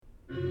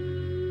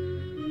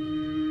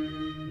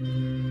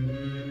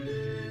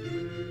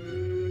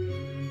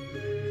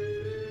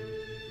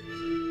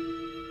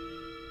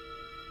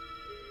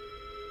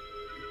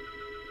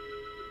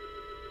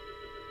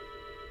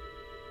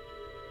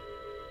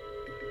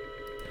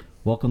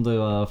Welcome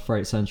to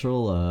Fright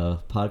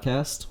Central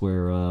podcast,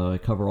 where I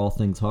cover all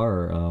things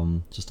horror.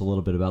 Just a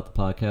little bit about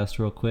the podcast,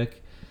 real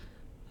quick.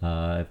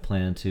 I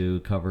plan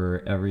to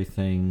cover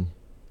everything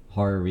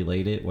horror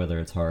related, whether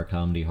it's horror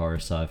comedy, horror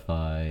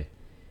sci-fi,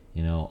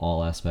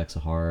 all aspects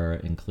of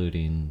horror,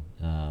 including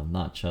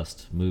not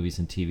just movies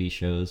and TV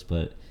shows,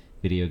 but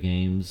video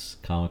games,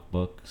 comic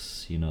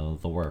books, the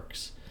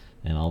works.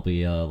 And I'll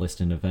be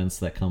listing events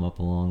that come up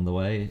along the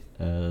way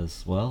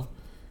as well.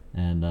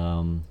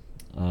 And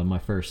my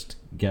first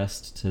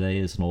guest today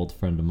is an old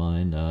friend of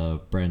mine,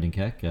 Brandon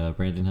Keck.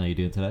 Brandon, how you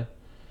doing today?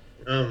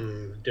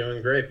 I'm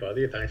doing great,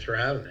 buddy. Thanks for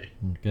having me.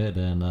 Good.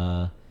 And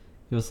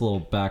give us a little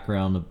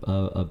background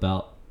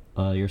about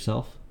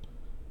yourself,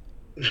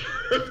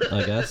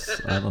 I guess.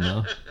 I don't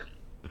know.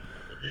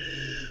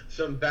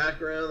 Some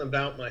background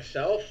about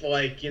myself,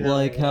 like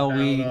how about,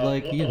 we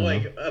like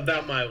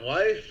about my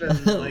life,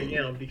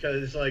 and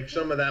because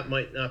some of that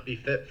might not be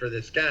fit for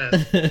this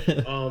cast.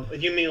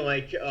 You mean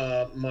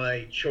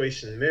my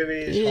choice in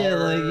movies? Yeah,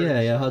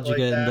 horror, yeah. How'd you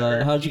get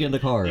into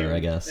horror? I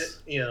guess.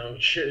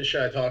 Should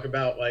I talk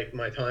about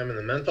my time in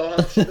the mental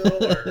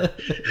hospital, or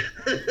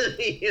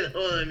you know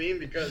what I mean?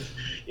 Because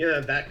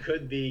that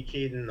could be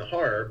keyed in the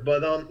horror.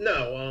 But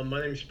no. My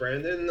name's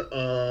Brandon.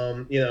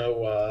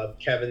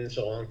 Kevin's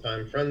a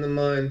longtime friend of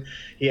mine.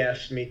 He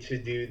asked me to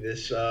do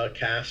this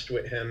cast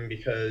with him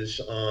because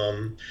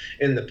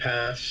in the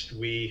past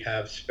we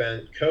have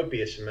spent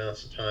copious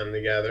amounts of time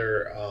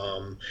together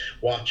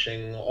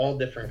watching all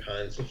different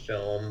kinds of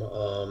film,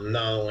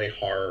 not only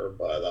horror,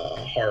 but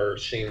horror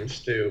seems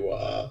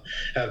to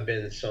have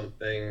been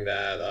something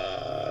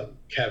that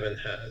Kevin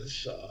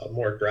has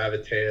more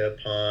gravitated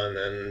upon,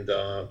 and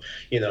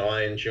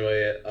I enjoy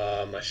it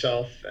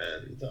myself.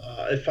 And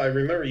if I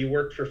remember, you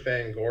worked for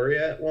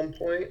Fangoria at one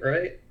point,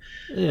 right?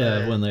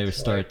 Yeah, when they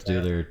start to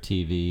do their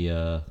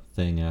TV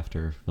thing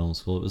after film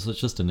school. It was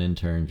just an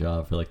intern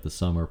job for the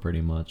summer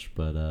pretty much,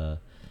 but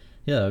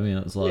yeah, I mean,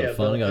 it was a lot of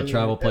fun. I got to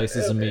travel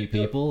places and meet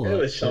people. It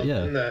was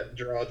something that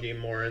drawed you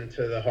more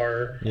into the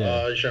horror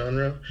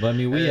genre. But I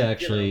mean, we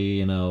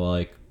actually,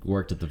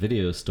 worked at the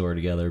video store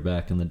together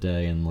back in the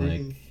day,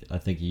 and I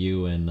think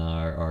you and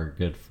our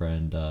good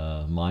friend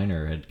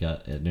Miner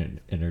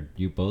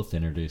you both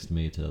introduced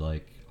me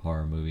to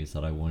horror movies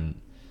that I wouldn't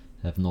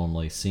have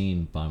normally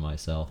seen by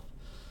myself.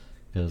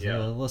 Because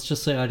let's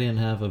just say I didn't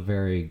have a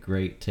very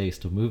great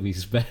taste of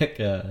movies back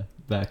in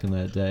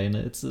that day, and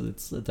it's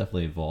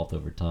definitely evolved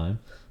over time.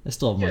 I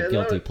still have my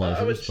guilty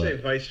pleasures. I would say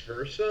vice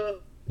versa.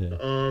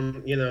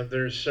 Yeah.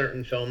 There's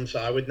certain films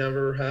I would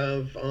never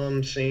have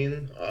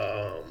seen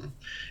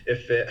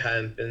if it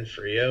hadn't been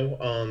for you.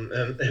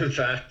 And in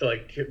fact,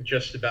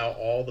 just about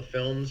all the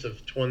films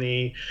of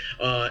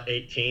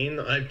 2018,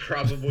 I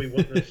probably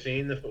wouldn't have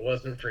seen if it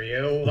wasn't for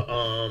you.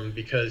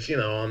 Because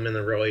I'm in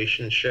a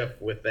relationship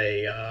with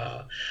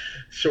a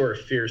sort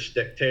of fierce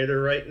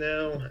dictator right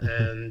now,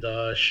 and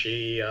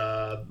she.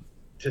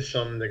 To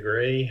some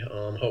degree,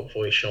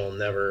 hopefully she'll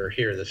never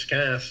hear this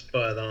cast,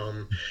 but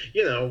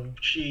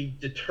she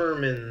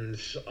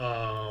determines.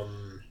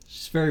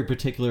 She's very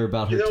particular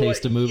about her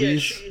taste of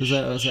movies.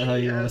 Yeah, is that how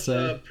you want to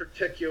say? A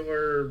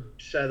particular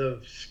set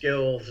of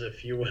skills,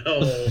 if you will,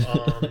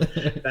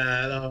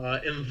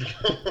 that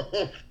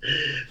involve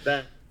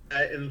that.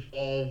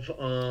 Involve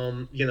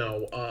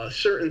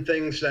certain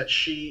things that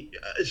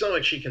it's not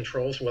like she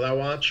controls what I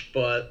watch,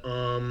 but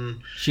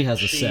she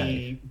has a say.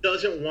 She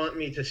doesn't want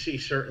me to see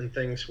certain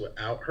things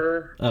without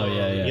her. Oh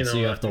yeah. So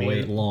you have to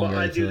wait longer. But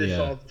I do this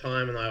all the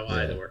time, and I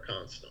lie to her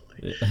constantly.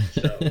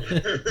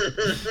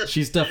 So.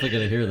 She's definitely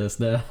gonna hear this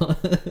now.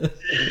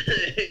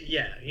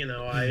 Yeah,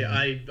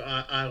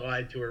 I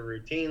lied to her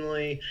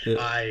routinely.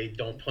 I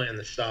don't plan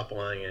to stop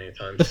lying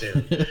anytime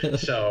soon.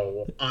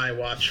 So I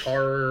watch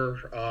horror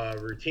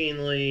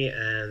routinely,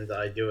 and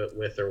I do it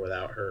with or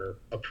without her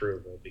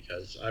approval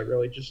because I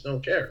really just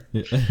don't care.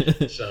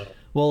 So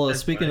well,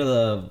 speaking of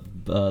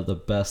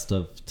the best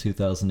of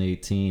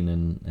 2018,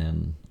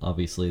 and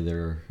obviously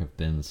there have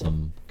been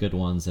some good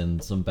ones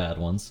and some bad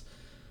ones.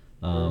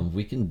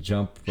 We can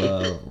jump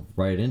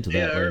right into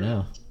that right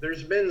now.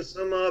 There's been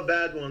some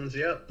bad ones.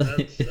 Yep,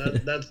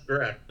 that's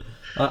correct.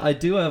 I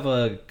do have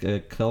a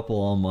couple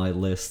on my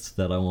list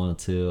that I wanted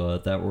to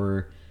that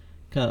were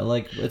kind of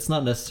it's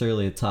not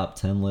necessarily a top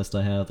 10 list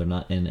I have. They're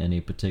not in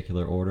any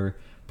particular order,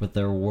 but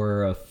there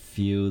were a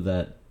few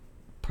that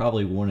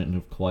probably wouldn't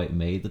have quite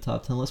made the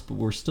top 10 list, but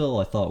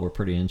I thought were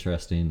pretty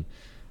interesting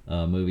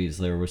movies.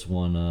 There was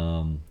one,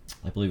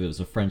 I believe it was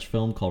a French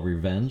film called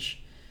Revenge.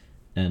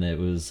 And it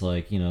was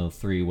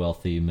three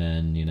wealthy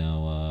men,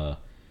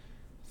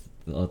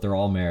 they're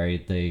all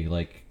married. They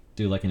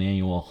do an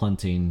annual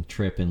hunting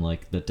trip in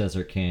the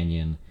desert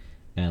canyon,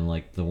 and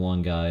the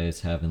one guy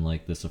is having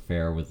this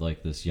affair with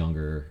this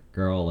younger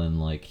girl,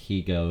 and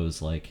he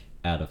goes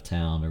out of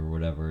town or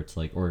whatever. It's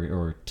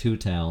or to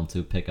town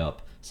to pick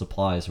up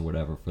supplies or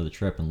whatever for the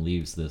trip, and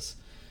leaves this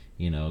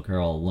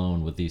girl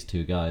alone with these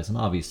two guys. And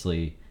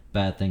obviously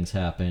bad things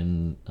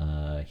happen.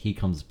 He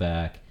comes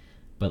back,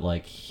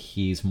 but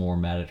he's more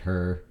mad at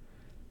her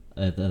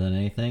than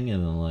anything,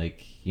 and then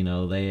like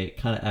they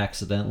kind of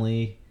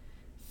accidentally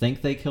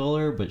think they kill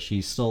her, but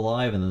she's still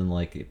alive, and then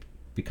like it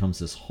becomes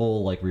this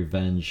whole like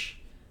revenge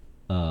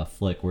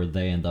flick where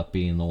they end up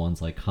being the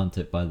ones like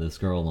hunted by this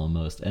girl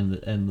almost.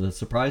 And the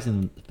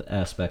surprising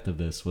aspect of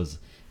this was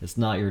it's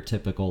not your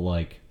typical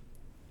like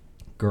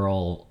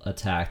girl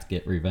attacked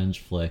get revenge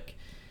flick.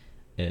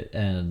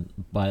 And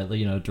by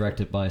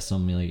directed by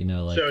some like,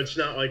 so it's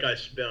not like I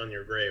Spit on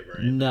Your Grave,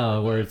 right?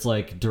 No, where it's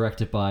like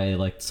directed by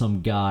like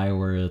some guy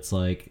where it's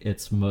like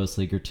it's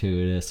mostly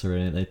gratuitous, or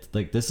it's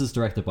like this is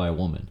directed by a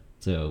woman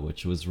too,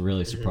 which was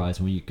really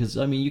surprising when because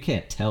you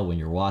can't tell when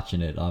you're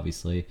watching it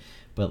obviously,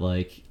 but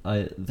like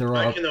I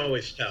can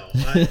always tell.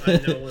 I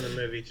know when a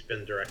movie's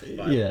been directed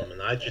by a woman.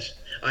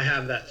 I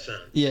have that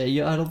sense.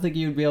 Yeah, I don't think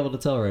you'd be able to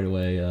tell right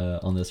away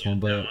on this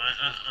one, but no,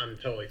 I'm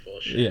totally full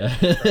of shit.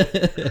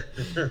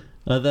 Yeah.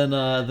 Then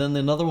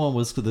another one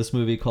was this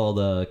movie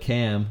called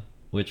Cam,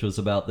 which was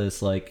about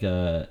this like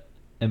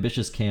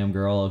ambitious cam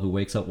girl who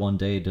wakes up one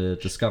day to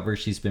discover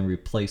she's been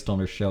replaced on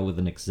her show with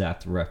an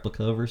exact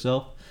replica of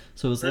herself.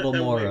 So it was a little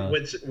more.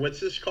 What's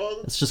this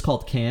called? It's just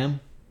called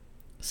Cam.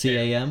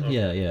 CAM.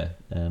 Okay. Yeah.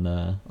 And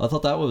I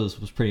thought that was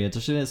pretty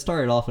interesting. It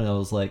started off and I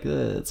was like,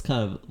 it's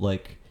kind of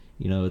like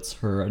it's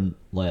her and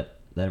that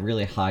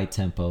really high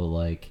tempo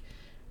like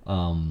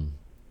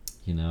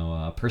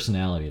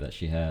personality that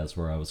she has,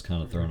 where I was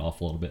kind of thrown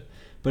off a little bit,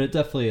 but it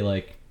definitely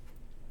like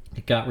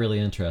it got really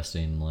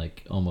interesting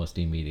like almost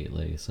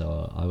immediately.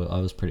 So I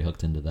was pretty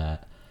hooked into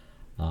that.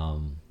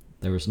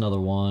 There was another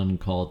one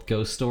called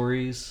Ghost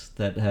Stories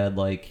that had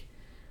like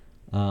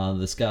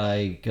this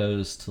guy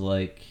goes to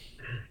like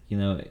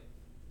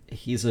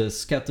he's a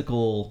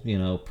skeptical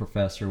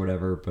professor or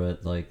whatever,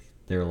 but like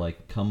they're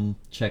like, come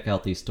check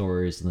out these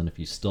stories, and then if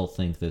you still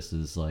think this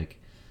is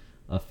like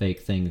a fake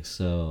thing,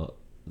 so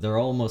they're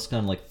almost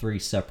kind of like 3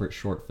 separate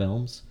short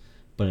films,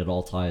 but it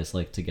all ties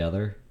like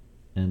together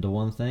into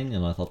one thing,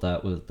 and I thought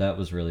that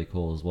was really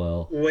cool as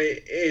well.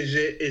 Wait, is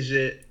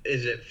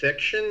it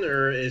fiction,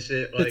 or is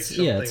it like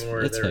something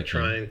where they're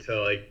fiction. Trying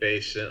to like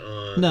base it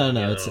on?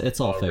 No, it's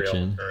all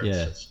fiction.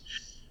 Yeah.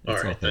 All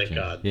right, thank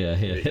God. Yeah.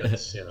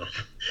 Because,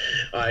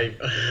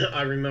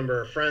 I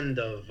remember a friend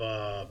of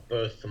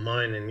both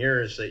mine and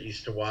yours that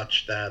used to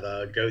watch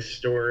that Ghost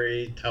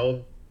Story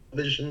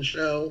television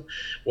show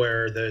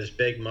where those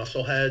big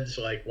muscle heads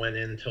like went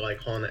into like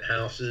haunted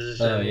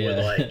houses and would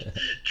like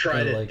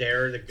try to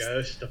dare the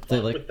ghost to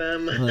fuck with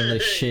them. And then they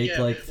shake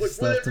like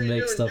stuff to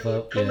make stuff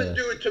up. Come and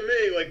do it to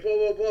me, like blah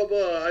blah blah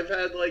blah. I've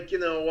had like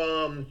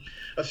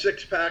a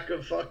 6-pack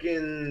of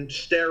fucking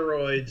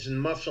steroids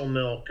and muscle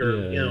milk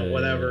or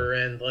whatever,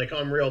 and like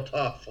I'm real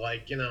tough,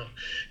 like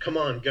come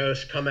on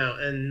ghost, come out,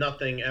 and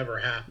nothing ever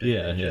happened.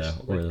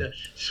 Like,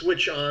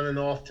 switch on and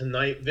off to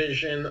night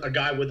vision. A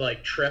guy would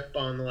like trip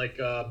on like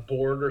a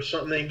board or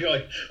something and go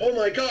like, oh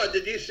my god,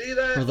 did you see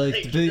that? Or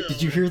like,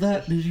 did you hear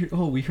that?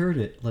 We heard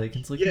it. Like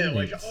it's like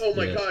like, oh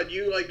my god,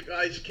 you like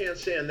guys can't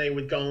say. And they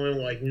would go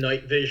in like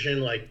night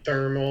vision, like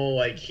thermal,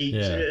 like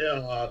heat,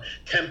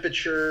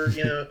 temperature,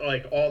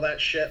 like all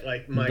that shit.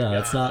 Like my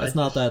god, it's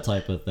not that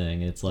type of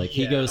thing. It's like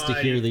he goes to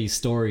hear these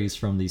stories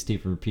from these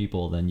different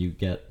people, then you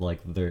get like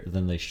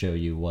then they show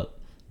you what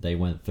they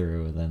went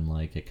through, and then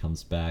like it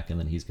comes back, and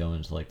then he's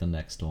going to like the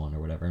next one or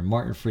whatever. And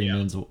Martin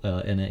Freeman's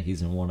in it.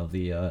 He's in one of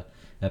the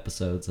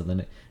episodes, and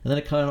then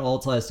it kind of all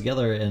ties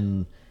together,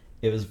 and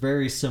it was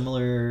very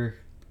similar.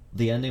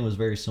 The ending was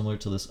very similar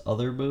to this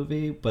other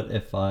movie, but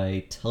if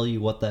I tell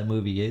you what that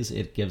movie is,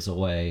 it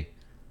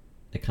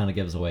kind of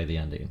gives away the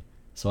ending.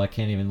 So I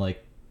can't even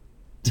like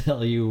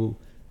tell you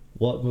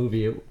what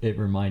movie it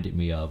reminded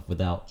me of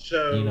without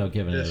giving it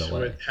away. This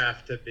would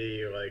have to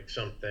be like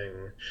something.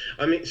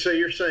 I mean, so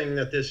you're saying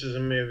that this is a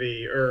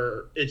movie,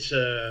 or it's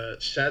a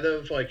set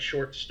of like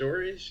short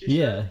stories?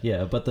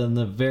 Yeah. But then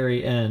the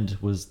very end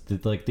was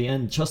the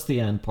end. Just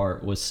the end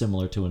part was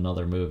similar to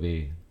another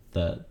movie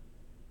that,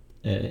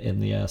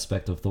 in the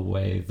aspect of the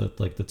way that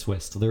like the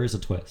twist. There is a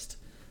twist.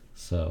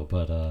 So,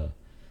 but a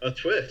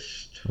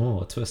twist.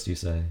 Oh, a twist, you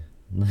say?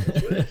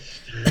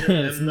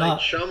 It's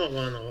not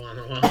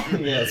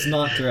Shyamalan. Yeah, it's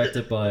not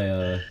directed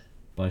by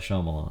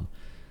Shyamalan,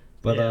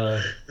 but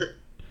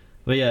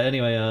but yeah.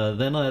 Anyway,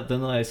 then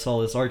I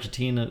saw this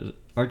Argentine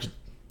flick,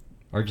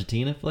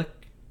 Argentine flick.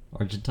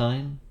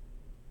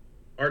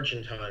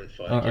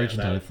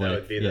 That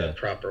would be the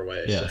proper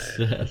way to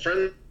say it. A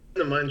friend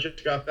of mine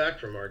just got back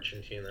from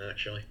Argentina,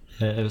 actually.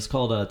 It was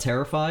called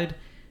Terrified,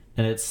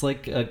 and it's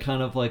like a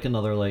kind of like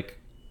another like.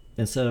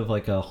 Instead of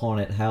like a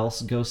haunted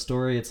house ghost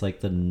story, it's like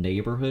the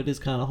neighborhood is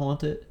kind of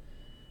haunted,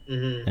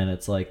 and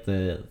it's like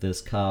this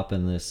cop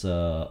and this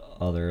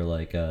other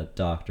like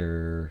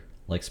doctor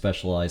like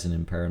specializing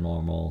in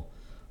paranormal,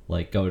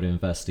 like go to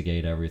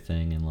investigate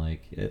everything, and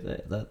like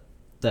that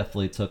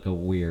definitely took a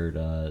weird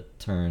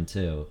turn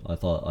too. I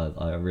thought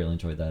I really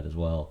enjoyed that as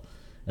well.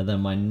 And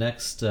then my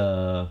next,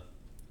 then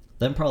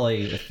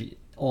probably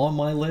on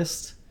my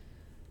list,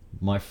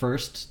 my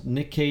first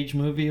Nick Cage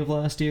movie of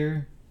last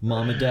year,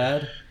 Mom and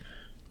Dad.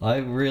 I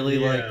really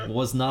Yeah,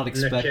 was not Nick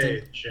expecting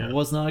Cage. I Yeah.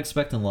 was not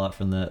expecting a lot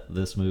from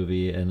this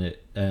movie, and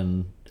it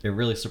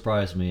really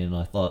surprised me. And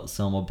I thought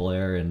Selma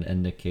Blair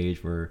and Nick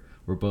Cage were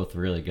both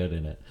really good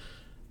in it.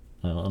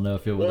 I don't know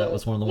if that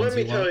was Well, one of the let ones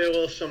me you tell you a watched.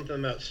 little something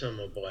about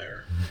Selma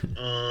Blair.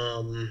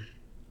 Um,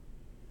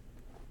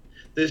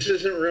 this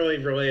isn't really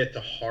related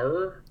to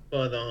horror,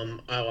 but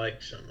I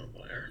like Selma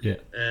Blair, Yeah.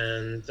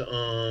 and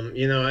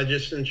I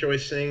just enjoy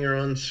seeing her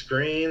on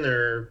screen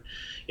or,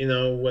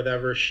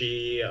 whatever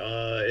she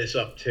is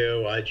up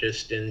to. I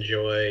just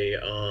enjoy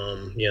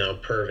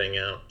perving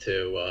out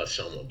to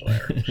Selma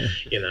Blair.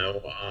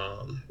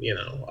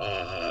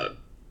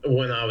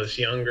 When I was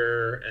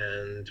younger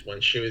and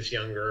when she was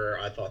younger,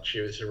 I thought she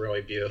was a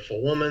really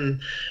beautiful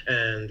woman,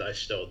 and I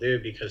still do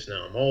because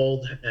now I'm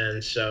old,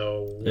 and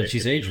so And it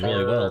she's could be aged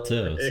really well horror.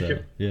 too. It So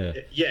could, yeah,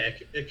 yeah,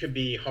 it could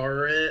be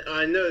horror. And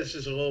I know this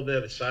is a little bit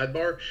of a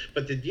sidebar,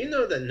 but did you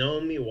know that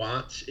Naomi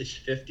Watts is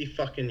 50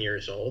 fucking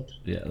years old?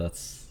 yeah,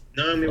 that's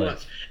Naomi like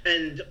Watts.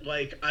 And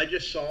like I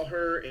just saw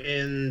her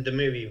in the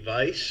movie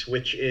Vice,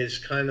 which is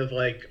kind of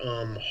like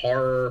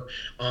horror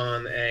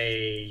on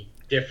a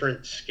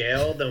different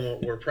scale than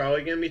what we're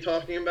probably going to be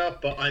talking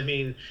about, but I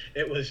mean,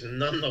 it was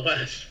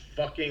nonetheless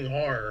fucking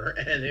horror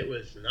and it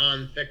was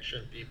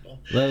nonfiction, people.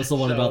 that was the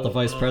one about the So,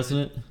 vice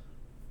president,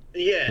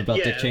 yeah, about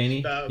Dick yeah, it's Cheney.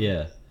 about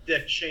Yeah,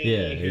 Dick yeah, Cheney,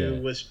 yeah.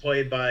 who was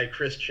played by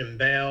Christian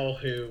Bale,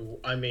 who,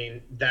 I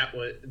mean, that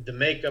was the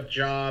makeup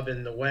job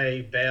and the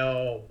way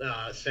Bale,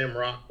 Sam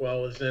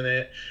Rockwell was in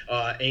it.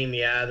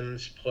 Amy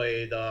Adams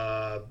played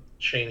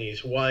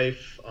Cheney's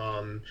wife.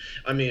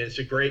 I mean, it's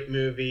a great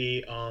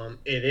movie.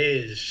 It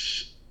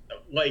is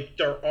like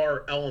there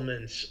are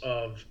elements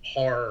of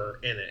horror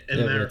in it. And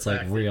Yeah, but matter of it's like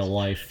fact, real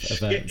life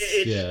events.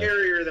 it's Yeah,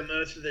 scarier than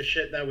most of the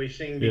shit that we've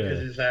seen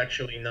because yeah. it's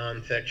actually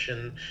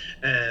nonfiction.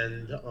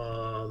 And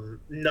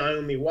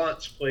Naomi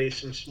Watts plays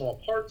some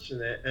small parts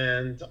in it.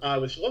 And I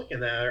was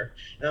looking at her,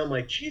 and I'm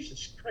like,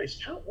 Jesus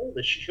Christ, how old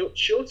is she?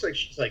 She looks like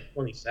she's like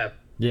 27.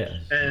 Yeah.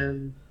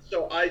 And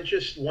so I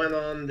just went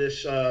on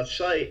this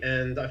site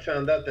and I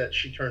found out that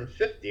she turned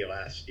 50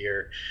 last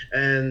year.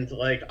 And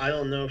like, I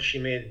don't know if she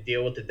made a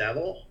deal with the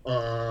devil.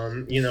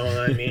 You know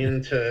what I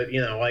mean? To,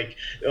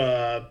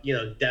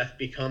 death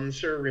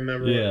becomes her.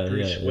 Remember with Yeah,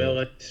 Bruce yeah, yeah.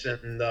 Willis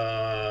and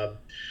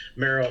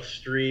Meryl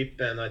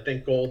Streep and I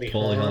think Goldie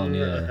Goldie Hawn,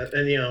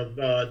 Hawn,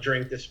 yeah.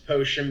 drink this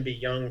potion, be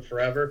young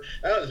forever.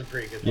 That was a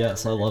pretty good horror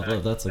Yes, I movie love back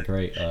that. That's a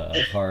great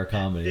horror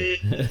comedy.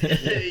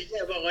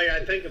 yeah, but like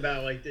I think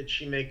about like, did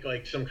she make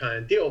like some kind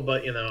of deal?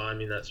 But I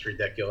mean, that's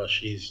ridiculous.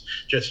 She's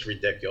just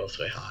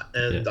ridiculously hot,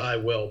 and Yeah. I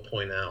will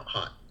point out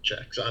hot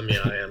chicks. I mean,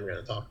 I am going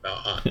to talk about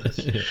hotness,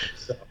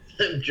 so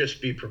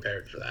just be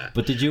prepared for that.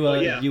 But did you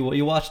Yeah.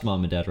 you watched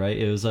Mom and Dad, right?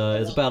 It's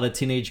about a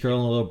teenage girl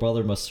and a little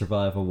brother must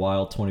survive a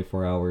wild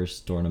 24 hours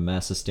during a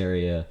mass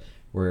hysteria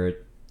where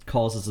it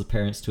causes the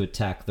parents to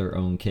attack their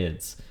own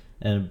kids,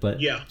 but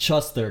Yeah.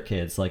 just their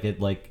kids.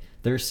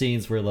 There's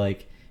scenes where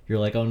like you're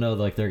like, oh no,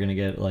 like they're gonna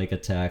get like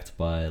attacked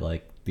by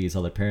like these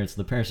other parents.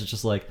 The parents are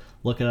just like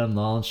looking at them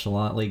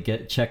nonchalantly,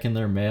 checking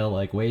their mail,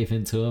 like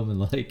waving to them, and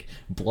like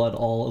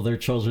all of their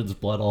children's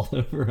blood all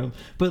over them.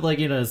 But like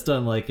it's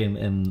done like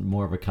in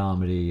more of a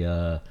comedy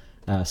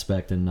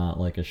aspect and not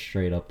like a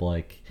straight up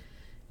like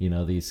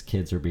these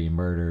kids are being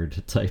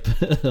murdered type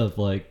of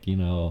like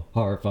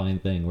horrifying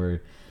thing.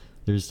 Where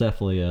there's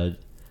definitely a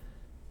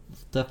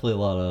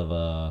lot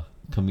of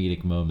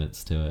comedic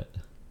moments to it.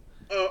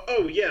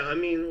 Oh yeah. I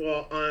mean,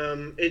 well,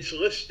 it's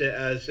listed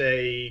as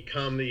a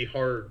comedy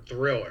horror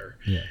thriller,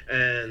 Yeah.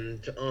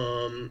 and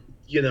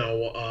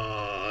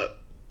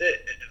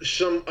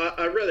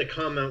I read a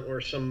comment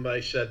where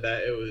somebody said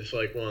that it was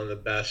like one of the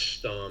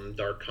best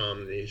dark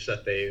comedies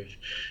that they've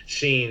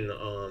seen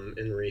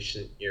in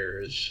recent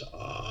years.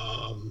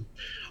 I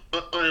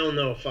don't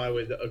know if I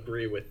would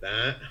agree with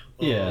that.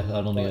 Yeah,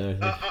 I don't But either.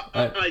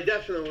 I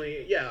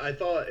definitely, yeah, I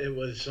thought it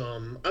was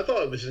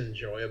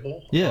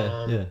enjoyable.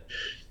 Yeah, yeah.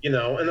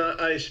 And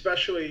I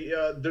especially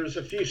there's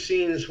a few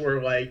scenes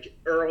where like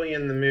early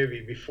in the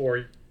movie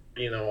before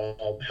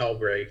all hell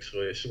breaks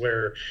loose,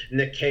 where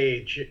Nick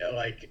Cage's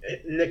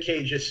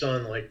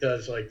son like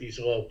does like these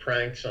little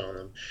pranks on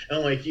him,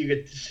 and like you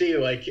get to see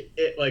like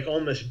it like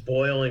almost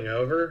boiling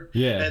over,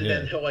 Yeah, and yeah.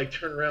 then he'll like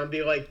turn around and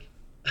be like,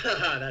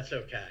 haha, that's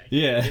okay.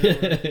 Yeah, You know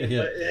what I mean?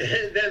 yeah.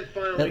 But then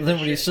finally, And then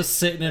when he's just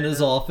sitting in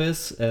his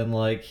office and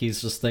like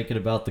he's just thinking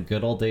about the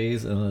good old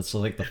days, and it's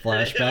like the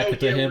flashback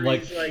to him where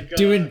like he's,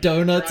 doing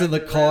donuts in the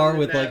driving car around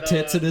with like that,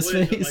 tits in his what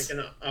is it, face.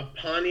 like a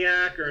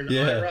Pontiac or an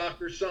Yeah. IROC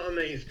or something,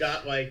 and he's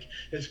got like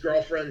his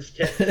girlfriend's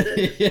tits in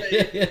his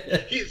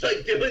face. He's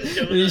like doing donuts.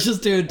 And he's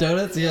just doing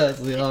donuts. Yeah,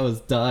 I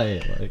was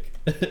dying. Like.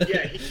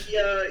 Yeah,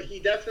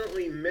 he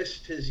definitely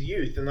missed his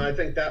youth, and I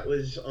think that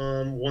was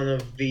one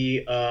of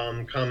the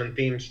common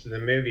themes to the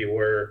movie,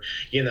 where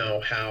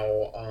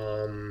how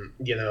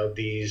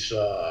these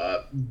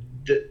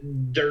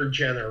their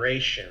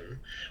generation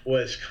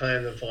was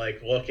kind of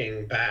like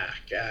looking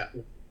back at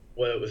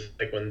what it was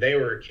like when they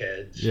were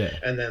kids, Yeah.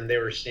 and then they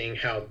were seeing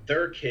how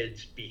their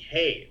kids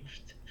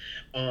behaved,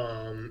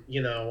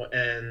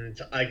 and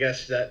I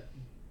guess that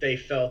they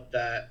felt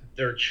that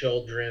their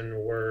children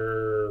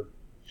were,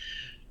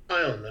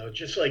 I don't know,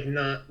 just like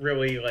not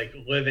really like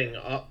living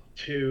up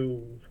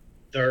to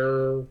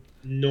their Well,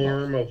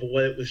 norm of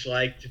what it was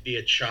like to be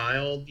a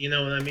child. You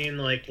know what I mean?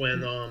 Like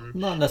when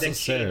not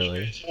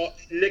necessarily.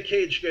 Nick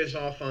Cage goes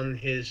off on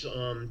his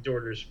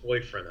daughter's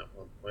boyfriend at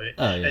one point,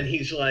 Oh and yeah.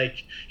 he's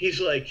like,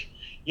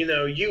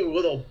 you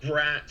little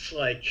brats,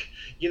 like,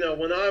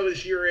 when I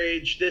was your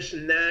age, this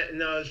and that,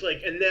 and I was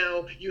like, and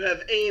now you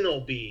have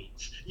anal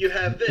beads, you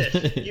have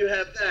this, you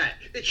have that.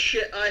 It's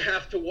shit I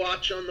have to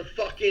watch on the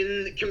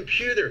fucking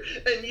computer,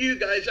 and you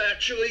guys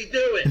actually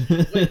do it.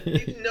 Like,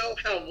 you know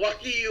how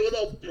lucky you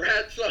little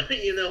brats are,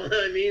 you know what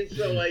I mean?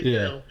 So, like,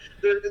 Yeah.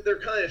 they're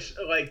kind of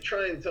like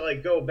trying to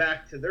like go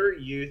back to their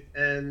youth,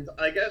 and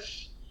I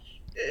guess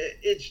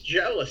it's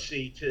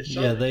jealousy to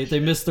Yeah, some they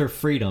extent. miss their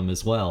freedom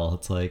as well.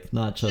 It's like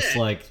not just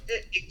Yeah, like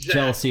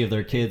jealousy exactly. of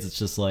their kids. It's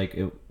just like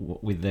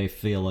they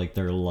feel like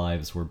their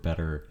lives were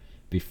better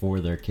before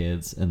their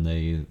kids, and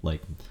they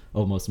like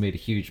almost made a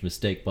huge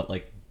mistake. But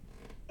like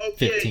Oh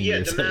yeah, 15 yeah.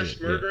 The years later, mass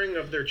yeah, murdering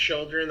of their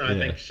children, I yeah,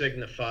 think,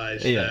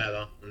 signifies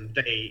yeah,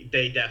 that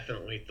they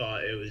definitely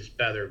thought it was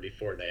better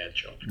before they had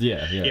children.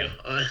 yeah, yeah. Yeah,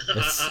 I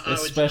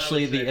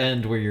Especially would say the that.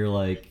 end where you're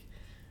like,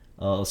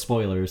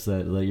 spoilers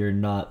that you're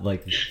not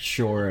like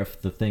sure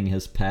if the thing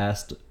has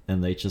passed,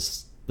 and they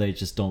just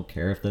don't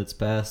care if that's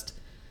passed,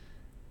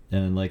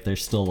 and like they're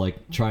still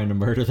like trying to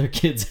murder their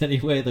kids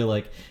anyway. They're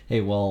like,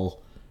 hey,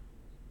 well,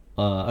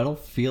 I don't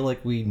feel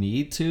like we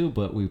need to,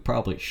 but we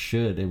probably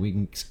should, and we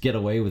can get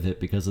away with it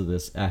because of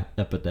this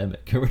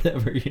epidemic or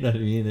whatever. You know what I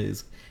mean?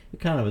 It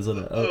kind of is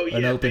Oh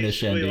an yeah, openish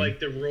basically ending. like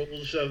the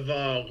rules of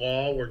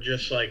law were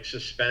just like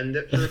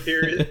suspended for a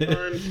period of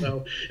time.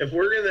 So if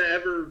we're gonna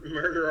ever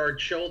murder our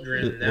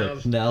children, Like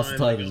now's the now's the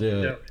time to time to go do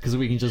do it because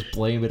we can just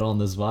blame it on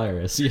this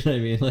virus. You know what I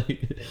mean?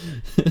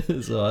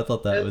 Like, so I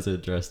thought that it. was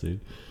interesting.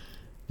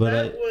 But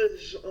That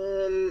was,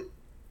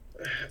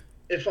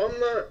 if I'm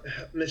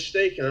not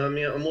mistaken, I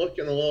mean, I'm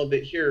looking a little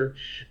bit here.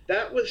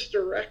 That was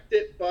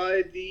directed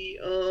by the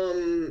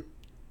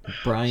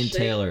Brian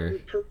Taylor, same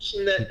person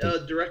he that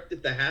did.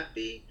 directed the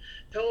Happy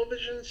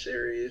television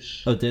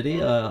series. Oh, did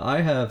he? Um,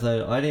 I have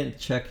that. I didn't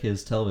check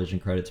his television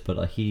credits,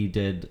 but he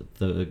did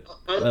the.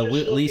 I'm just At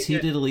least looking he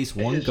did at least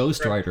at one his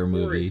Ghost Rider directorial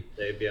movie,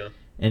 debut.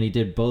 and he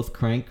did both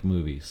Crank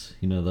movies.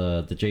 You know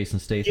the Jason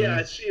Yeah,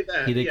 I Statham. see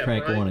He that. did Yeah,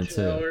 Crank one Brian and two,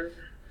 Taylor.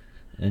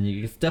 and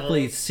you can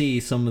definitely Um, see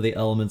some of the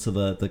elements of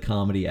the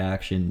comedy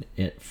action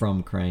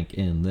from Crank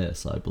in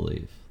this. I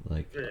believe,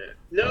 like, Yeah. uh,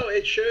 No,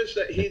 it shows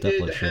that he it did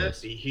definitely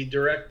shows. Happy. He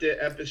directed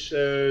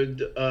episode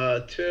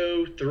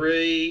 2,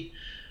 3.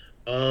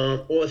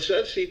 Well, it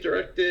says he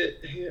directed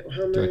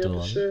how many Directed a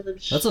lot of it.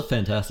 That's episodes? a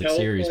fantastic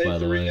series, Hellboy by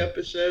the 3 way.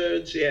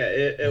 episodes. Yeah,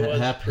 it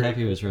was pretty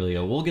Happy cool. was really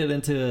good. We'll get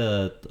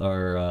into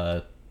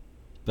our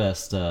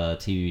best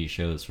TV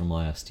shows from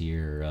last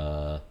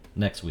year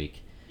next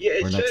week Yeah,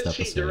 it or next says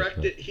he episode.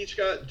 But directed. He's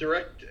got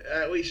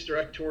at least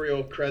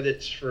directorial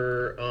credits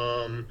for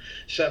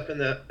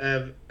 7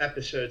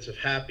 episodes of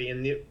Happy,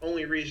 and the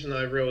only reason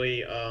I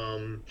really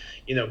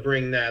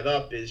bring that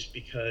up is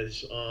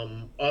because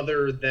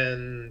other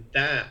than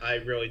that, I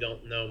really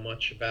don't know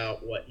much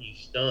about what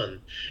he's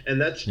done, and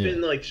that's yeah,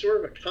 been like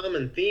sort of a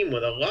common theme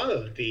with a lot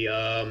of a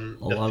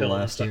the lot of films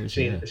last I've year's.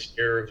 seen Yeah, this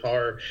year of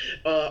horror.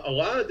 A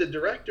lot of the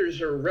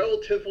directors are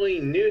relatively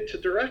new to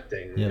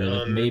directing. yeah.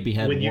 They maybe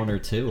had Would you one or agree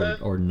with two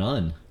that? or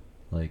none.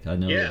 Like I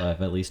know Yeah, I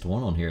have at least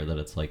one on here that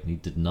it's like he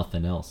did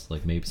nothing else.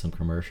 Like maybe some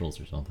commercials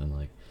or something.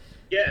 Like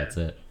yeah. that's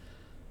it.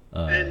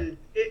 Uh, And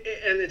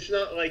it's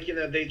not like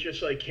they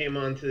just like came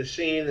onto the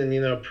scene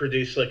and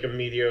produced like a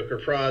mediocre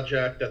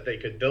project that they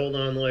could build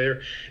on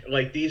later.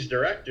 Like these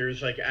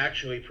directors like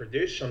actually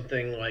produced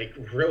something like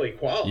really yeah,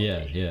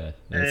 quality. yeah.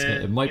 And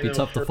it And might be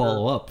tough to for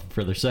follow up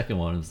for their second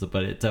one,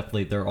 but it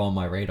definitely they're on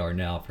my radar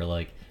now for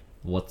like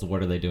what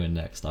are they doing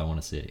next? I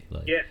want to see.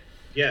 Like yeah,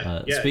 yeah,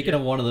 yeah, speaking yeah.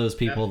 of one of those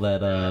people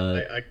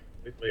Definitely. that I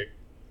completely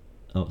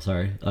oh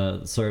sorry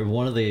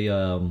one of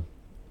the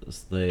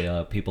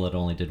people that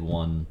only did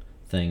one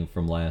thing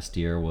from last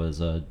year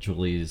was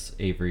Julius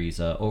Avery's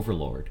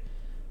Overlord.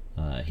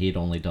 He had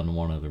only done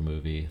one other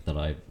movie that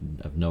I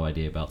have no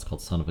idea about. It's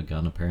called Son of a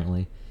Gun,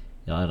 apparently.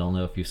 Yeah, I don't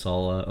know if you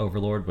saw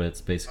Overlord, but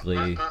it's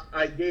basically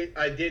I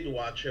did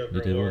watch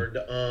you did one.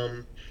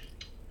 Overlord.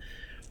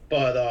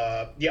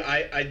 But yeah,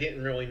 I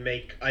didn't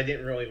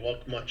really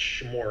look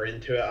much more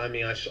into it. I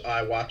mean,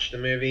 I watched the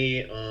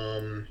movie,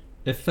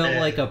 It felt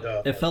like and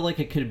it felt like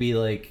it could be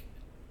like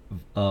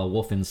a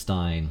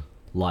Wolfenstein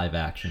live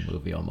action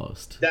movie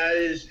almost. that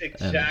is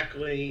And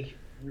exactly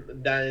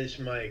that is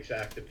my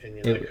exact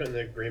opinion. I it couldn't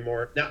agree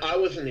more. Now, I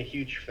wasn't a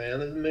huge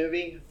fan of the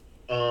movie,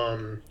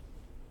 um,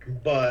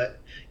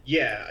 but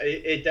yeah,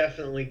 it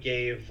definitely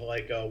gave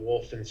like a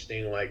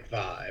Wolfenstein like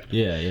vibe.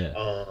 yeah, yeah.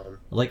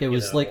 Like it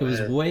was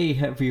And way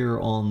heavier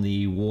on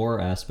the war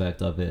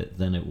aspect of it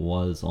than it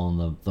was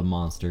on the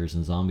monsters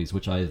and zombies,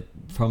 which I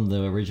from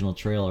the original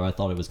trailer I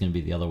thought it was going to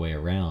be the other way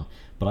around.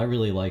 But I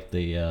really like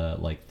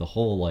the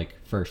whole like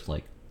first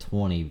like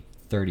 20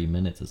 30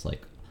 minutes is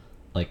like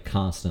like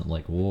constant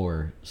like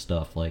war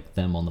stuff, like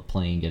them on the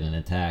plane getting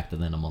attacked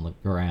and then them on the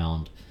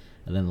ground,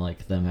 and then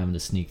like them having to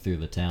sneak through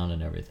the town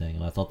and everything.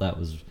 And I thought that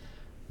was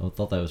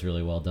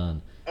really well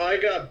done. I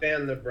got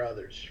Band of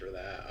Brothers for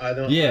that. I Yeah,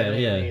 don't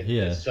yeah, need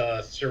yeah, this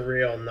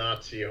surreal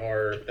Nazi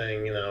horror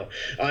thing.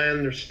 I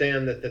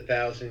understand that the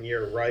Thousand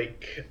Year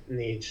Reich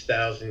needs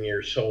Thousand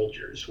Year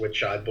Soldiers,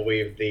 which I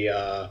believe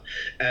the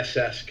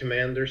SS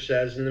commander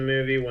says in the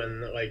movie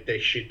when like they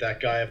shoot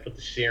that guy up with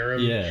the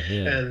serum, yeah,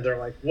 yeah, and they're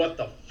like, "What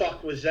the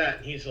fuck was that?"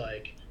 And he's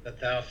like, "The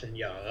Thousand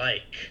Year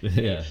Reich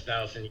yeah, needs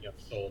Thousand Year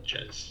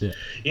Soldiers." yeah,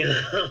 you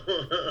know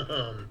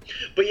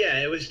but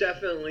yeah, it was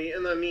definitely,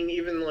 and I mean,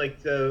 even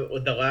like the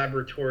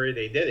laboratory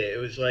they did it, it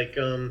was like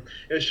it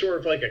was sort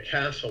of like a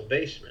castle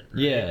basement,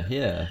 right? yeah,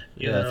 yeah,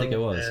 yeah. I think it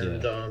was.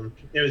 And Yeah,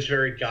 it was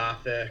very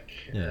gothic,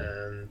 yeah,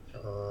 and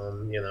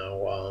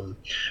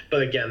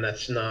but again,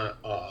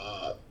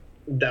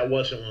 that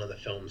wasn't one of the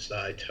films that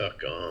I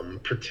took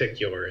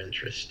particular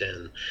interest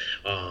in.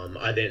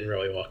 I didn't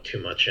really look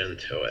too much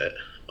into it.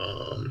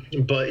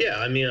 But yeah,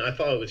 I mean, I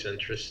thought it was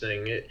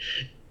interesting.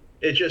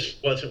 It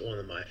just wasn't one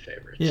of my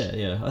favorites. yeah,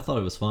 yeah. I thought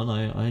it was fun.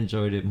 I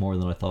enjoyed it more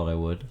than I thought I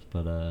would.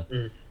 But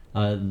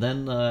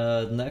then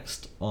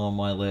next on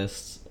my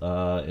list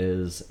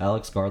is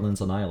Alex Garland's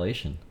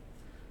Annihilation,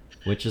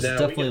 which is Now, we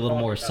definitely a can little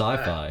talk more about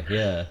sci-fi.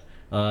 Yeah,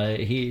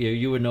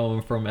 you would know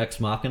him from Ex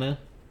Machina,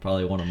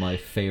 probably one of my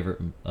favorite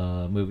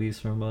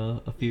movies from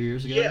a few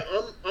years ago. Yeah,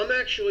 I'm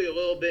actually a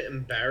little bit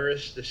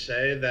embarrassed to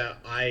say that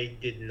I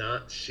did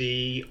not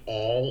see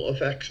all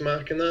of Ex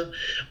Machina.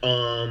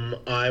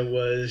 I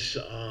was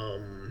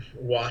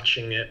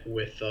watching it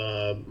with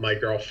my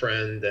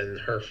girlfriend and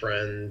her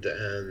friend,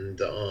 and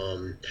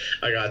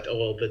I got a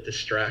little bit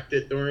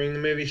distracted during the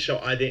movie, so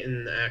I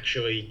didn't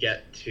actually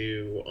get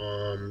to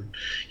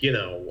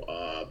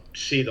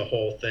see the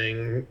whole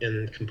thing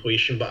in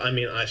completion. But I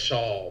mean, I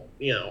saw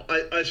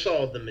I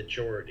saw the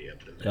majority of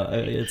the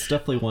movie. It's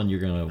definitely one you're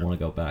gonna want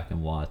to go back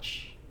and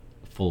watch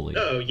fully.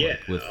 Oh yeah,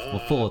 like, with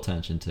full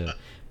attention to.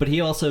 But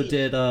he also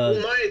did.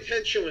 Well, my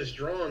attention was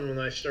drawn when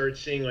I started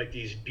seeing like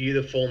these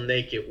beautiful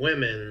naked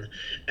women,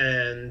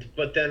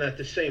 but then at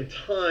the same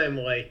time,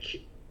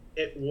 like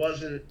it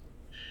wasn't.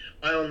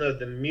 I don't know.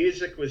 The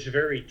music was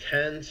very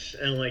tense,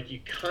 and like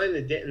you kind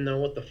of didn't know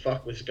what the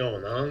fuck was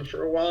going on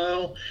for a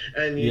while,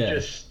 and you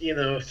just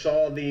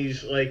saw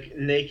these like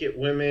naked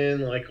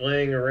women like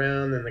laying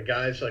around, and the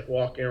guys like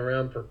walking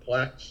around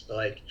perplexed,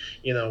 like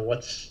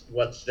what's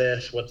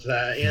this, what's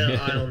that,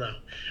 I don't know,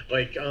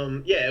 like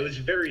yeah, it was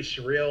very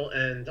surreal,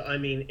 and I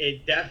mean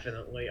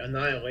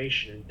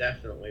Annihilation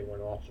definitely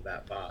went off of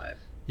that vibe.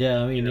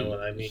 Yeah, I mean, You know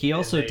what I mean? he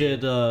also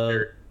did.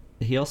 they're-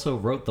 He also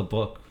wrote the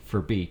book for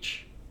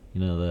Beach.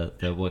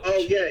 The book.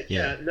 Oh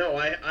yeah. No,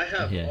 I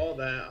have Yeah. all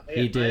that.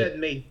 He I did. had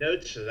made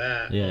notes of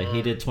that. Yeah,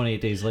 he did 28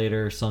 Days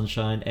Later,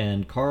 Sunshine,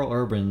 and Carl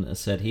Urban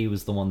said he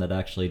was the one that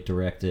actually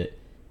directed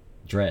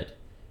Dread.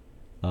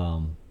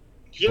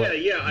 Yeah,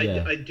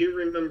 yeah. I do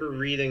remember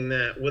reading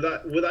that.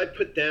 Would I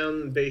put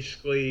down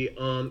basically?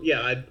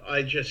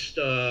 I just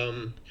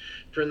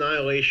for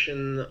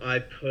Annihilation, I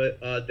put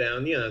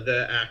down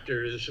the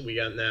actors. We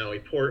got Natalie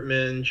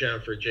Portman,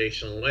 Jennifer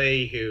Jason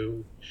Leigh,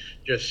 who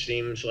just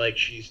seems like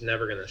she's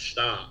never gonna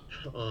stop.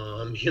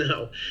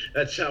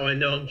 That's how I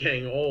know I'm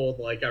getting old.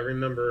 Like I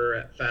remember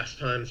at Fast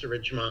Times at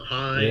Ridgemont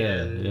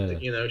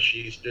High,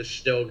 she's just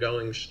still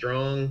going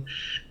strong.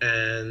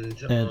 And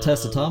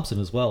Tessa Thompson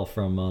as well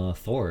from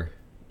Thor,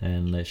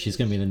 and she's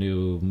gonna be the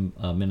new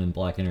Men in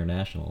Black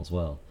International as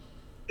well.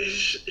 Did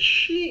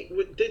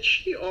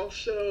she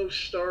also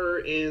star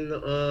in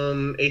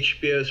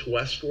HBO's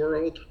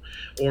Westworld,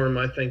 or am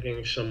I thinking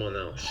of someone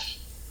else?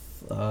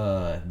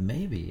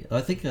 Maybe.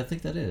 I think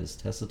that is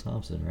Tessa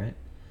Thompson, right?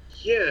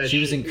 Yeah, she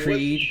was in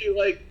Creed. Was she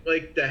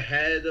like the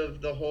head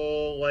of the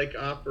whole like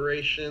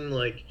operation?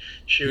 Like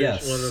she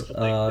was one of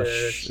like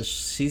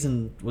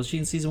season. Was she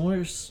in season 1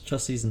 or just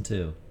season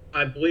 2?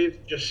 I believe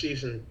just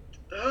season.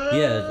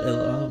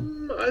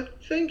 I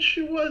think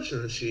she was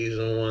in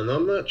season 1.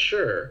 I'm not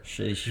sure.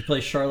 She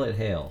plays Charlotte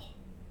Hale,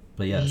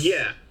 but yes.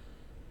 Yeah.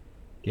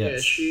 Yes. Yeah,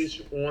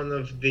 she's one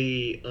of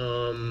the head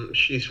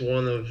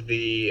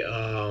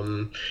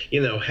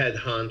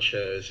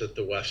honchos at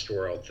the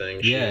Westworld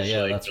thing.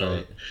 That's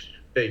right.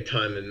 Big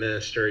time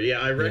administrator. Yeah,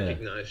 I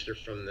recognized her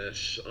from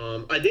this.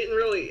 I didn't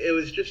really. It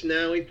was just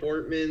Natalie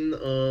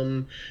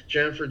Portman,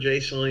 Jennifer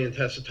Jason Leigh, and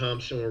Tessa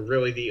Thompson were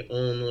really the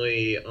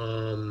only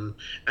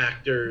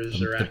actors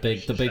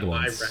the big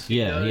ones.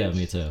 Yeah,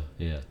 me too.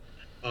 Yeah.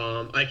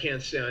 I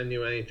can't say I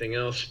knew anything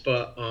else,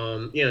 but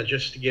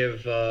just to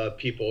give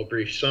people a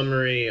brief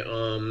summary,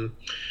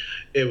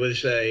 it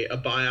was a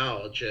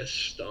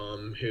biologist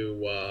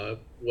who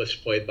was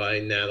played by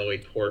Natalie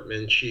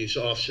Portman. She's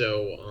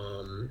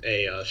also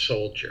a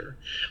soldier.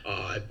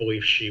 I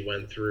believe she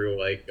went through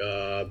like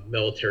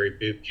military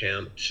boot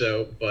camp.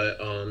 But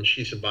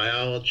she's a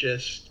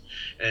biologist,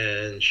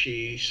 and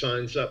she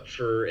signs up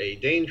for a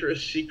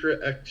dangerous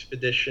secret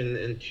expedition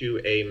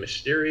into a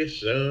mysterious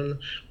zone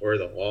where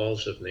the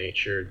laws of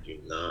nature do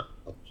not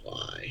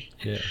apply.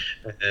 Yeah.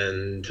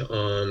 And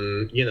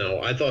you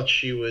know, I thought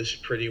she was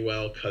pretty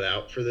well cut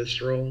out for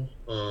this role.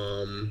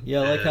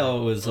 Yeah, I like how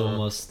it was um,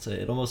 almost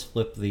it almost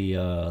flipped the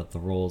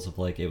roles of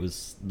like it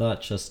was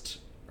not just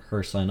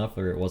her sign up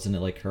for it wasn't it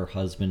like her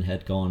husband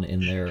had gone in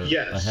there ahead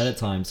of yes,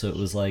 time, so it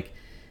was like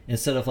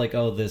instead of like,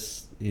 oh,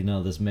 this, you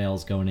know, this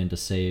male's going in to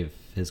save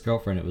his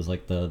girlfriend, it was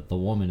like the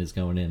woman is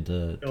going in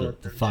going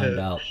to find to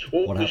out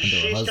well, what happened to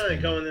her she's kind of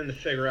husband. going in to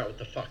figure out what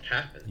the fuck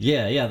happened.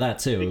 Yeah, yeah, that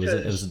too.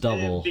 It was a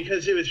double.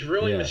 Because it was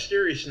really Yeah,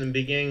 mysterious in the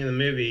beginning of the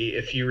movie.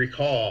 If you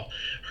recall,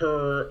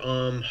 her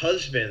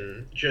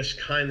husband just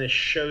kind of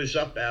shows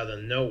up out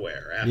of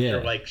nowhere after yeah,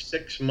 like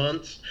 6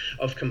 months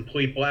of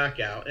complete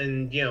blackout.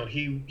 And you know,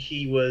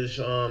 he was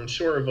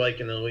sort of like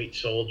an elite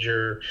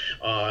soldier.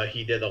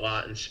 He did a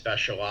lot in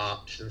special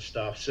ops and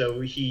stuff. So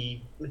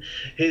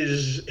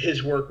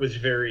his work was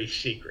very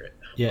secret.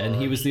 yeah, and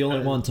he was the only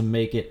one And to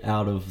make it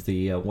out of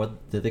the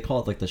what did they call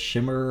it, like the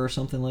shimmer or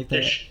something like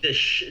that?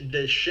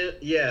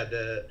 yeah,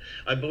 the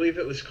I believe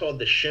it was called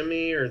the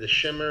shimmy or the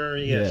shimmer,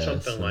 yeah, Yeah,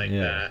 something so like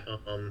yeah.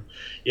 that.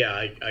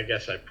 Yeah, I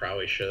guess I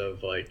probably should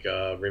have like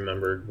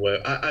remembered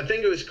what I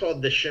think it was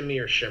called the shimmy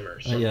or shimmer,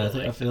 Yeah,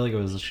 something I like feel like it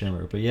was a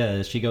shimmer, but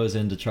yeah, she goes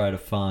in to try to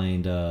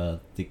find the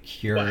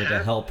cure what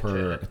to help happened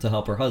to her him. to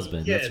help her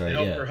husband. Yeah, That's to right.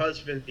 help Yeah, her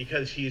husband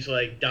because he's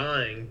like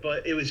dying.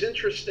 But it was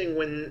interesting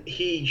when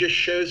he just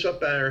shows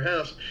up at her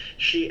house.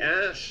 She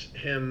asks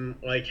him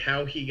like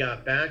how he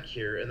got back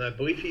here, and I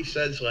believe he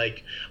says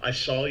like, "I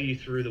saw you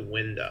through the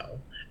window.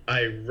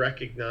 I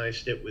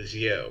recognized it was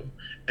you,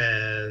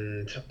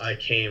 and I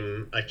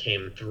came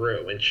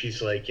through." And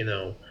she's like, you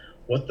know,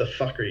 what the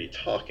fuck are you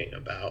talking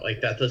about?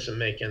 Like that doesn't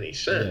make any yeah,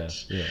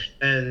 sense. yeah,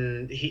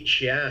 And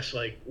she asked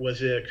like,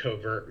 was it a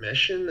covert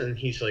mission? And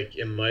he's like,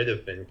 it might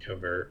have been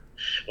covert.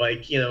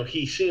 Like, you know,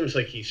 he seems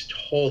like he's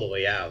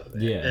totally out of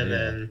it. yeah, And yeah,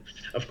 then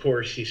of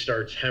course he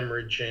starts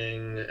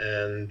hemorrhaging,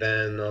 and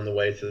then on the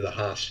way to the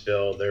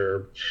hospital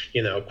they're,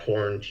 you know,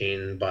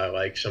 quarantined by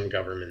like some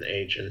government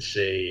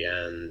agency,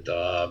 and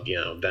you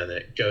know, then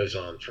it goes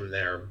on from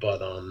there.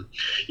 But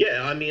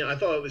yeah, I mean, I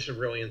thought it was a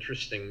really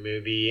interesting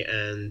movie.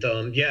 And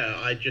yeah,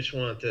 I just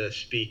wanted to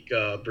speak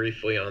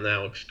briefly on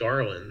Alex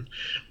Garland.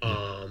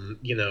 yeah.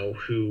 You know,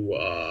 who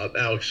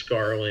Alex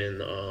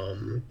Garland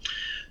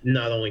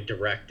not only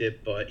directed,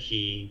 but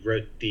he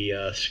wrote the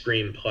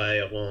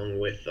screenplay along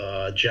with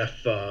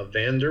Jeff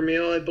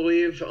Vandermeer, I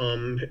believe.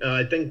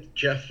 I think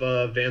Jeff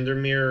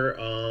Vandermeer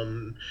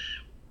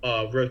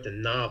wrote the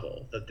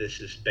novel that this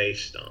is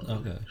based on.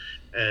 Okay.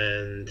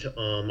 And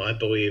I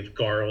believe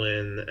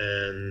Garland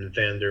and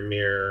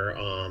Vandermeer,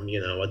 you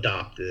know,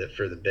 adopted it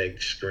for the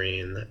big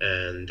screen.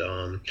 And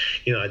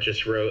you know, I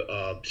just wrote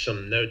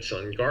some notes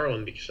on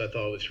Garland because I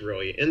thought it was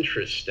really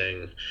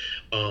interesting.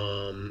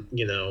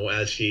 You know,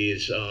 as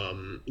he's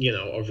you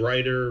know, a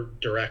writer,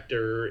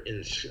 director,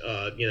 and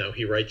you know,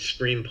 he writes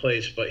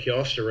screenplays, but he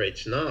also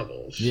writes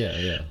novels. Yeah,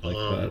 yeah. Like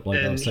I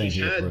And was saying he's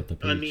here had, at the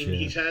I beach. mean, Yeah,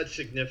 he's had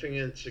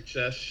significant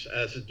success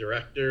as a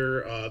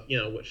director, you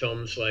know, with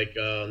films like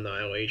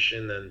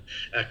Annihilation and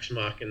Ex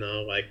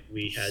Machina, like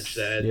we had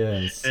said.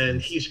 yeah,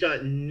 And he's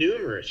got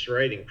numerous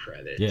writing yeah,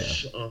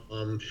 credits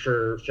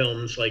for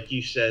films like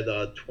you said,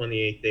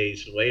 28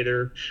 Days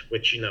Later,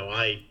 which, you know,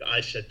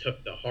 I said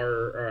took the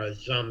horror,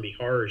 zombie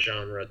horror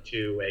genre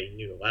to a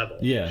new level.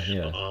 yeah,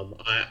 yeah.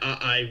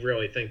 I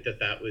really think that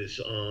that was,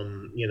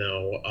 you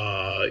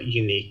know,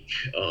 unique,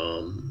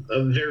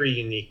 a very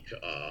unique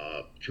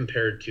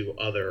compared to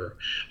other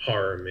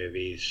horror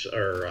movies,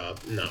 or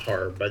not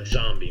horror, but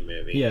zombie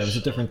movies. Yeah, it was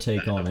a different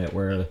take on it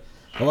where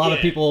a lot of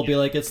Yeah, people will be yeah.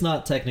 like, it's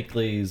not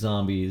technically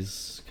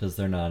zombies because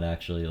they're not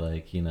actually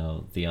like, you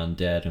know, the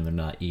undead and they're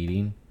not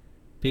eating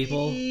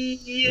people.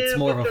 It's Yeah,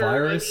 more of but a they're, I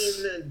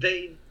virus.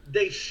 mean,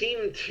 they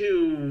seem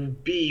to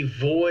be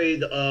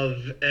void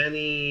of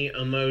any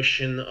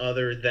emotion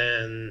other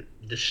than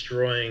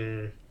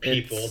destroying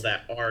people It's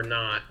that are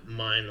not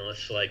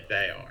mindless like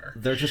they are.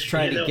 they're just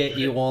trying You to know, get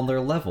you on their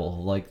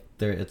level. Like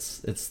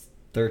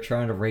they're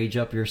trying to rage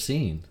up your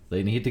scene.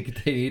 They need to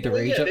well,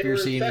 rage yeah, up they your were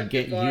scene and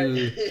get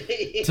affected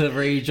by. you to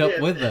rage up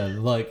Yeah, with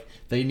them. Like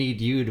they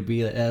need you to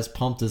be as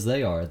pumped as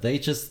they are. They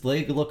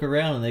look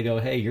around and they go,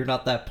 "Hey, you're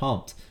not that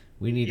pumped.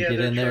 We need to yeah, get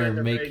they're in there trying and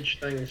to make." rage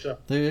things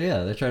up.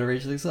 They're trying to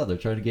rage things up. They're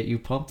trying to get you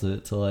pumped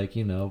to like,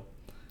 you know,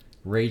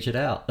 rage it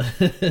out.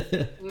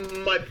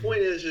 My point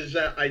is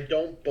that I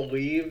don't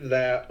believe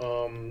that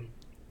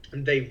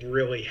they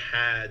really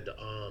had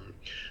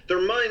their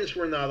minds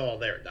were not all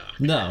there, Doc.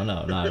 No,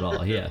 no, not at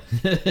all. Yeah.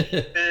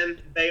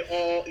 And they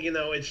all, you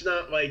know, it's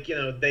not like, you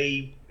know,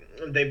 they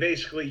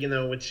basically, you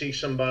know, would see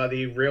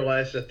somebody,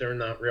 realize that they're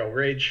not real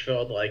rage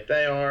filled like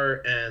they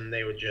are, and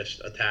they would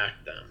just attack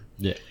them.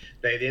 Yeah.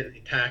 They didn't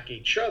attack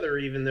each other,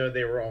 even though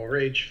they were all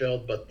rage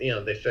filled. But you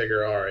know, they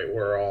figure, all right,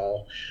 we're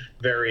all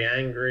very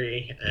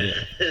angry, Yeah.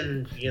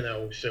 and you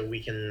know, so we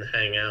can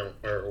hang out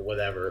or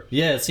whatever.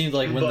 Yeah, it seemed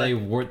like when But they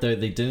weren't there,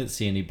 they didn't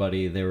see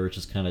anybody. They were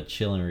just kind of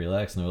chilling and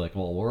relaxing. They were like,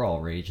 "Well, we're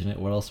all raging it.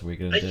 What else are we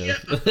gonna do?" yeah,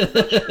 I'm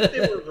not sure if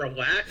they were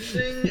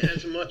relaxing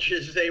as much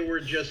as they were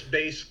just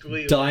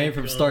basically Dying like,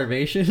 from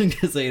starvation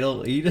because they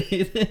don't eat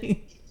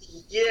anything.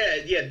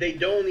 Yeah, they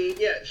don't eat.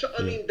 Yeah, so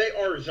I Yeah. mean, they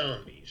are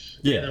zombies.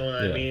 You Yeah, know what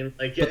I yeah. mean?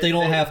 Like, But they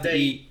don't have to they,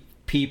 eat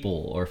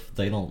people, or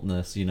they don't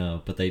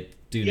necessarily, but they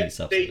do yeah, need they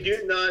substance.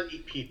 do not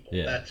eat people.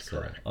 Yeah, That's so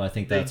correct. I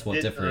think They that's what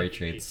did not eat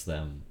differentiates people.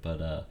 them.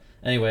 But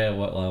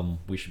anyway,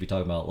 we should be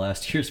talking about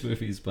last year's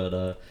movies.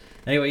 But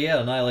anyway, yeah,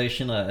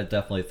 Annihilation. I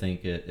definitely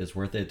think it is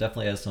worth it. It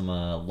definitely has some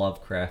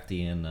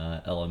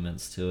Lovecraftian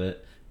elements to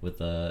it with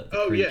the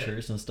Oh yeah.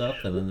 creatures and stuff.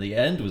 And then the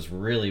end was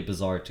really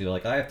bizarre too.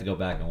 Like I have to go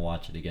back and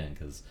watch it again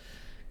because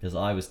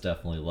I was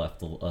definitely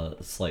left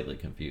slightly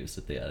confused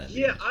at the Yeah,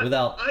 ending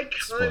without I kind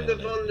spoiling of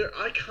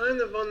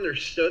anything.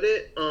 understood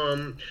it.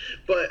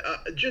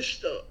 But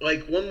just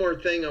like one more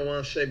thing I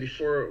want to say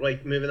before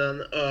like moving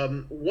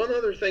on. One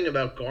other thing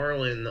about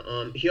Garland.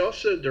 He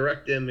also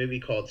directed a movie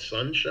called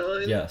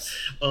Sunshine. Yes.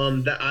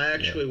 That I Yeah.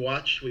 actually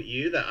watched with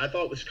you. That I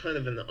thought was kind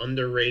of an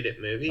underrated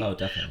Oh, movie.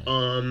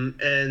 definitely.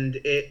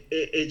 And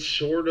it's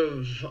sort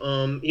of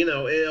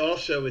it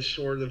also is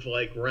sort of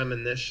like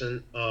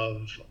reminiscent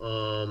of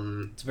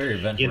It's very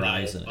Event you know,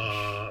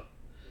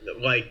 Horizon-ish.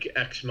 like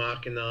Ex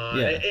Machina.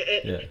 Yeah.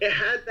 Yeah. It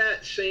had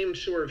that same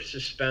sort of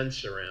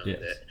suspense around Yes.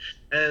 it.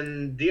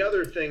 And the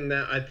other thing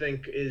that I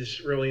think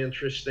is really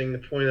interesting to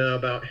point out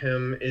about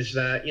him is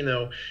that,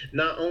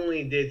 not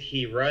only did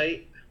he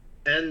write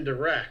and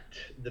direct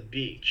The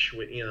Beach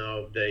with,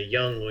 the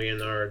young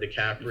Leonardo He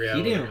DiCaprio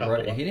and a didn't couple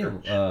write. of He other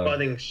didn't.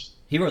 budding.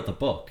 He wrote the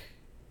book.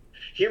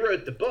 He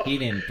wrote the He book.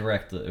 didn't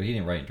direct the. He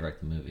didn't write and direct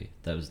the movie.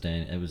 That was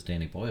Dan. It was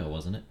Danny Boyle,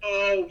 wasn't it?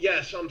 Oh,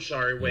 yes, I'm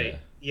sorry. Yeah. Wait.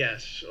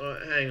 Yes.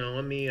 Hang on.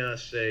 Let me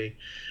say.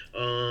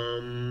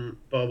 Blah,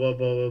 blah, blah,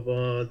 blah,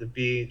 blah. The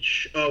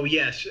beach. Oh,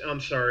 yes. I'm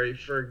sorry.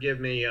 Forgive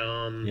me.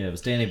 Yeah, it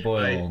was Danny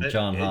Boyle and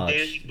John Danny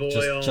Hodge.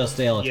 Boyle. Just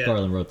Alex Yeah.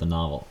 Garland wrote the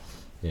novel.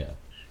 Yeah.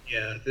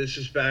 Yeah. This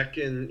is back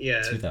in,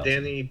 2000.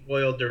 Danny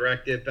Boyle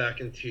directed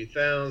back in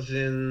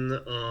 2000.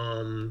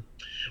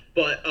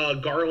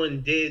 But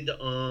Garland did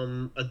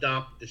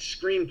adopt the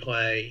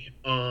screenplay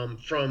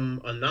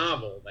from a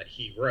novel that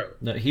he wrote.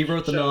 No, he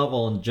wrote the So,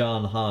 novel, and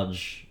John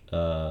Hodge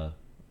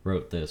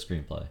wrote the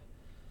screenplay.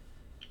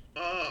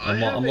 I I'm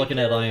have it looking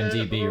at here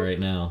IMDb right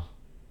now.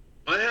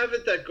 I have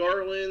it that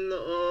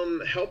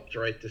Garland helped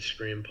write the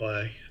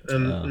screenplay. Uh,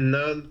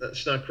 No,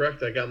 that's not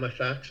correct. I got my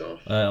facts off.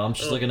 I'm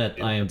just Oh, looking at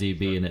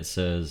IMDb, and it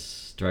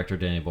says director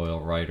Danny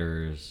Boyle,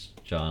 writers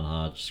John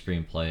Hodge,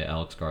 screenplay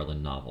Alex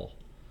Garland, novel.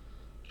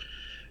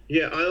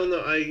 yeah, I don't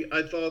know.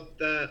 I thought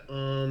that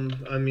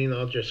I mean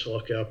I'll just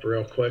look it up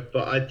real quick,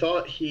 but I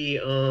thought he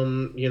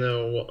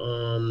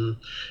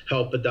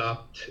helped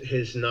adopt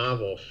his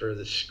novel for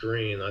the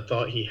screen. I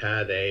thought he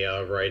had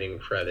a writing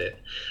credit,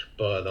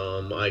 but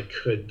I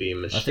could be I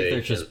mistaken. think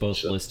they're just both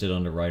So- listed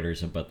under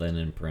writers, but then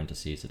in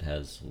parentheses it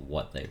has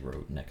what they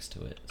wrote next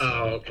to it. So,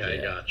 Oh, okay,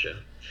 yeah. gotcha.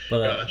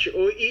 But Gotcha.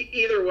 Well,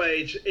 either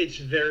way, Yeah. it's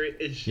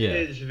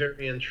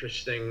very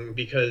interesting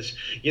because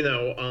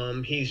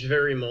he's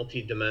very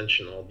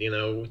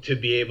multidimensional. To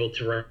be able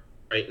to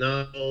write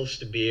novels,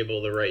 to be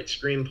able to write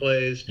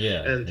screenplays,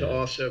 Yeah, and to yeah.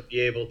 also be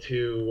able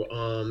to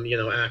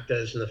act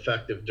as an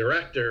effective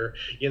director.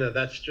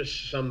 That's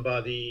just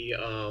somebody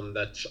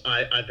that's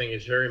I think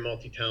is very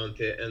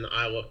multi-talented, and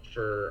I look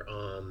for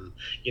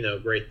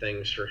great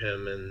things for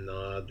him in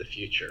the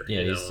future.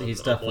 Yeah,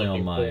 he's definitely on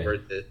looking my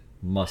forward to.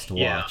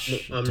 must-watch I'm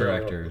really looking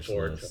directors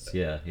forward to list. it.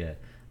 Yeah,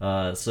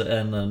 yeah. So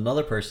and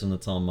another person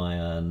that's on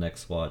my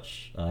next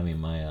watch,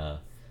 my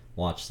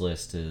watch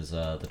list is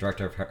the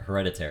director of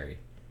Hereditary.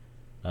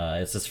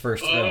 It's his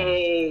first film.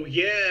 Oh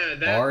yeah,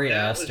 Ari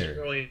that was Aster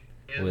really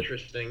with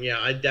interesting. Yeah,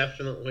 I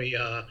definitely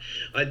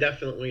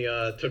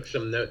took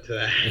some note to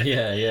that.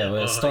 yeah, yeah,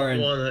 well,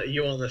 starring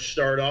You wanna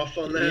start off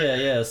on that?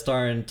 yeah,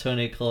 starring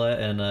Toni Collette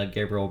and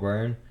Gabriel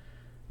Byrne.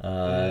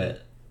 Mhm.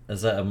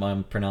 Is that am I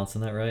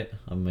pronouncing that right?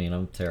 I mean,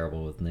 I'm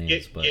terrible with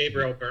names, but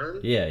Gabriel Byrne.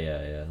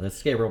 yeah.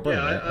 That's Gabriel Byrne,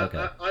 Yeah, right?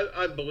 Okay.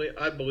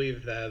 I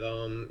believe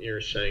that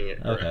you're saying it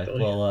Okay.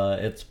 correctly. Well,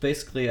 it's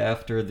basically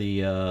after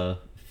the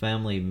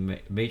family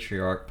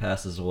matriarch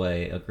passes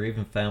away, a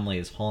grieving family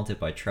is haunted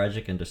by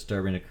tragic and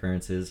disturbing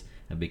occurrences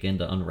and begin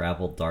to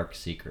unravel dark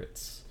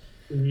secrets.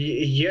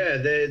 Yeah,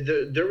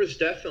 there was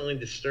definitely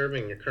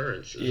disturbing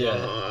occurrences. Yeah.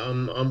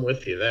 I'm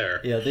with you there.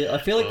 Yeah, I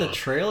feel like the Uh,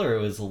 trailer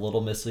was a little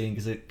misleading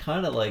because it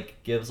kind of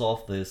like gives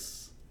off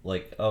this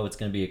like, oh, it's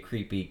gonna be a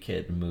creepy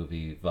kid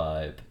movie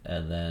vibe,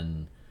 and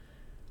then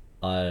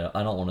I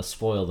don't want to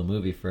spoil the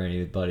movie for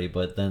anybody,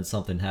 but then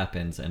something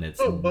happens and it's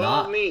Oh, by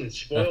all not. means,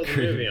 spoil the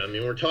creepy. movie. I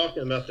mean, we're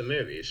talking about the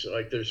movie, so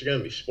like, there's going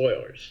to be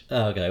spoilers.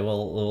 Okay,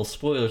 well,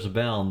 spoilers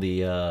abound.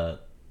 The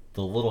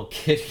little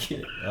kid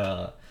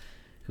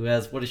who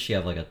has, what does she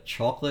have, like a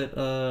chocolate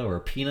or a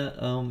peanut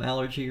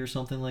allergy or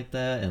something like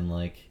that, and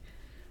like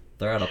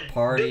they're at a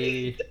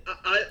party.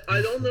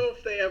 I don't know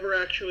if they ever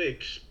actually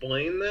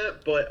explain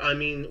that, but I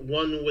mean,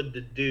 one would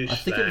deduce. I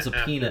think it was a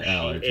that peanut after she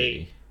allergy.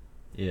 ate-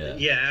 Yeah.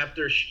 Yeah,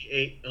 after she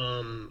ate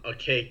a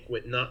cake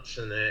with nuts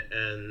in it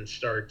and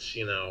starts,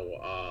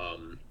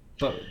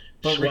 But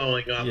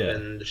swelling up yeah,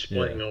 and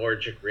displaying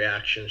allergic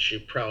reactions, she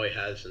probably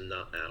has a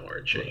nut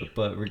allergy.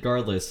 but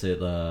regardless,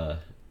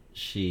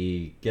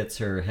 she gets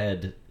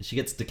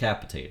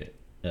decapitated.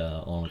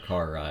 on a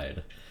car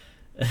ride,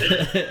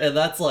 and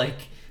that's like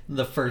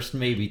the first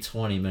maybe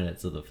 20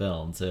 minutes of the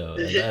film too,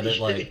 and then it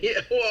like Yeah,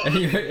 well, and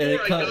before it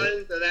I cut. got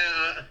into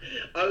that,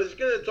 I was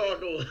gonna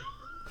talk a little.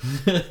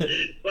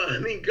 Well, I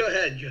mean, go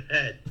ahead, go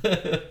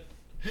ahead.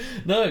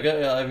 No,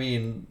 I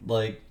mean,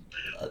 like,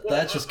 Well,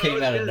 that just I came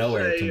was out of gonna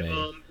nowhere say, to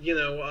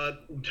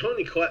me.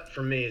 Toni Collette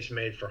for me is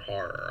made for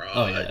horror.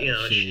 Oh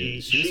yeah, she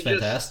was she just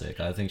fantastic.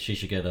 I think she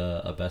should get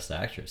a best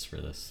actress for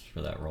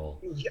that role.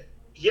 yeah,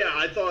 yeah.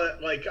 I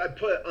thought like I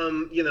put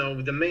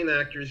the main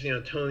actors.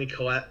 Toni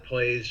Collette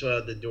plays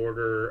the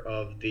daughter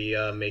of the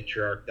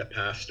matriarch that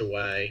passed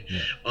away.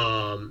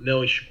 Yeah,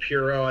 Millie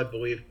Shapiro, I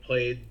believe,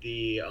 played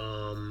the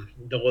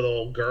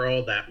little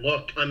girl that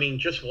looked. I mean,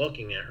 just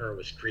looking at her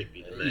was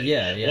creepy to me.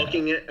 yeah, yeah.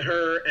 Looking at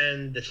her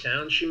and the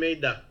sound she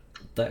made,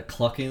 That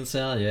clucking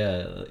sound,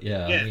 yeah,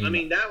 yeah. yeah, I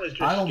mean that was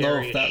just I don't know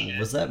scary if as that shit.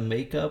 was that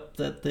makeup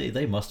that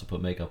they must have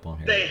put makeup on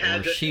her. They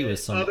had or to, she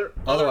was some. otherwise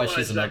Otherwise,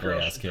 she's an that ugly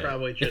girl ass should kid.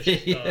 probably just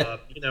Yeah.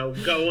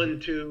 go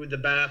into the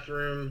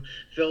bathroom,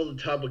 fill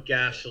the tub with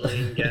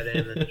gasoline, get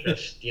in, and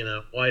just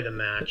light a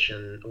match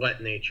and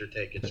let nature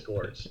take its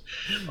course.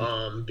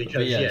 Because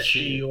But yeah,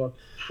 she looked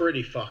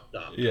pretty fucked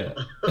up. Yeah.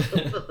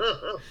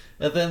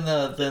 And then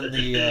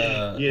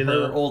the You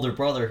her know? older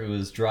brother who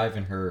was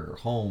driving her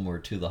home or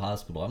to the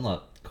hospital. I'm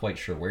not quite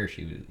sure where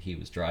he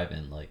was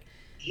driving. Like,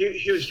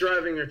 He was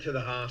driving her to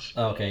the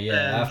hospital. okay, yeah.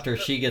 And After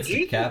she gets do you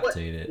know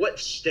decapitated. what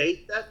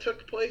state that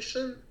took place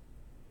in?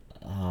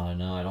 Oh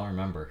no, I don't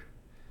remember.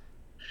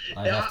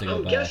 I have to go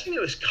I'm back. guessing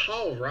it was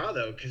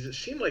Colorado because it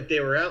seemed like they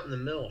were out in the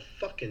middle of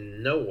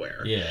fucking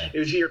nowhere. Yeah. It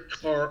was either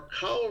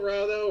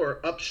Colorado or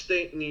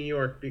upstate New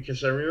York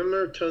because I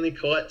remember Toni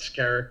Collette's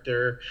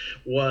character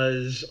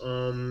was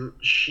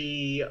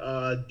she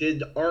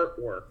did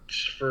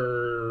artworks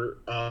for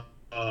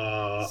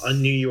a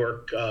New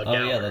York Oh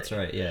gallery. yeah, that's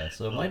right. Yeah,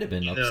 so it might have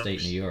been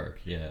upstate New York.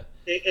 Yeah.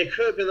 It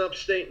could have been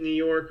upstate New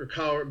York or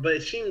Colorado, but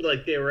it seemed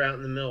like they were out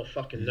in the middle of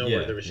fucking nowhere.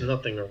 Yeah, There was yeah.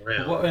 nothing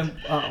around.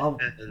 Well,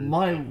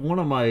 And, one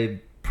of my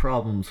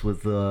problems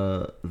with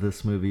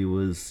this movie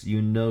was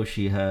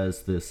she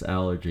has this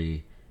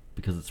allergy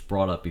because it's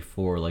brought up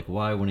before. Like,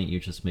 why wouldn't you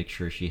just make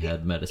sure she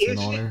had medicine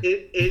on her?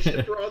 Is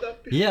it brought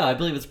up before? Yeah, I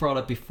believe it's brought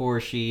up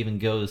before she even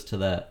goes to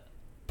that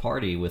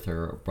party with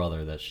her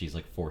brother that she's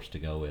like forced to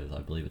go with. I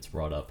believe it's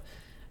brought up,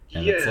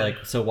 and it's Yeah.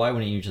 like, so why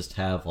wouldn't you just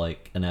have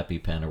like an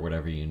EpiPen or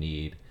whatever you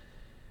need?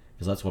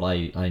 Because that's what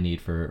I need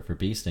for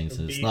bee stings.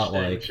 And it's Bee not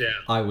stings, like yeah.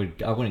 I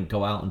wouldn't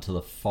go out into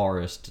the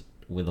forest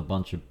with a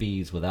bunch of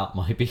bees without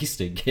my bee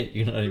sting kit.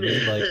 You know what I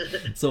mean? Like,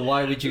 so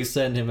why would you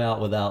send him out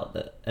without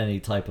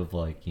any type of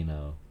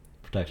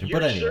protection?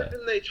 You're but anyway,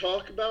 certain they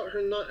talk about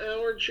her nut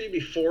allergy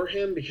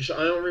beforehand because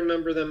I don't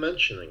remember them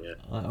mentioning it.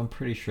 I'm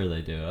pretty sure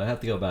they do. I have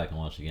to go back and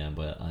watch again,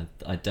 but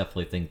I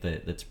definitely think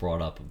that it's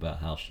brought up about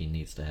how she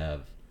needs to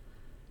have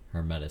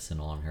her medicine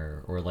on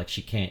her, or like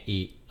she can't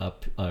eat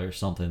up or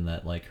something,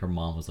 that like her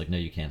mom was like, no,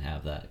 you can't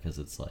have that because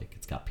it's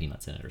got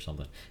peanuts in it or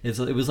something. It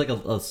was like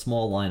a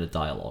small line of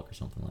dialogue or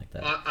something like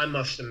that. I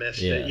must have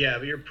missed Yeah. it. Yeah,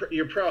 but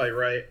you're probably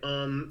right.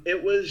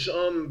 It was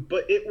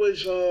but it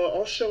was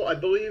also I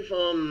believe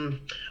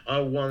I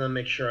want to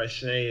make sure I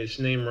say his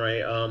name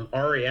right.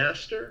 Ari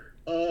Aster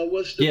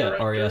was the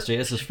director. Ari Aster.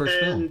 It's his first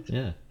film. And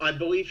Yeah. I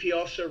believe he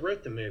also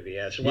wrote the movie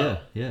as well.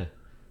 Yeah.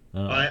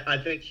 I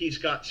think he's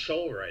got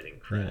sole writing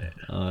credit.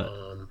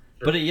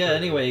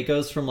 Anyway, it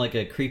goes from like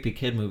a creepy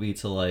kid movie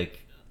to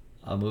like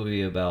a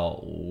movie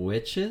about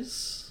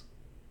witches.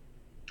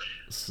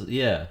 So,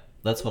 yeah,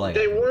 that's what I got.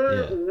 They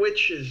weren't Yeah.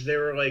 witches; they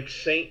were like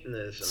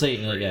Satanism.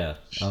 Satan, yeah.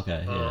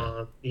 Okay,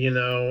 yeah.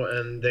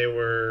 And they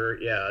were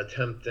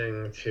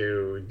attempting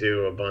to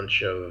do a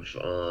bunch of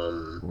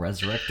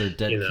Resurrect their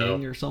dead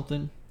king or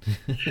something.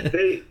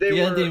 They The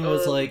were, ending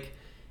was like,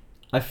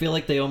 I feel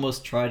like they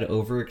almost try to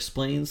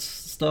over-explain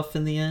stuff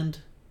in the end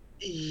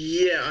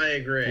Yeah, I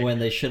agree. when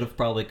they should have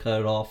probably cut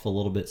it off a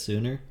little bit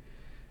sooner.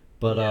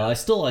 But I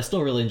still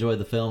really enjoyed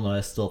the film, and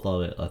I still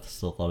thought it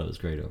was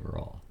great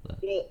overall.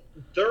 Well,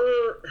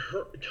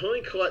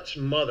 Toni Collette's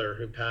mother,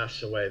 who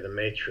passed away, the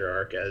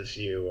matriarch, as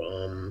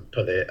you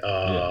put it,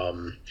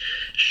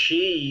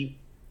 she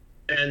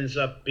ends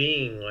up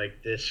being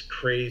like this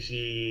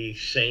crazy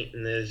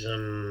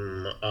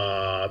Satanism.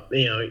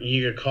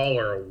 You could call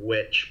her a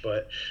witch,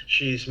 but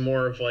she's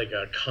more of like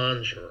a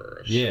conjurer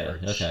of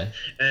sorts. Okay.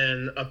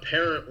 And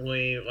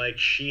apparently, like,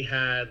 she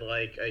had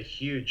like a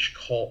huge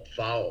cult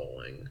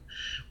following,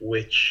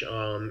 which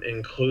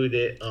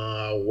included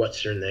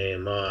what's her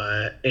name,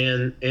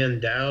 Ann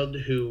Dowd,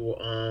 who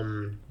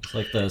It's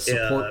like the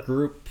support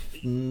group,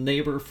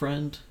 neighbor,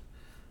 friend.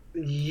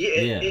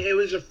 Yeah, it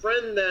was a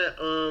friend that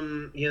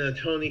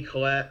Toni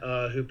Collette,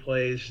 who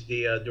plays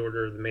the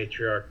daughter of the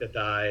matriarch that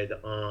died.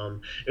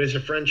 It was a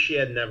friend she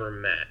had never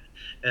met,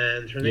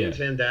 and her name's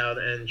Ann Dowd,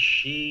 and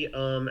she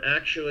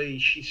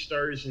she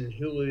stars in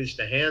Hulu's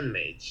The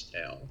Handmaid's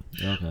Tale.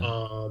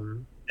 Okay.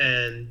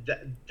 And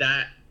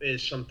that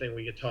is something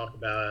we could talk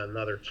about at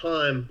another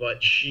time. But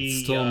It's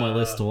she still on my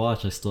list to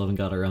watch. I still haven't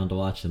got around to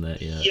watching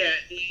that yet. yeah,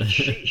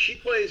 she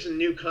plays a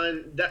new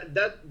kind.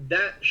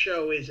 That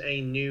show is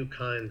a new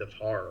kind of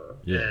horror,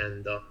 Yeah.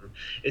 and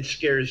it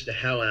scares the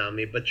hell out of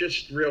me. But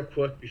just real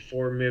quick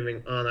before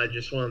moving on, I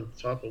just wanted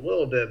to talk a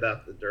little bit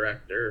about the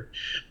director.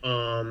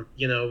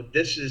 You know,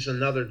 this is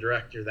another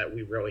director that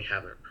we really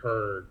haven't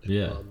heard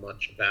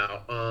much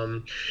about.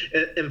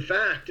 In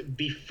fact,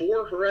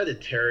 before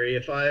Hereditary,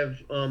 if I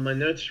have my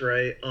notes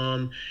right,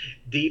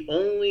 the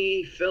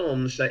only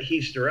films that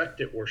he's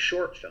directed were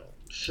short films.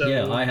 So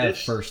yeah, I have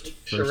this first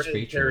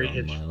feature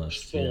on my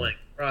list. Full length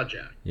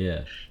project.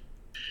 Yeah.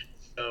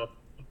 So,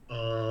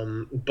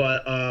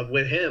 but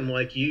with him,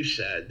 like you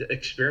said,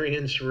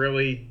 experience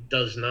really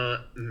does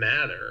not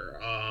matter.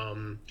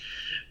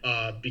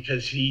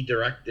 Because he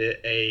directed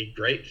a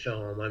great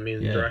film. I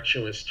mean, the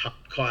direction was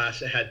top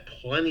class. It had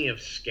plenty of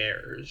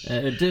scares.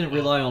 And it didn't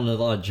rely on a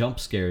lot of jump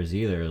scares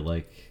either.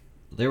 Like,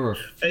 there were a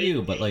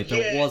few, but like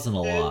there wasn't a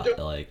lot.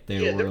 Like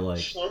there were like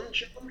some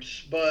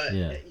jumps, but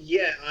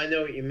I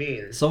know what you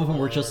mean. Some of them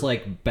were just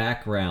like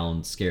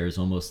background scares,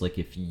 almost like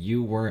if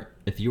you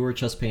were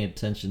just paying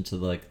attention to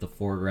like the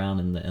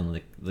foreground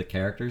and the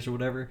characters or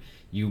whatever,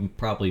 you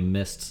probably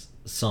missed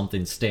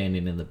something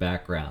standing in the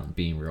background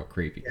being real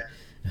creepy. Yeah.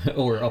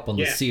 Or up on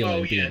the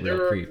ceiling being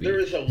real creepy. There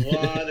was a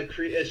lot of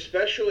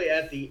especially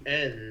at the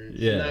end.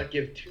 Yeah. Not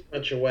give too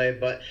much away,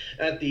 but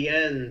at the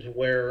end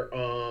where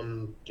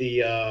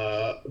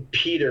the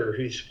Peter,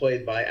 who's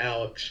played by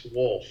Alex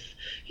Wolff,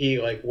 he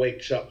like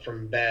wakes up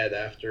from bed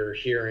after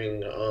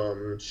hearing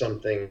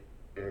something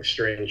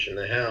strange in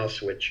the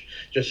house, which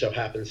just so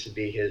happens to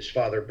be his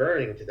father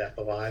burning to death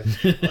alive.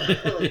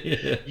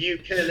 You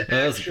can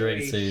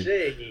actually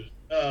see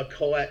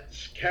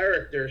Colette's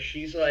character.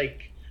 She's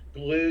like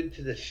glued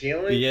to the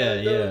ceiling,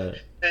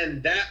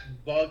 and that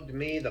bugged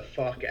me the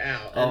fuck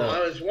out. And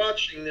I was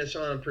watching this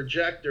on a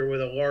projector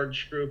with a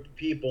large group of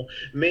people,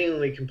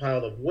 mainly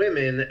compiled of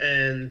women,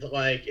 and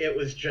like it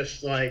was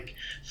just like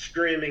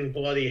screaming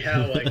bloody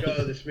hell, like,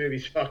 oh, this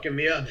movie's fucking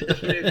me up,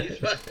 this movie's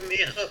fucking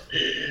me up.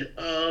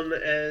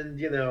 And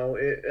you know,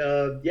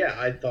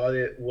 I thought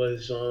it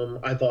was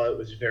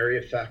very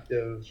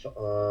effective.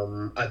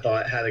 I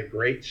thought it had a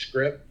great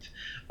script.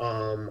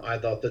 I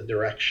thought the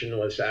direction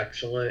was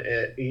excellent.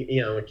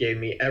 It gave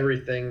me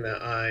everything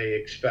that I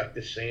expect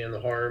to see in the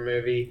horror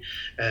movie.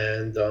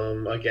 And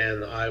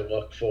again, I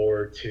look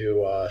forward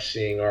to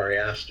seeing Ari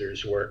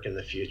Aster's work in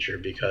the future,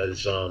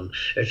 because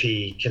if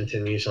he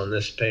continues on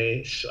this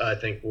pace, I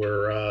think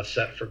we're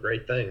set for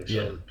great things.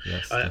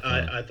 Yes,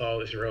 I thought it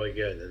was really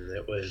good, and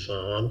it was.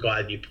 I'm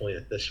glad you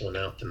pointed this one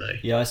out to me.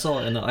 Yeah, I saw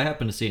it, and I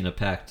happened to see it in a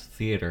packed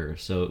theater,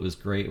 so it was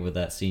great with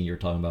that scene you were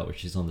talking about where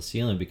she's on the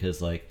ceiling,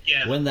 because like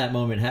when that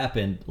moment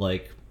happened,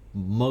 like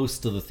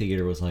most of the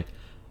theater was like,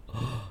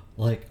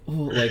 like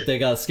they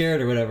got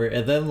scared or whatever,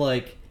 and then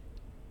like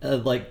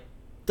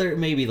there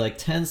maybe like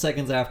 10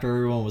 seconds after,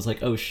 everyone was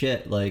like, oh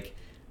shit, like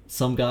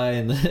some guy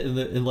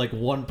in like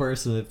one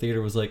person in the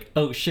theater was like,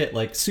 oh shit,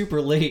 like super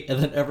late,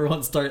 and then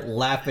everyone started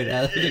laughing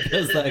at it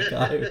because that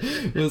guy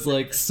was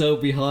like so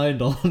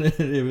behind on it.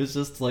 It was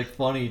just like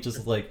funny,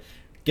 just like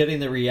getting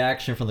the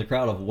reaction from the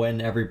crowd of when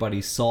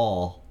everybody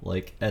saw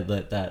like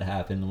that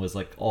happened was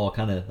like all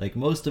kind of like,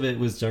 most of it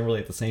was generally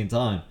at the same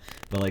time,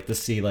 but like to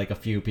see like a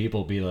few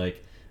people be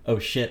like, oh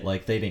shit,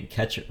 like they didn't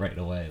catch it right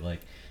away, like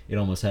it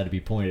almost had to be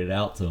pointed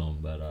out to them.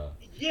 But I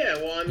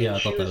mean,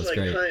 she was like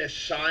kind of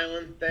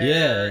silent there.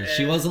 Yeah,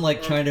 she wasn't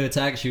like trying to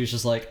attack. She was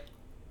just like,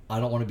 I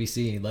don't want to be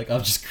seen. Like,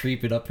 I'm just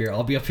creeping up here.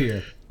 I'll be up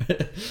here.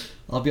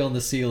 I'll be on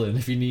the ceiling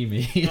if you need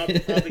me.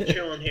 I'll be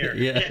chilling here.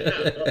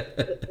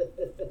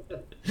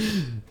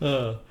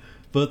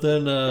 But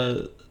then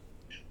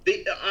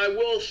I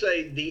will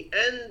say the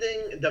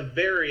ending, the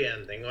very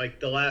ending, like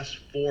the last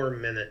 4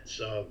 minutes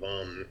of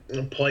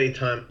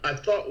playtime, I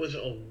thought was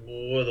a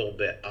little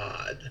bit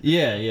odd.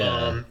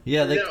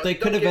 They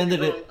could have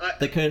ended it.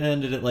 They could have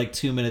ended it like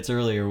 2 minutes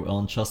earlier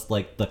on just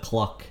like the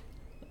clock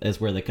is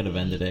where they could have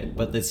ended it.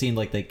 But it seemed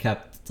like they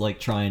kept like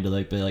trying to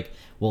like be like,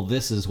 well,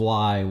 this is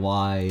why,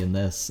 and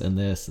this and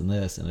this and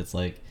this, and it's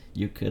like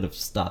you could have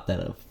stopped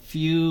that a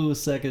few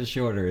seconds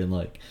shorter, and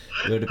like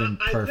it would have been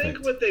perfect. I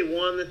think what they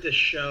wanted to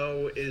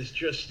show is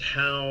just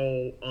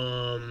how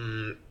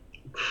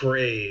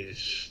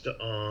crazed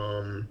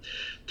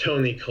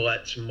Toni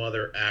Collette's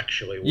mother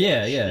actually was.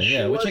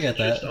 Yeah, which I get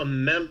that. She was just a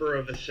member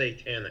of a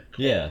satanic cult.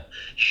 Yeah.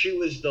 She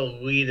was the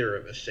leader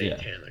of a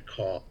satanic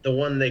cult, the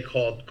one they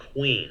called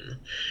Queen.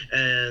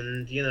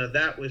 And,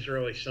 that was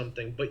really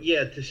something. But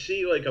yeah, to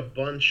see like a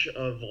bunch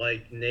of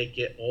like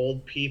naked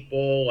old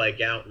people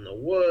like out in the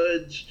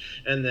woods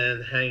and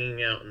then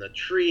hanging out in the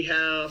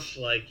treehouse,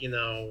 like,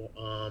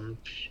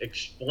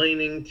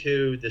 explaining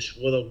to this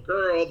little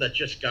girl that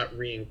just got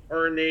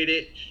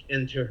reincarnated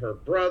into her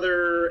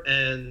brother,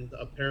 and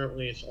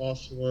apparently it's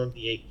also one of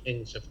the 8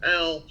 kings of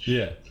hell.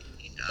 Yeah.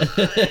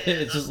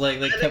 It's just like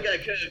I think I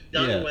could have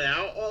done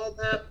without all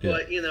that,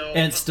 but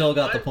and still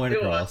got the point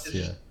across.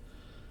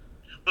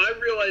 I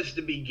realize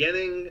the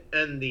beginning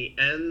and the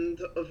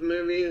end of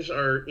movies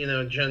are,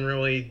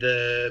 generally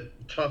the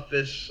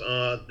toughest,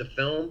 the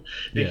film,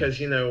 Yeah, because,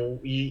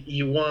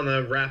 you want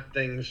to wrap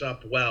things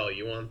up well.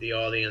 You want the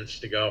audience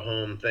to go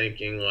home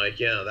thinking, like,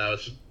 yeah, that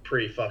was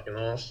pretty fucking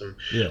awesome.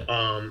 yeah,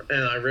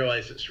 And I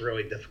realize it's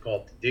really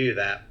difficult to do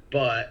that.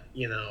 But,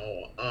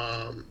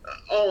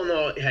 all in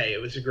all, hey,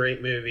 it was a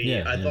great movie.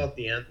 yeah, I yeah. thought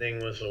the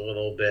ending was a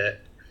little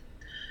bit,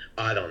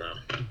 I don't know,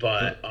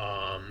 But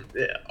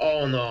but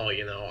all in all,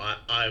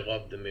 I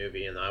love the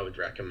movie, and I would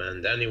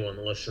recommend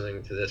anyone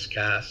listening to this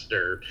cast,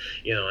 or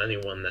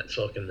anyone that's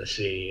looking to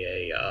see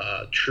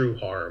a true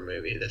horror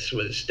movie. This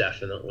was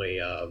definitely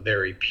a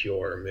very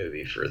pure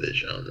movie for the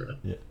genre.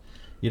 yeah.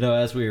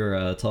 As we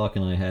were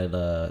talking, I had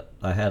a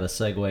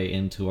segue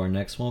into our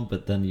next one,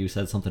 but then you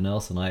said something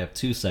else, and I have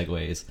two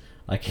segues.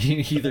 I can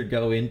either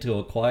go into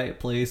A Quiet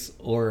Place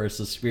or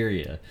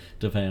Suspiria,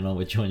 depending on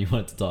which one you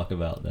want to talk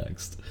about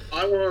next.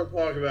 I want to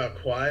talk about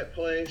Quiet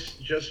Place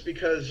just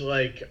because,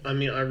 like, I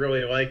mean, I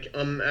really like.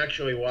 I'm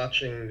actually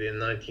watching the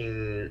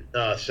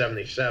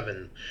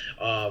 1977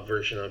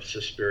 version of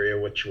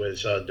Suspiria, which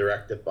was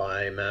directed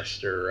by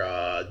Master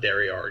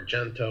Dario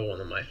Argento,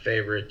 one of my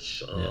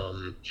favorites.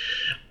 Yeah.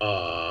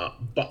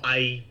 But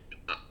I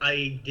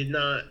did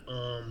not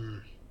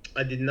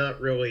I did not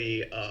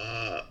really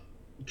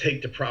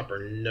take the proper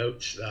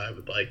notes that I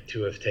would like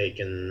to have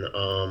taken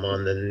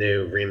on the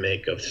new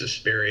remake of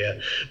Suspiria.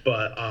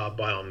 But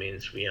by all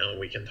means,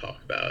 we can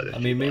talk about it. I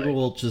If mean, you'd maybe like.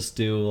 we'll just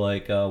do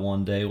like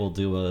one day we'll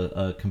do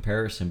a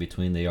comparison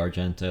between the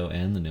Argento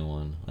and the new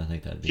one. I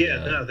think that'd be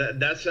Yeah, no,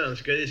 that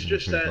sounds good. It's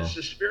just pretty that cool.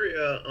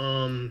 Suspiria.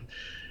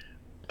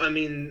 I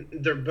mean,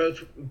 they're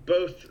both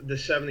the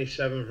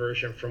 '77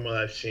 version, from what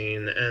I've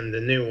seen, and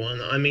the new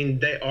one. I mean,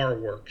 they are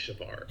works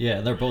of art. Yeah,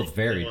 and they're both You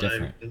very know what I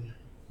different mean?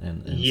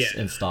 in Yeah.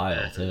 in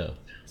style too.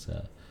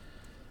 So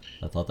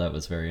I thought that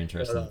was very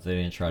interesting. But, That they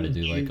didn't try to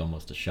do like you,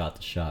 almost a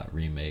shot-to-shot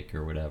remake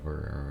or whatever,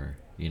 or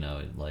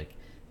like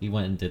he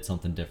went and did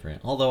something different.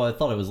 Although I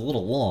thought it was a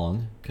little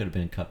long, could have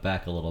been cut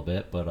back a little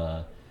bit, but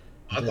I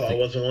I did thought it think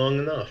wasn't long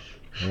enough.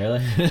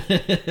 really.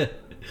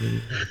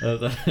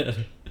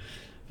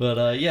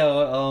 But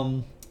yeah,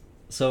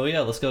 so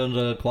yeah, let's go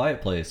into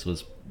Quiet Place.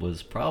 Was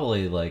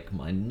probably like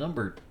my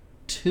number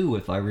two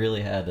if I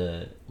really had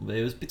to.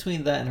 It was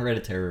between that and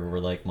Hereditary were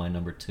like my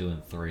number two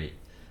and three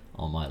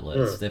on my Huh.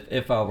 list.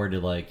 If I were to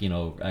like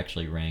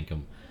actually rank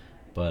them,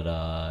 but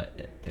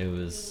it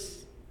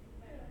was.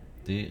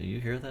 Do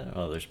you hear that?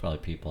 Oh, there's probably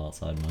people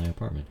outside my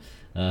apartment.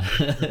 Uh,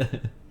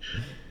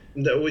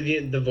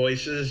 The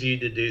voices you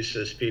deduce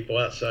as people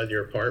outside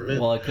your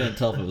apartment. well, I couldn't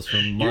tell if it was from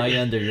You're, my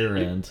end or your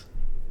you end.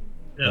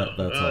 no,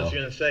 That's I was all.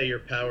 gonna say your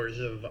powers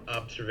of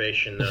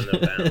observation know no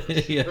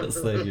bounds. Yes,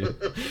 thank you.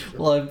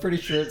 Well, I'm pretty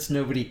sure it's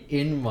nobody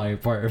in my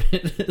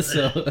apartment,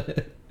 so.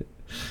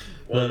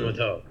 One would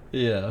hope.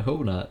 Yeah, I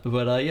hope not.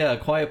 But yeah,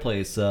 Quiet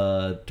Place,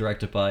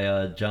 directed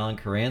by John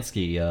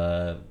Krasinski,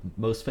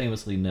 most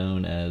famously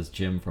known as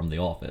Jim from The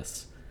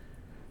Office.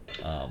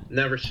 Um,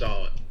 Never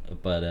saw it.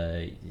 but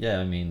yeah,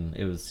 I mean,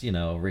 it was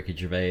Ricky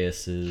Gervais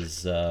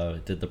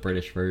did the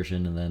British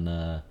version, and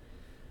then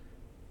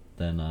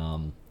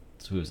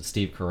so who was it?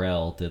 Steve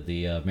Carell did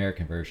the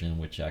American version,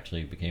 which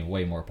actually became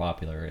way more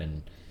popular,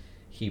 and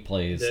he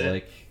plays The,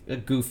 like a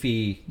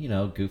goofy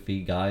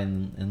guy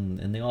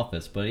in The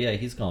Office. But yeah,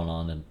 he's gone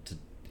on and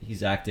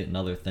he's acted in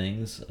other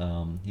things.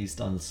 He's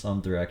done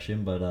some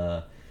direction,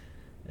 but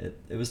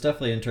it was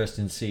definitely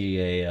interesting to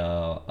see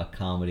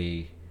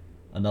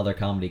another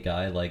comedy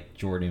guy like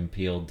Jordan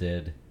Peele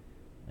did,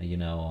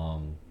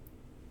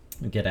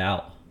 Get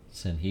Out,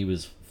 and he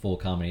was full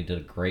comedy,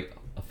 did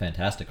a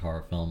fantastic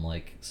horror film.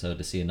 Like, so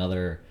to see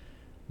another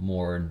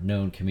more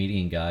known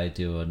comedian guy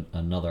do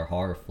another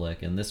horror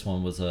flick, and this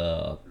one was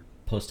a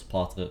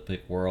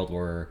post-apocalyptic world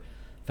where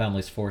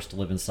families forced to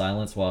live in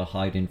silence while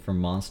hiding from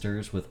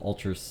monsters with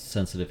ultra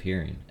sensitive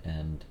hearing,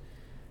 and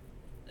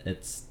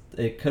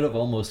it could have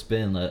almost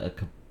been a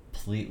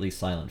completely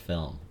silent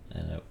film,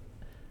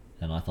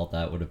 and I thought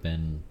that would have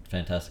been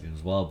fantastic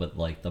as well. But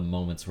like the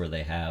moments where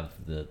they have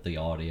the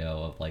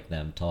audio of like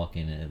them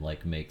talking, it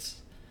like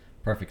makes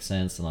perfect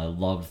sense. And I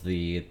loved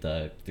the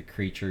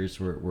creatures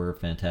were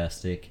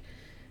fantastic,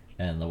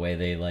 and the way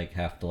they like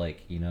have to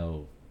like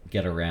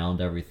get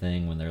around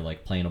everything when they're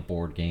like playing a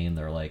board game.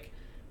 They're like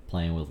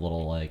playing with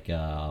little like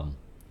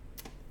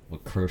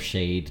with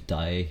crocheted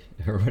die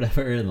or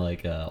whatever, and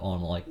like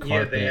on like yeah,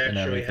 they carpet and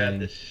actually had everything.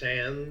 the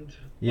sand,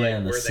 Yeah, like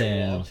and the where they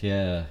sand. walked.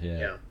 Yeah, yeah,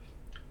 Yeah,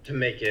 to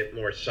make it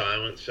more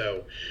silent.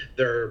 So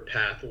their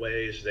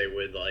pathways they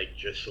would like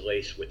just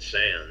lace with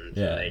sand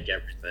to yeah. make And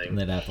everything.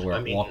 they'd have to I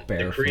walk mean, the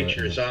barefoot.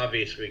 creatures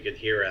obviously could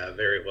hear at a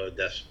very low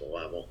decibel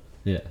level.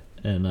 Yeah,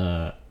 and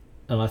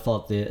I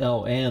thought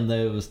and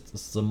there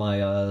was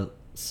my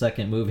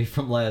second movie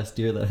from last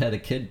year that had a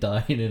kid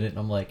dying in it. And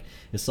I'm like,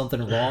 is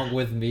something wrong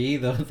with me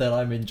that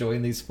I'm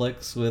enjoying these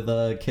flicks with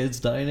kids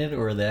dying in it,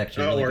 or are they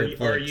actually Oh, really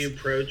good are flicks? you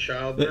pro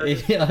child murder?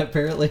 Yeah,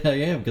 apparently I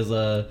am,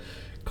 because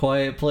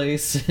Quiet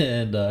Place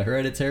and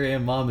Hereditary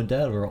and Mom and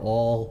Dad were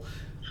all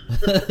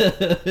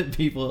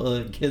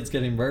people, kids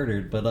getting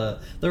murdered. But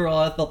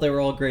I thought they were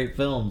all great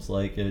films.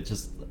 Like it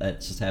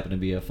just happened to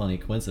be a funny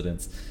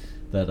coincidence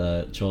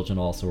that children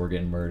also were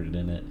getting murdered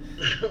in it.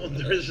 Well,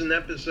 there's an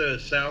episode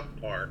of South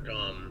Park.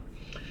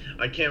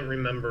 I can't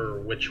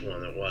remember which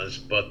one it was,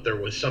 but there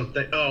was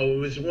something. Oh, it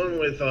was one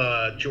with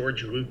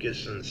George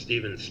Lucas and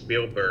Steven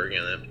Spielberg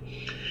in it,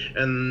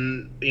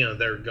 and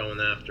they're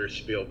going after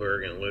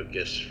Spielberg and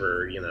Lucas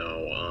for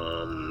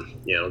going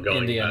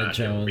Indiana back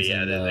Jones and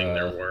re-editing and,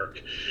 their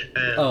work.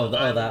 And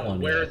that don't know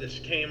one. where Yeah. this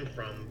came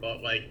from,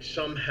 but like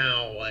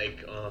somehow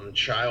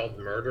child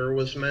murder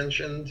was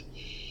mentioned.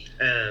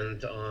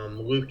 And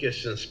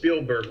Lucas and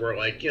Spielberg were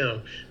like,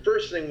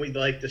 first thing we'd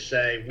like to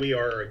say, we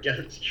are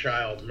against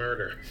child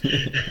murder.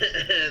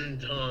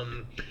 And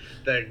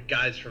the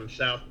guys from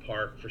South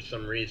Park, for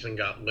some reason,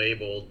 got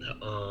labeled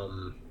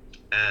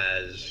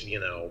as,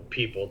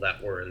 people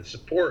that were in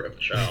support of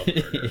child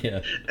murder.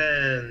 Yeah.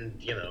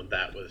 And,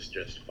 that was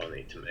just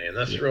funny to me. And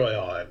that's really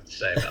all I have to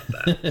say about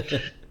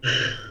that.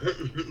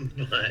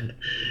 But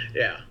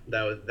yeah,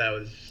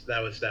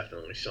 that was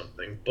definitely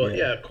something. But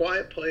yeah,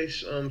 Quiet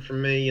Place for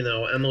me,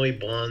 Emily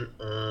Blunt,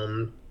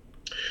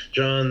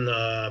 John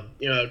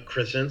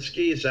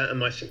Krasinski, is that,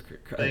 am I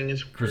saying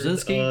his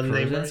Krasinski? name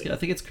right? I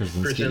think it's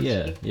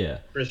Krasinski. Yeah.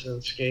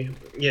 Krasinski.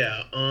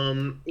 Yeah.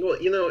 Well,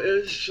 it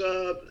was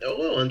a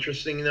little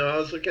interesting. I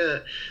was looking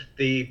at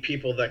the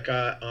people that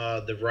got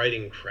the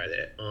writing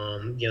credit.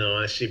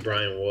 I see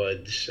Brian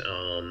Woods,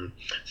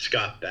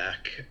 Scott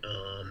Beck,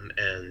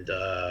 and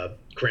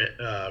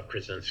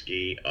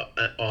Krasinski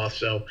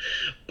also.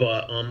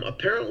 But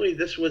apparently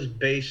this was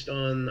based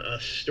on a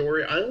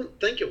story. I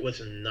don't think it was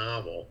a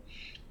novel,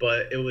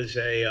 but it was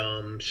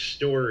a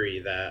story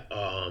that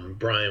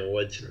Brian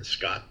Woods and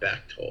Scott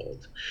Beck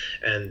told.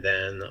 And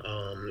then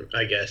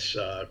I guess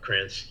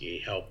Krasinski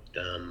helped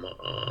them,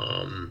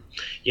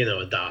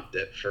 adopt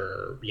it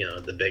for,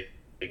 the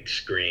big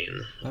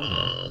screen.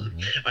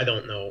 I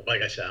don't know.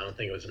 Like I said, I don't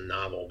think it was a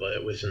novel, but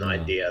it was an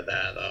idea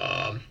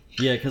that...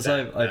 yeah, because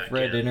I've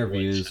read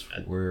interviews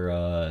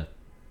where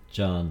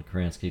John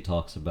Krasinski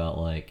talks about,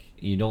 like,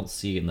 you don't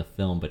see it in the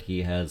film, but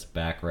he has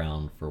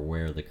background for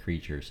where the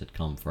creatures had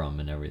come from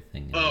and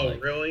everything.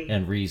 And, really?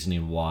 And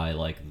reasoning why,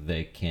 like,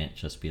 they can't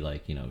just be,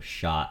 like,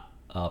 shot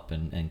up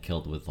and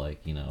killed with,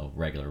 like,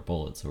 regular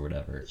bullets or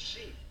whatever.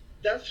 See,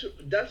 that's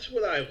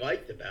what I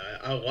liked about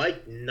it. I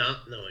like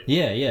not knowing.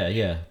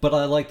 Yeah. But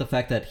I like the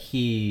fact that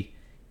he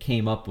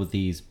came up with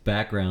these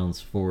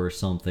backgrounds for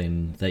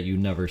something that you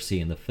never see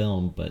in the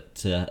film,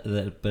 but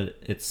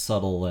it's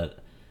subtle that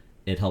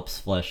it helps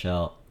flesh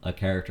out a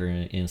character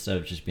instead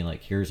of just being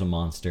like, here's a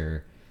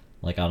monster,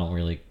 like, I don't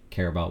really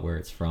care about where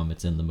it's from,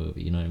 it's in the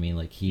movie, you know what I mean?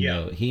 Like,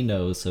 he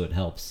knows, so it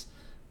helps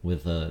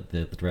with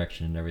the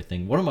direction and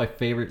everything. One of my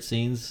favorite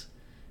scenes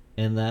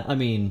in that, I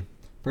mean,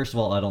 first of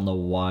all, I don't know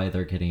why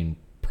they're getting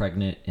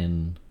pregnant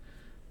in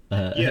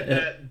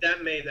that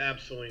made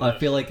absolutely no I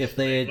feel like sense if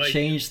they had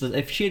changed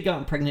if she had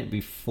gotten pregnant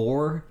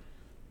before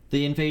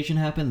the invasion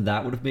happened,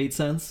 that would have made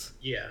sense.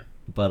 Yeah.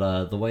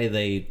 But the way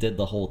they did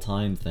the whole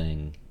time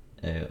thing,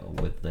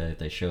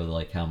 they show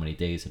like how many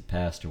days had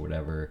passed or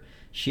whatever.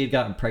 She had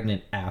gotten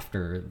pregnant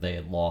after they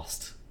had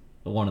lost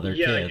one of their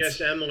kids. Yeah, I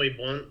guess Emily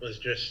Blunt was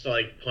just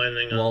like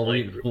planning on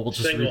we'll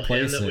just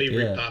single-handedly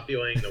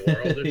repopulating the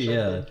world or something.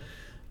 Yeah.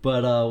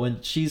 But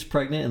when she's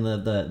pregnant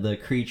and the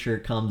creature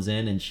comes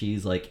in and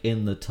she's like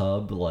in the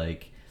tub,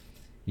 like,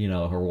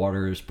 her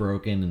water is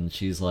broken and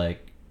she's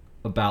like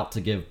about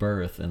to give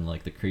birth and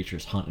like the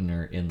creature's hunting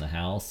her in the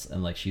house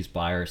and like she's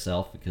by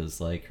herself because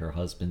like her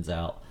husband's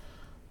out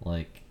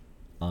like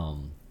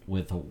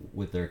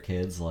with their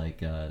kids,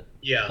 like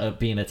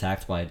being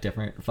attacked by a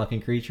different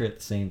fucking creature at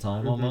the same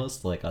time.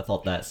 Almost like I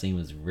thought that scene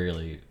was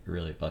really,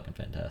 really fucking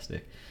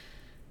fantastic.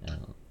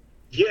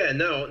 Yeah,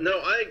 no,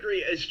 I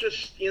agree. It's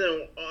just,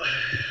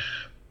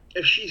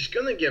 if she's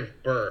gonna give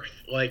birth,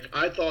 like,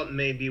 I thought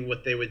maybe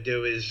what they would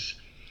do is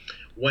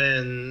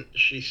when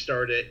she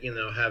started,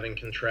 having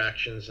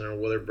contractions and her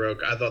water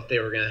broke, I thought they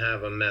were gonna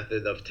have a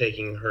method of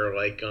taking her,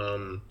 like,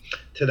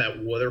 to that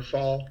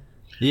waterfall.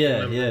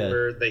 Yeah,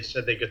 where they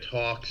said they could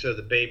talk so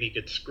the baby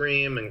could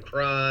scream and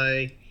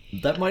cry.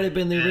 That might have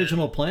been the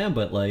original plan,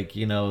 but like,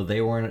 they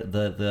weren't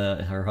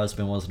her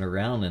husband wasn't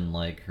around and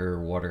like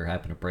her water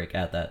happened to break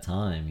at that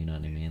time, you know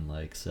what I mean?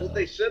 Like, so well,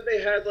 they said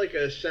they had like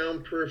a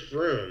soundproof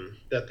room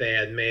that they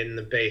had made in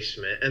the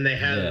basement and they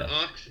had an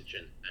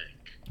oxygen tank.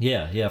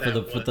 Yeah, for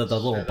the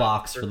little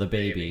box for the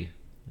baby.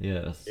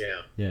 Yes.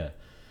 Yeah.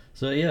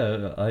 So I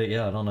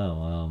don't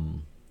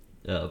know.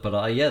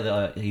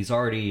 He's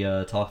already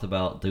talked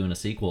about doing a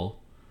sequel.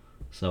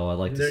 So I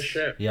like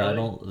to. Yeah,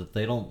 really?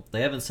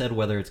 They haven't said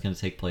whether it's going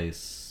to take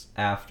place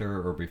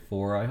after or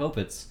before. I hope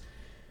it's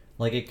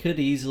like it could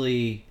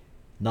easily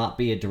not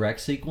be a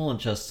direct sequel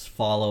and just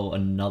follow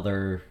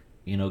another,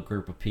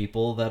 group of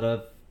people that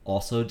are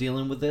also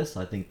dealing with this.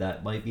 I think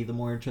that might be the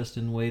more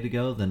interesting way to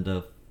go than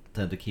to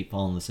keep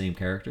following the same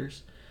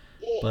characters.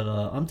 Well, but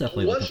I'm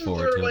definitely looking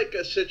forward to it. Wasn't there like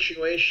a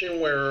situation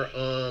where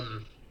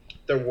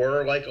there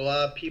were like a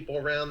lot of people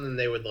around, and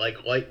they would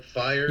like light Yeah,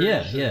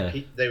 fires, and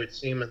yeah, they would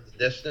see them at the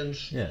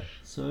distance. yeah.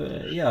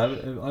 So yeah,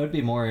 I would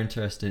be more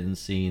interested in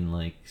seeing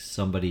like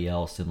somebody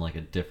else in like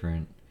a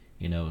different,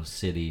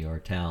 city or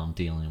town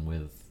dealing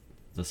with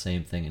the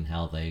same thing and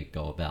how they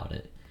go about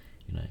it.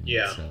 You know what I mean?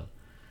 Yeah. So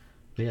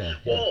but yeah,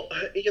 yeah. Well,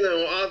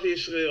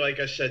 obviously, like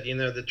I said,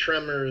 the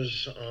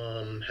tremors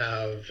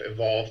have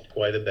evolved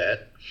quite a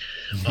bit.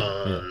 Yeah.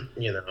 Um,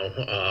 you know,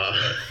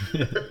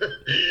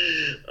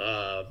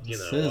 uh,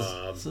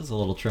 This is a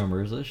little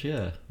tremors-ish,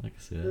 yeah. I can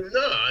see that.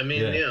 no, I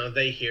mean, Yeah.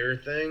 they hear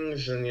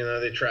things, and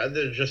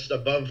they're just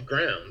above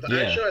ground. Yeah.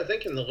 Actually, I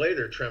think in the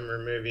later Tremor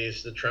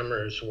movies, the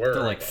tremors were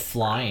They're like above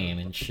flying ground.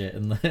 and shit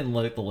and then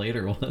like the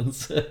later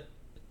ones.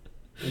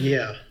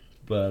 Yeah,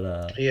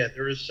 But yeah,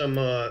 there was some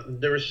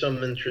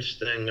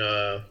interesting.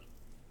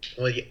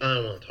 Well, I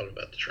don't want to talk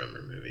about the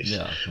Tremor movies.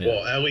 yeah, yeah.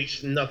 Well, at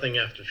least nothing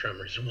after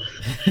Tremors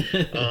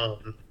one.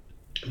 Um,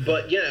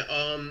 but yeah,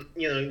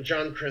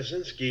 John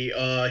Krasinski,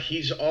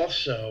 he's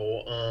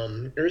also,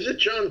 or is it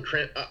John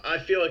I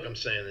feel like I'm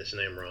saying this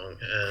name wrong.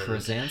 And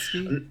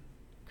Krasinski?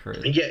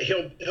 yeah,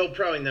 he'll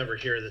probably never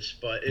hear this,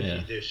 but if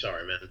Yeah. you do,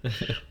 sorry,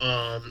 man.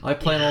 I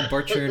plan on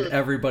butchering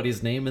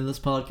everybody's name in this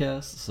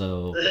podcast,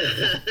 so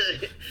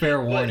fair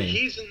But warning.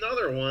 he's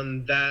another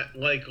one that,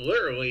 like,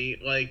 literally,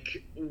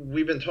 like,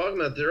 we've been talking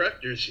about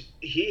directors.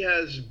 He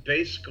has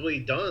basically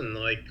done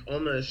like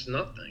almost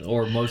nothing.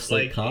 Or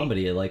mostly Like,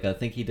 comedy. Like I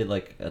think he did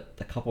like a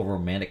couple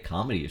romantic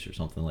comedies or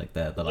something like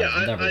that yeah,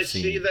 I've never I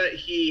seen. see that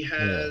he Yeah,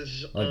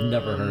 has. I've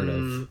never heard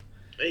of.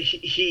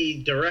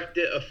 He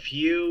directed a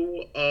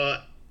few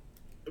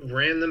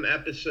random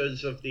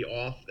episodes of The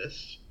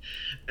Office.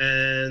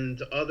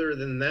 And other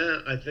than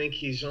that, I think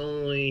he's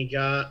only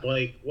got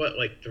like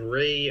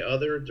three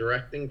other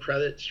directing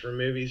credits for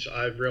movies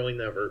I've really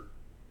never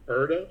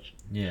heard of.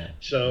 Yeah.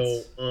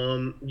 So,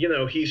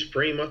 he's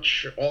pretty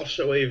much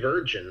also a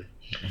virgin,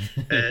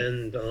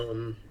 and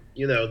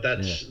Yeah.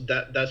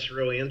 that's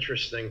really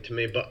interesting to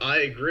me. But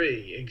I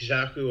agree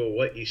exactly with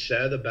what you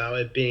said about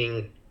it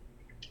being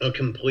a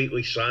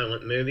completely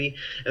silent movie,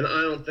 and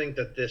I don't think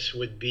that this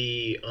would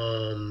be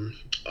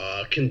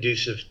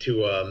conducive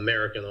to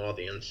American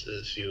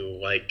audiences who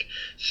like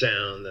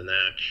sound and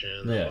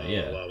action, Yeah, blah,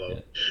 yeah, blah, blah, yeah.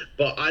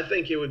 blah. But I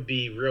think it would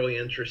be really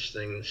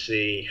interesting to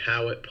see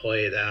how it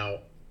played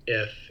out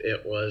if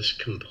it was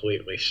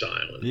completely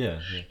silent.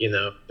 Yeah,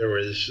 yeah. There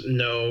was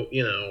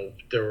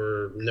there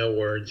were no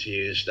words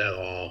used at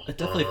all. It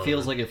definitely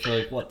feels like it for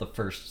like what the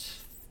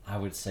first, I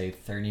would say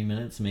 30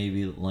 minutes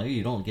maybe. Like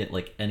you don't get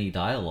like any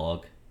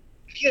dialogue.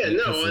 Yeah, no,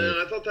 Because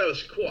and I thought that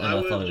was cool. and I I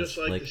would thought have it just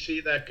was liked like to see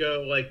that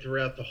go like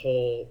throughout the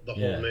whole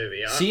yeah,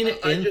 movie. seeing it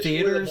I in just would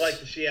have theaters. liked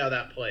to see how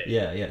that played.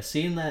 Yeah,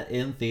 seeing that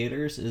in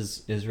theaters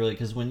is really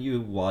because when you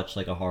watch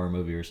like a horror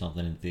movie or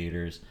something in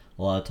theaters,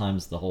 a lot of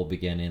times the whole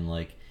beginning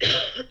like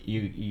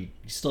you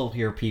still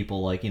hear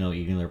people like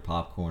eating their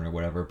popcorn or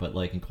whatever, but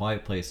like in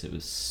Quiet Place it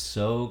was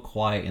so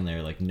quiet in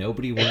there, like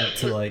nobody wanted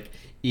to like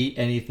eat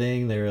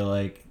anything. They were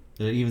like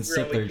they even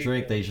sip Really, their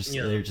drink.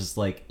 people, They're just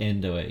like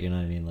into it. You know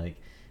what I mean? Like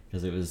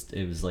because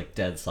it was like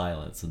dead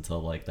silence until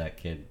like that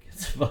kid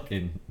gets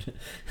fucking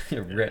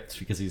ripped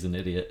because he's an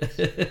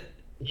idiot.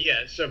 Yeah,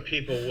 so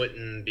people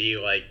wouldn't be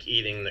like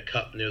eating the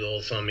cup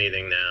noodles I'm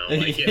eating now.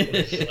 Like it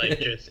was like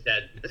just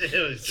dead.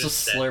 It was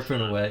just dead slurping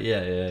fun. away.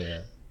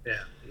 Yeah.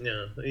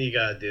 Yeah, you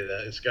gotta do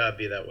that. It's gotta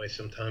be that way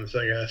sometimes,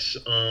 I guess.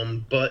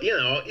 But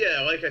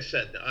yeah, like I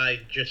said, I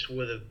just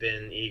would have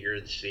been eager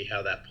to see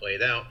how that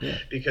played out Yeah.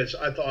 because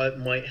I thought it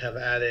might have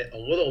added a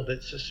little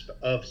bit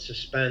of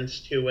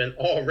suspense to an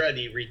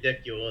already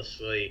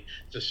ridiculously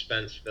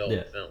suspense-filled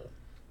Yeah. film.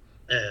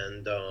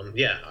 And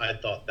yeah, I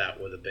thought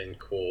that would have been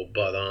cool.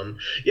 But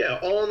yeah,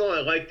 all in all, I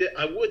liked it.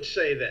 I would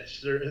say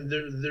this: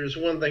 there's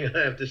one thing I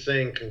have to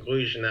say in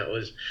conclusion that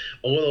was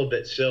a little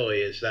bit silly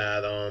is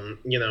that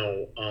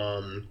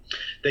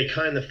they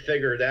kind of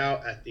figured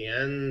out at the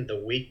end the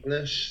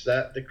weakness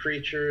that the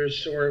creatures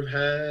sort of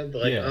had.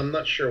 Like Yeah. I'm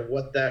not sure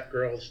what that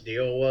girl's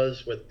deal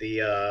was with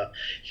the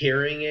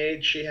hearing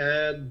aid she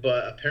had,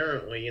 but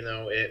apparently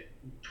it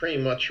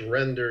pretty much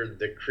rendered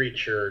the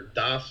creature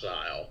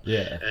docile.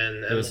 Yeah.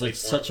 And It was Emily like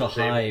such a Blunt was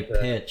able high to-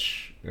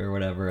 pitch or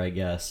whatever, I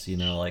guess,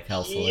 like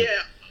how so like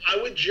Yeah, I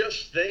would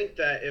just think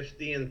that if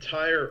the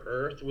entire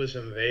Earth was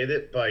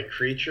invaded by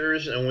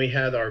creatures and we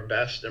had our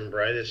best and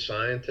brightest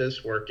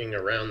scientists working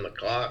around the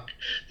clock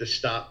to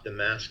stop the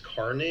mass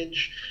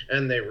carnage,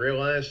 and they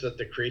realized that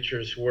the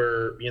creatures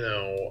were,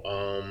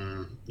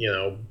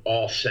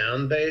 all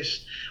sound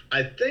based,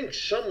 I think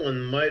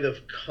someone might have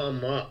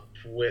come up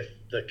with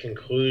the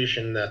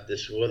conclusion that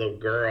this little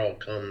girl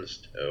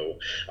comes to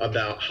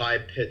about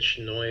high-pitched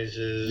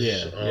noises,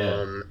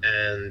 Yeah.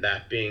 and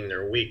that being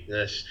their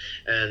weakness,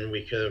 and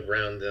we could have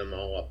rounded them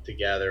all up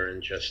together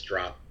and just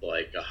dropped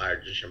like a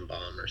hydrogen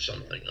bomb or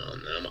something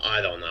on them.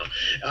 I don't know.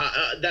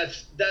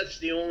 That's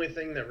the only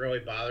thing that really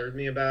bothered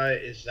me about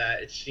it is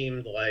that it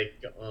seemed like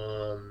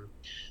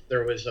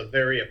there was a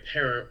very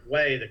apparent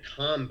way to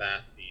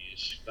combat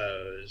these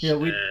foes, Yeah,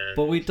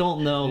 but we and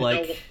don't know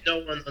no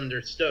one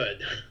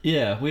understood.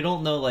 yeah, we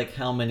don't know like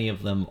how many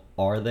of them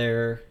are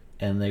there,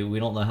 and we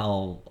don't know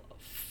how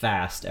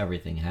fast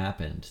everything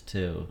happened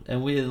too.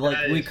 And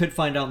we could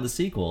find out in the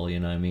sequel, you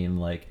know what I mean,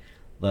 like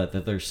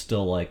that there's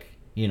still like,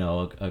 you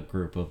know, a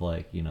group of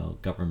like, you know,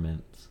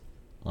 government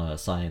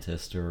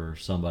scientists or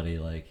somebody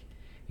like,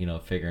 you know,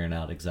 figuring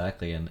out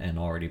exactly and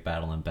already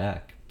battling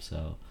back.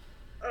 So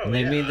Oh and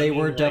they yeah, they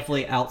were like,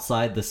 definitely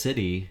outside the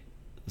city,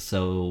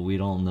 so we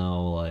don't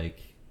know like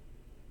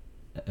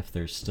if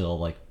there's still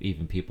like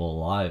even people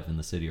alive in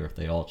the city or if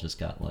they all just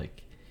got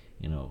like,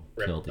 you know,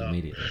 killed ripped up.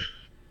 immediately.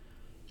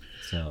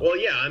 So Well,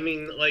 yeah, I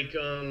mean, like,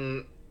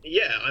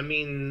 yeah, I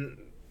mean,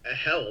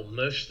 hell,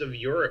 most of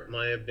Europe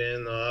might have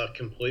been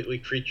completely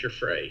creature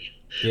free.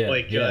 yeah,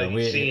 Like, yeah,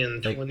 you see we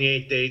in like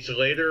 28 Days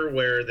Later,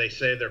 where they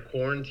say they're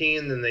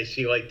quarantined and they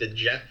see, like, the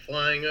jet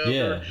flying over.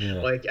 yeah,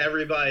 yeah. Like,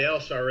 everybody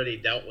else already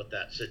dealt with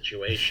that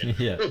situation.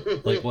 Yeah.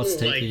 Like what's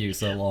taking Like, you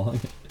so long?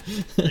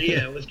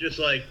 yeah, it was just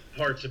like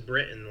parts of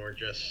Britain were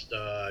just,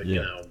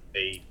 Yeah.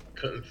 they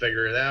couldn't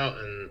figure it out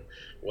and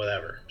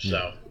whatever. Yeah.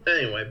 So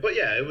anyway, but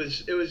yeah, it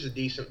was a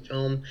decent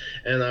film,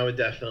 and I would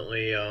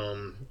definitely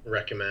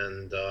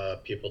recommend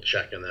people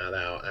checking that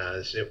out,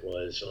 as it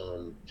was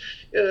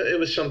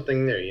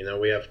something new. You know,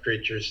 we have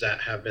creatures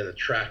that have been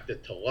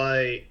attracted to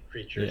light,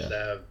 creatures Yeah.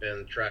 that have been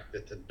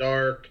attracted to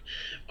dark,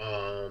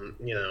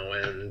 you know,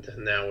 and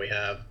now we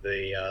have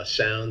the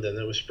sound, and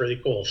it was pretty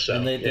cool. So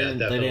And yeah, they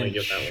definitely didn't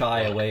give that one shy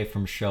a look. away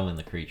from showing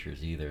the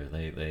creatures either.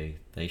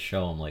 They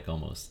show them like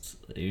almost,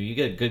 you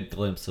get a good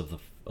glimpse of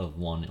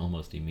one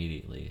almost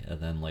immediately, and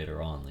then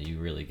later on you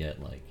really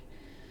get like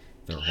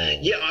their whole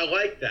Yeah, I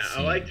like that.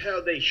 I liked scene.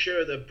 how they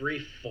showed a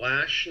brief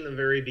flash in the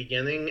very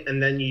beginning,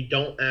 and then you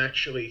don't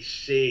actually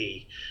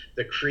see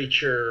the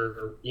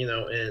creature, you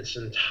know, in its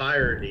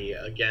entirety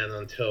again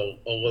until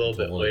a little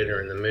Until bit later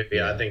later. in the movie.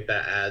 I Yeah, think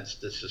that adds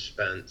to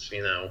suspense,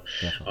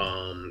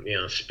 definitely. you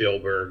know,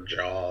 Spielberg,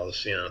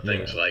 Jaws, you know,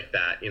 things Yeah, like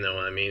that. You know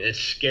what I mean? It's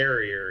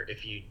scarier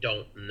if you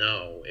don't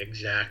know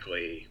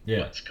exactly yeah.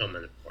 what's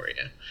coming for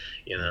you,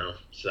 you know.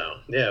 So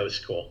yeah, it was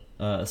cool.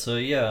 So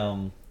yeah,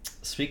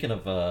 speaking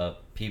of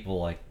people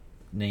like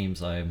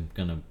names I'm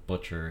gonna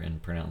butcher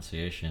in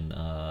pronunciation,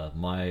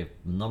 my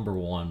number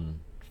one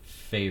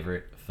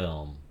favorite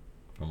film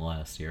from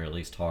last year, at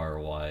least horror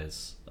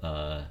wise,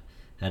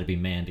 had to be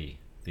Mandy,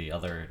 the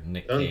other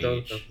Nick Dun dun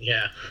dun. Cage,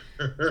 Yeah.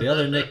 the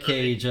other Nick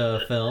Cage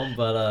film,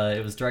 but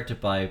it was directed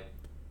by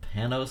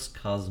Panos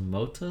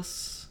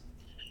Cosmatos.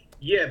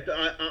 Yeah, but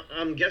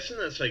I'm guessing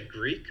that's like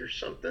Greek or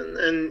something.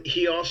 And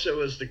he also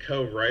was the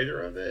co-writer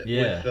of it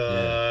Yeah, with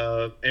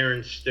yeah.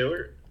 Aaron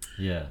Stewart.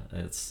 Yeah,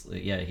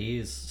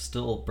 he's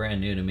still brand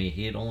new to me.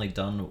 He had only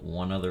done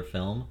one other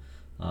film,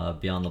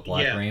 Beyond the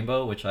Black Yeah,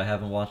 Rainbow, which I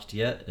haven't watched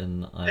yet,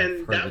 and I've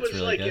and heard that it's was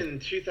really like good. in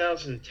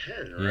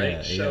 2010, right?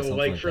 Yeah, So something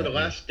like like for the that. Yeah.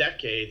 last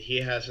decade,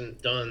 he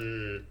hasn't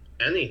done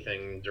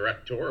anything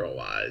directorial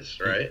wise,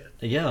 right?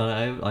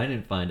 Yeah, I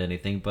didn't find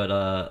anything, but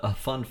a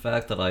fun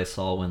fact that I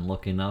saw when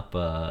looking up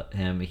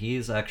him,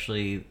 he's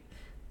actually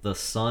the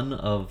son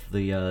of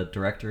the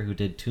director who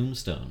did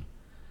Tombstone,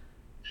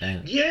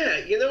 and Yeah,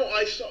 you know,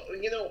 I saw,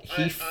 he I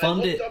looked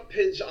funded. up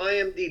his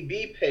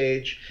IMDb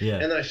page, Yeah,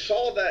 and I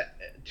saw that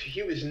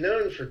he was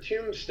known for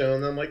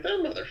Tombstone. I'm like, that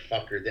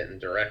motherfucker didn't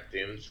direct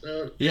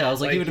Tombstone. yeah, I was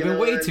like, he would Like, you have been know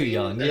what way I too mean?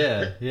 young.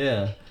 Yeah,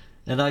 yeah.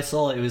 And I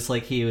saw it was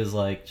like he was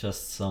like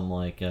just some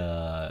like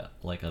a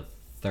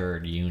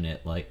third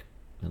unit like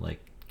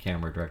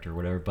camera director or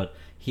whatever, but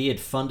he had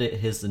funded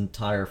his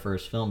entire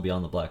first film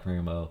Beyond the Black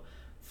Rainbow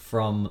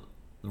from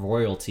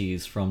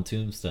royalties from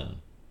Tombstone.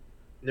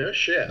 No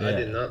shit, I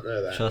did Yeah, not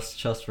know that.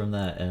 just from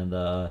that, and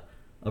a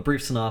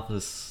brief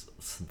synopsis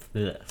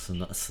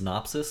of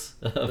Synopsis.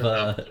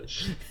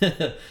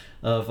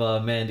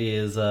 Mandy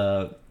is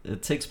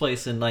it takes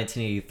place in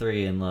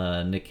 1983,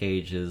 and Nick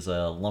Cage is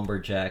a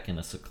lumberjack in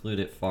a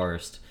secluded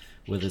forest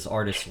with his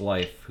artist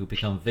wife, who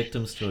become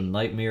victims to a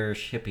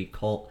nightmarish hippie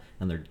cult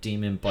and their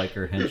demon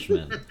biker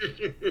henchmen,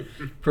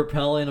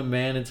 propelling a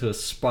man into a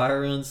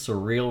spiraling,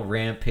 surreal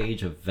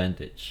rampage of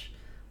vintage.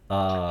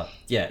 Yeah,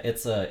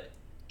 it's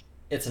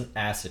an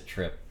acid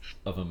trip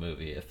of a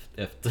movie,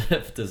 if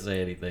to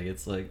say anything.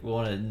 It's like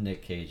one of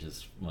Nick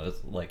Cage's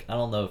most, like, I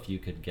don't know if you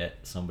could get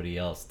somebody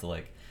else to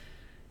like,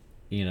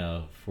 you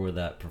know, for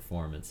that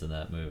performance in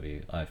that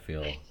movie. I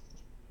feel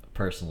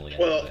personally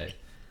Well, anyway.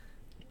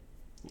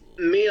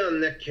 me on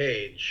Nick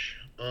Cage,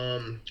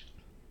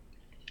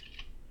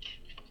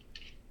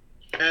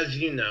 as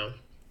you know,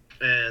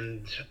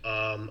 and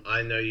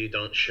I know you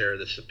don't share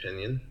this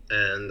opinion,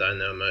 and I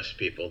know most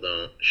people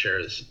don't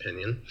share this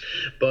opinion,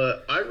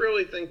 but I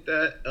really think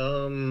that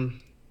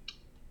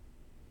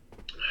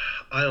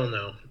I don't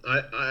know.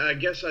 I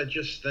guess I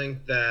just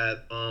think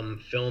that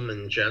film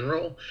in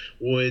general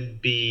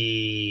would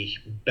be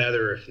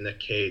better if Nick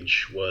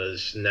Cage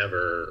was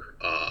never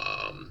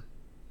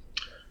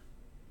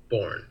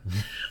born.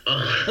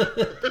 Uh,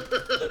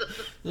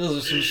 Those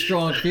are some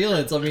strong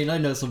feelings. I mean, I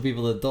know some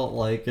people that don't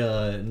like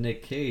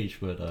Nick Cage,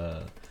 but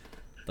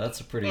That's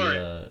a pretty. All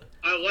right.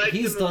 I liked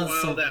him he's in done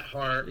Wild some. at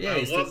Heart. Yeah,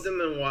 I loved him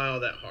in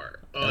Wild at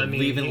Heart. I mean,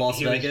 Leaving Las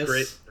he Vegas. was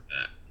great for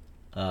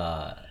that.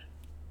 Uh,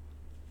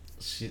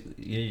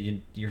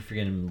 you're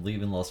forgetting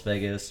Leaving Las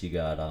Vegas. You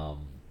got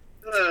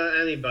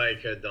Anybody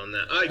could have done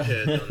that. I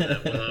could have done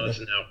that when I was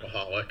an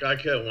alcoholic. I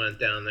could have went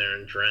down there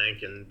and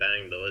drank and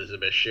banged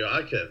Elizabeth Shue.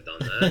 I could have done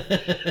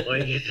that.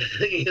 Like,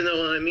 you know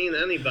what I mean?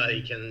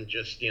 Anybody can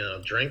just,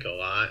 drink a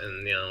lot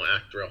and,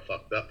 act real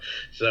fucked up.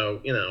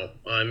 So,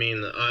 I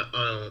mean,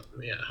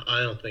 I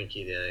don't think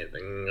he did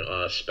anything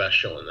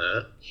special in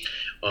that.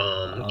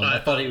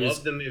 I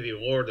loved the movie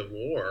Lord of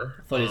War.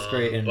 I thought he was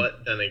great.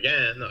 But then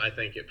again, I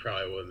think it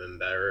probably would have been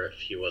better if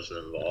he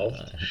wasn't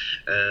involved.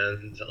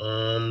 And,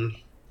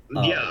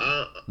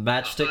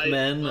 Matchstick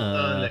Men,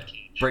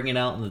 bringing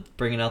out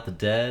the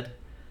dead.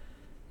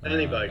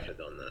 Anybody could have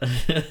done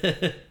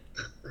that.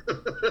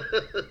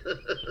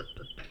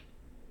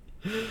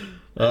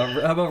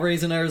 How about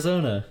Raising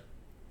Arizona?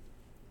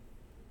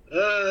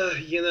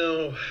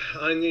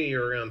 I knew you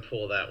were gonna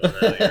pull that one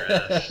out of your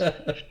ass.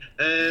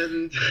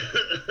 And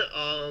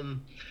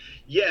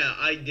yeah,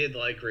 I did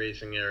like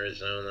Raising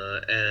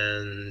Arizona,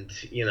 and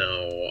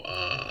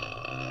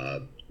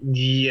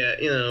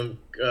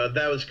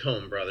that was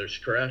Coen Brothers,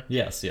 correct?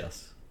 Yes,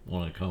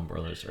 one of the Coen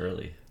Brothers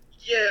early.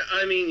 Yeah,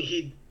 I mean,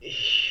 he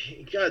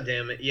God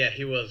damn it, yeah,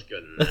 he was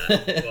good in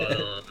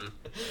that.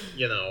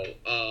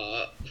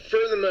 But for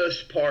the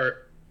most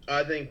part,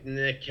 I think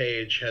Nick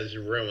Cage has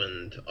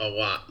ruined a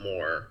lot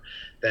more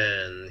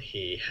than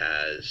he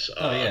has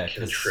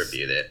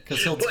contributed.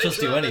 Because he'll just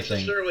do anything. It's not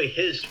necessarily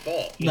his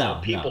fault.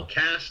 People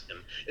cast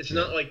him. It's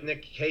not like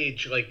Nick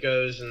Cage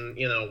goes and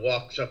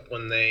walks up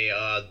when they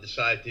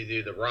decide to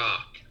do The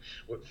Rock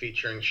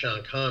featuring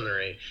Sean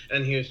Connery,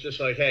 and he was just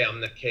like, "Hey, I'm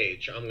Nick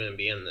Cage. I'm going to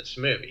be in this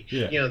movie."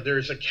 Yeah.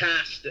 There's a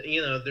cast.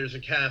 There's a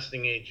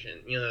casting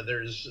agent.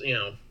 There's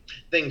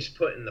things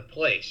put into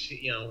place.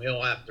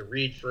 He'll have to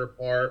read for a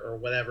part or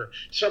whatever.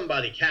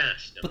 Somebody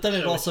cast him. But then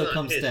it also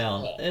comes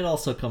down. It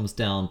also comes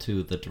down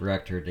to the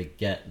director to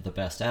get the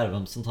best out of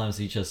him. Sometimes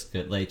they just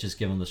give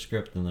him the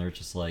script and they're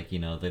just like, they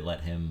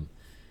let him,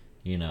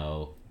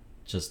 the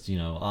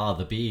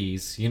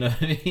bees. You know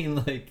what I mean?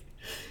 Like,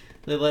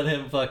 they let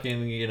him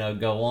fucking,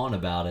 go on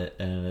about it,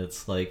 and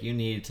it's like, you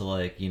need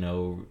to,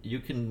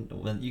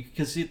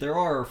 because there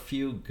are a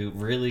few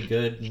really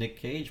good Nick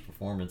Cage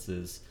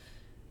performances,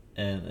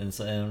 and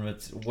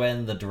it's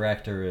when the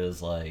director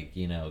is like,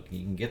 you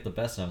can get the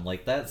best of him.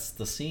 Like, that's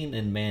the scene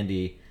in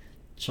Mandy,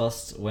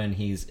 just when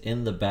he's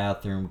in the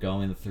bathroom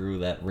going through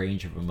that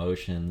range of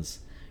emotions,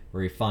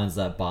 where he finds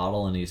that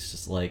bottle, and he's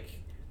just,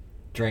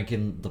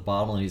 drinking the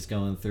bottle, and he's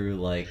going through,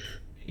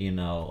 he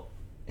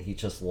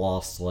just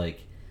lost,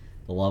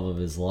 the love of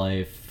his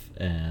life,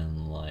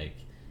 and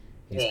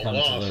he's come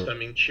lost. to the... I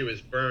mean, she was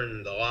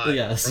burned alive.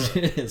 Yes,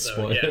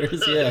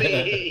 spoilers. Yeah. I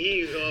mean,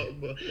 he a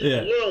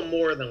little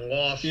more than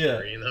lost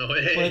her. But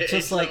it's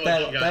just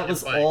that. That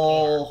was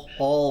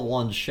all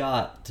one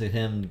shot to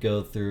him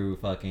go through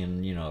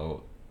fucking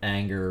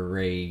anger,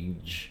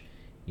 rage,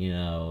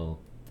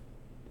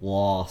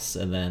 loss,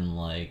 and then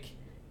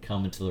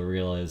coming to the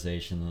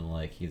realization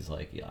that he's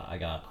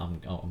I'm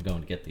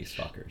going to get these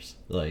fuckers.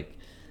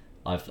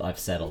 I've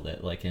settled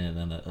it. And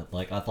then I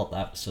thought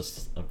that was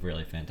just a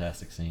really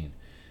fantastic scene.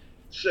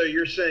 So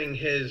you're saying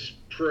his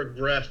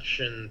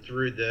progression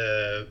through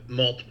the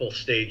multiple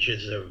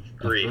stages of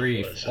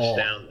grief was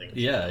astounding.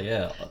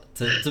 Yeah.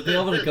 To be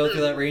able to go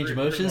through that range of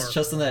emotions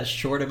just in that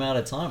short amount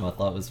of time, I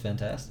thought was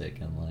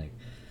fantastic. And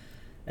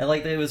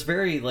it was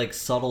very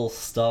subtle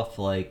stuff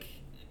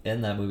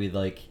in that movie.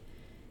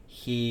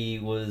 He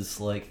was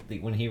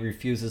when he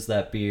refuses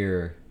that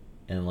beer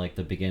in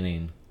the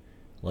beginning.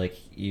 When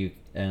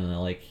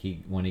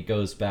he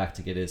goes back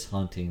to get his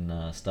hunting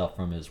stuff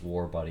from his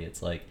war buddy,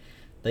 it's all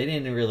they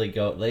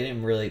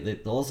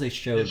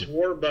showed... His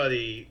war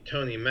buddy,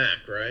 Tony Mack,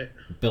 right?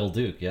 Bill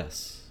Duke,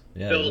 yes.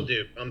 Yeah, Bill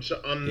Duke. I'm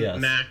yes.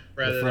 Mac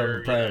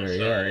Predator.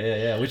 Predator,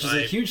 yeah. Which is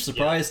a huge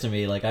surprise to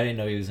me. I didn't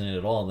know he was in it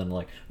at all. And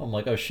then I'm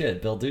like, oh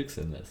shit, Bill Duke's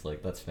in this.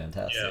 That's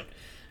fantastic. Yeah.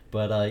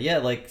 But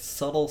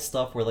subtle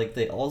stuff where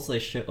all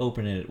they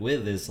open it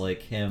with is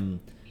him...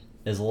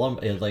 he's a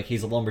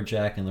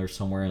lumberjack and they're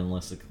somewhere in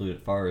a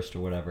secluded forest or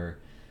whatever,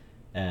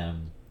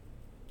 and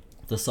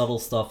the subtle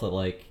stuff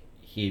that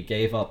he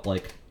gave up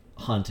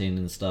hunting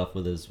and stuff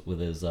with his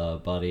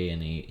buddy,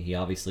 and he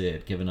obviously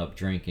had given up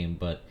drinking,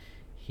 but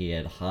he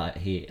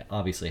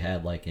obviously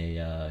had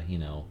a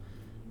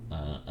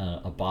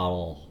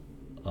bottle,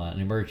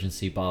 an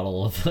emergency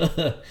bottle of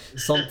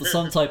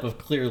some type of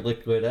clear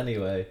liquid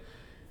anyway,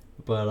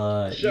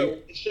 but so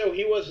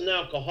he was an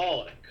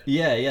alcoholic.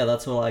 Yeah,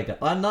 that's what I got.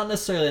 I'm not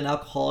necessarily an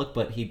alcoholic,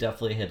 but he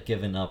definitely had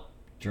given up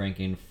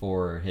drinking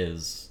for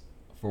his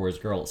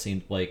girl. It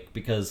seemed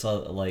because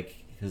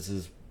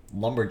his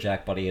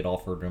lumberjack buddy had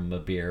offered him a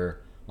beer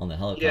on the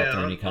helicopter,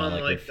 and he kind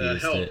of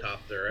refused it.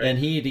 Right? And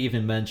he had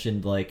even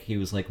mentioned he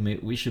was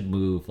we should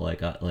move.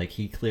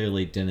 He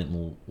clearly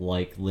didn't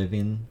like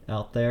living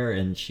out there,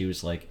 and she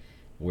was like,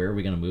 "Where are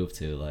we gonna move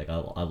to?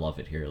 I love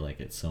it here.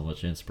 It's so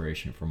much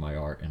inspiration for my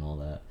art and all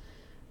that."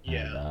 And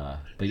Yeah.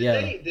 but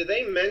yeah, Did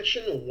they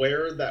mention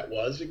where that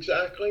was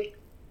exactly?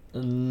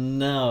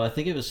 no, I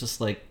think it was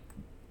just like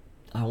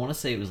I want to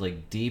say it was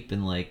like deep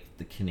in like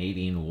the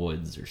Canadian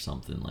woods or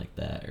something like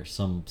that, or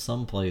some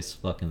place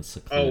fucking Oh,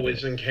 secluded.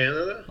 it's in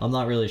Canada? I'm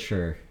not really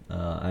sure.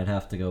 I'd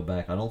have to go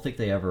back. I don't think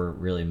they ever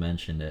really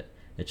mentioned it.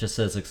 It just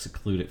says a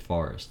secluded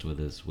forest with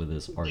his Yeah,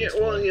 artist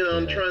well, wife.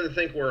 I'm Yeah. trying to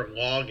think where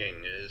logging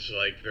is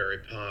like very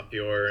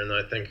popular, and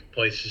I think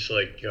places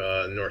like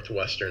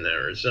northwestern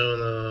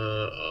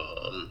Arizona,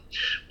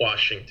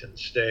 Washington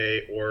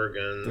State,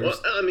 Oregon. Well,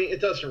 There's I mean,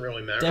 it doesn't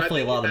really matter. I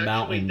definitely a think lot of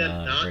actually mountain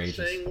them not ranges.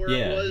 saying where it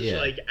Yeah, was yeah,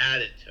 like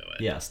added to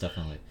it. yes,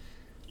 definitely.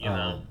 You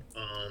know,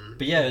 Um,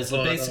 but yeah, so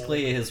but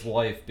basically his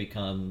wife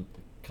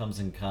comes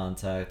in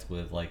contact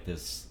with like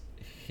this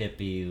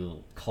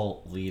hippie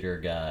cult leader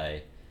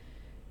guy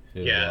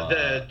who yeah,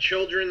 the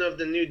Children of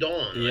the New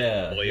Dawn, I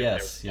yeah, believe they were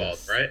yes, called,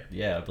 yes, right?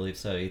 yeah, I believe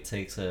so. He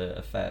takes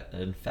an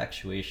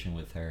infatuation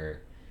with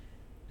her,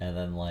 and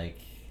then like,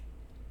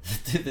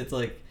 dude, it's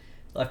like,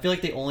 I feel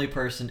like the only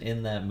person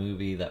in that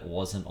movie that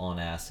wasn't on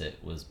acid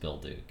was Bill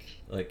Duke.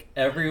 Like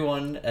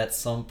everyone at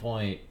some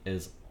point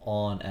is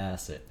on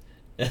acid,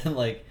 and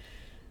like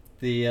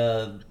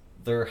the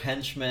their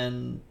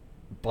henchmen,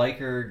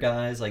 biker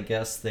guys, I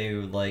guess they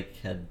like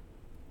had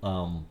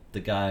the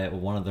guy,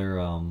 one of their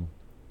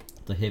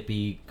the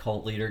hippie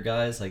cult leader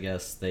guys, I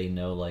guess they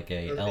know like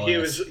a He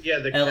was, yeah,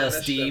 the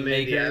chemist that LSD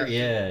made the maker. acid.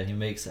 Yeah, he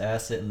makes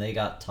acid, and they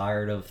got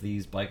tired of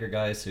these biker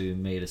guys, who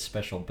made a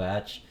special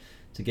batch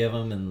to give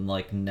them, and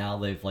like now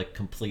they've like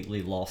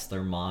completely lost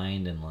their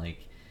mind, and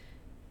like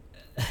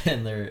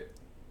and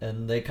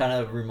they kind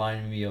of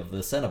remind me of the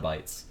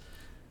Cenobites,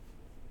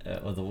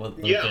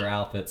 with Yeah, their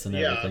outfits and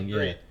yeah, everything. Yeah,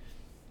 agreed.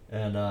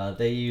 and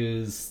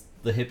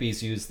the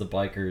hippies use the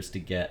bikers to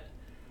get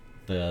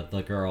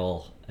the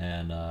girl,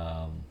 and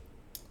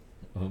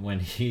when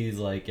he's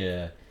like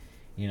and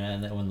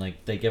then when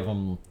like they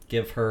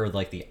give her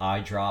like the eye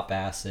drop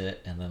acid,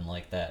 and then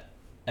like that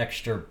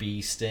extra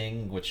bee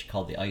sting, which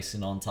called the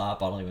icing on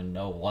top. I don't even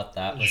know what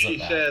that was She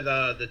about. said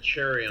the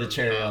cherry The on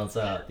cherry top on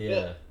top, part.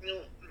 Well, yeah.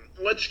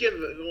 let's give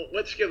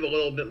a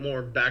little bit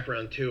more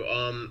background too.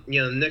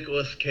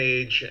 Nicolas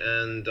Cage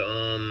and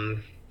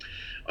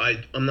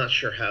I'm not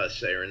sure how to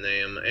say her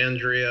name,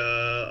 Andrea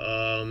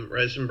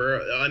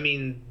Riseborough. I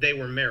mean, they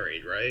were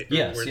married, right? Or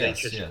Yes, were they yes,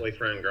 just yeah.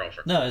 boyfriend and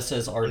girlfriend? No, it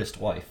says artist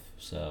wife,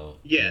 so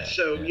Yeah, yeah,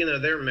 so yeah.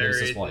 they're It was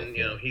his married, wife, and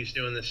yeah. he's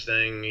doing this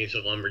thing. He's a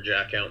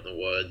lumberjack out in the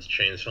woods,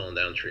 chainsawing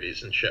down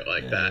trees and shit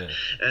like Yeah, that.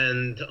 yeah.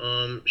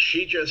 And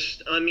she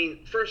just, I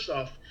mean, first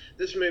off,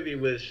 this movie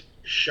was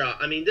shot.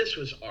 I mean, this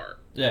was art.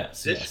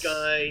 Yes, This yes.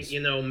 guy, It's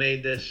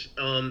made this.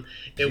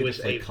 It was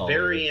beautifully a colored,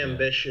 very yeah.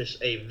 ambitious,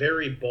 a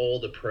very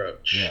bold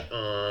approach. Yeah.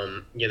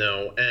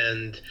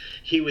 And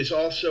he was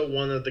also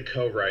one of the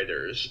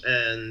co-writers,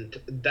 and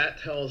that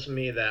tells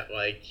me that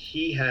like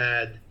he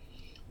had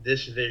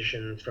this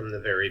vision from the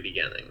very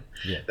beginning,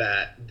 Yeah.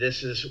 that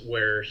this is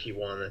where he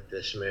wanted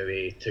this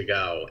movie to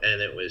go,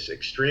 and it was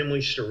extremely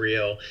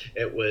surreal.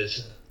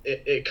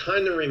 It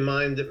kind of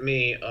reminded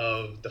me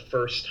of the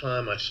first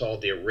time I saw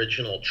the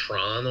original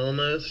Tron,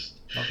 almost,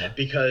 Okay.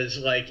 because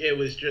like it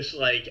was just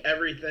like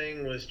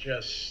everything was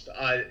just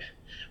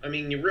I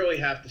mean, you really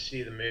have to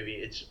see the movie.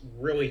 It's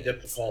really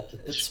difficult to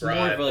It's more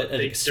describe. of an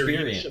Their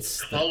experience.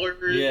 use of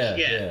colors, Yeah,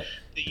 yeah, yeah.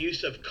 the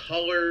use of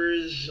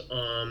colors,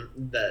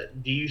 the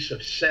use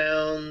of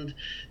sound,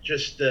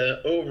 just the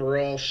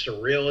overall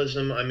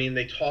surrealism. I mean,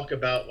 they talk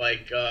about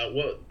like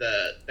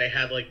they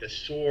had like the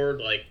sword,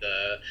 like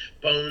the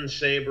bone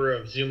saber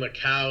of Zuma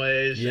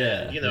Kales,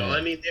 Yeah, and yeah. I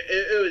mean,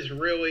 it was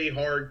really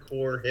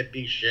hardcore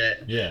hippie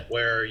shit, Yeah.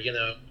 where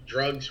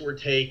drugs were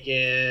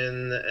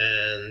taken,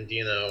 and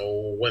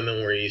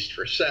women were used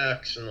for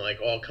sex and like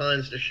all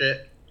kinds of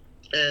shit.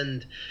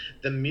 And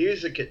the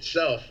music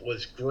itself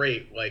was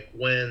great, like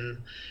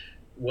when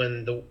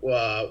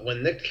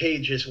Nick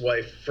Cage's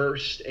wife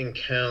first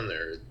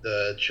encountered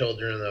the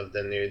Children of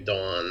the New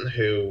Dawn,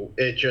 who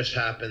it just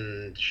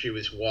happened she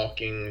was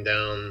walking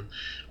down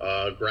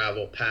a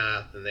gravel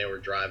path, and they were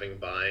driving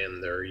by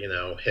in their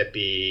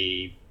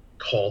hippie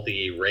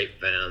culty rape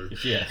van,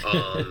 Yeah.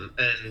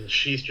 and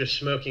she's just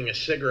smoking a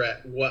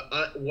cigarette. What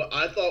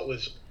I thought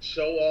was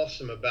so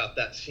awesome about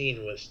that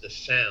scene was the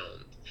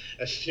sound.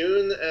 As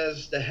soon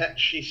as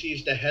she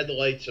sees the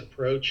headlights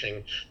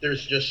approaching,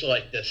 there's just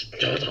like this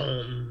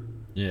dum.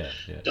 Yeah,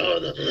 yeah.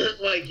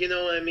 Like, you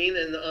know what I mean?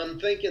 And I'm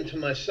thinking to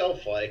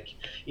myself, like,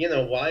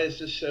 why is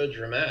this so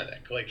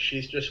dramatic? Like,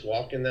 she's just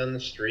walking down the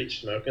street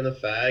smoking a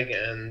fag,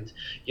 and,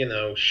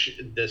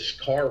 this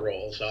car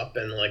rolls up,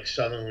 and, like,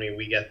 suddenly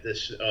we get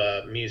this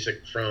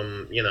music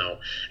from,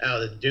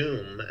 out of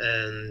Doom.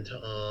 And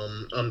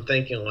I'm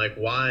thinking, like,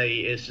 why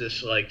is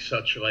this, like,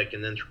 such, like,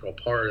 an integral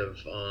part of,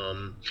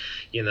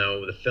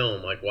 the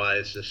film? Like, why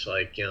is this,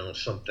 like,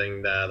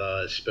 something that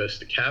is supposed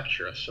to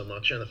capture us so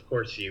much? And, of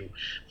course, you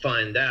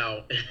find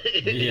out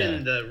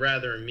in the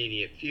rather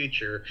immediate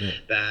future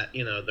that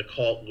the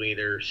cult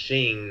leader,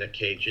 seeing the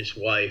Cage's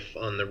wife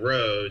on the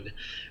road,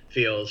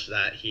 feels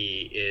that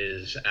he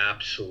is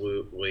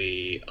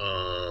absolutely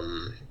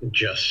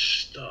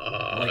just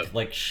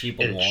like she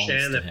belongs to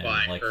enchanted him.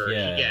 by Like her.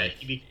 yeah,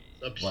 He becomes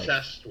like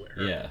obsessed with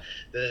her. yeah.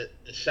 The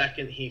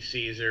second he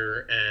sees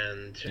her,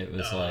 and It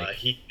was like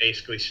he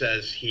basically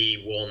says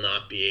he will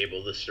not be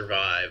able to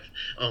survive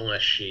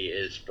unless she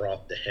is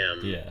brought to him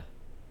yeah.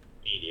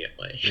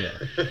 immediately. Yeah.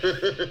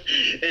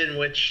 In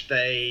which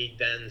they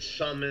then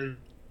summon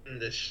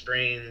this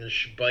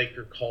strange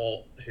biker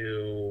cult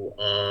who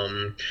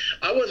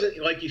I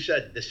wasn't, like you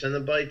said, the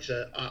Cenobites.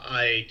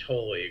 I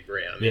totally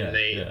agree. I mean,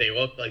 they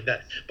look like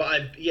that,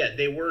 but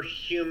they were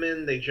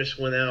human. They just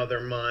went out of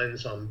their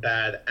minds on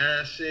bad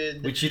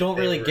acid, which you don't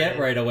really get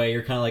right away.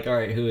 You're kind of like, all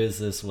right, who is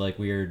this like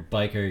weird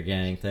biker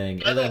gang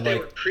thing? And I thought they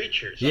were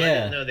creatures. Yeah, I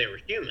didn't know they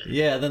were human.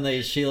 Yeah,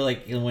 then she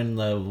like when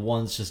the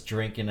one's just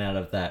drinking out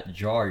of that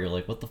jar, you're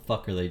like, what the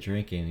fuck are they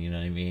drinking? You know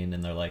what I mean?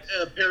 And they're like,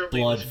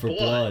 blood for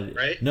blood,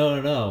 right?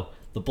 No.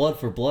 The blood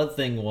for blood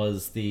thing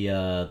was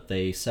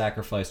they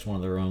sacrificed one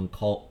of their own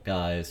cult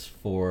guys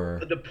for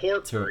the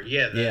porker.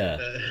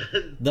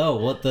 No,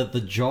 what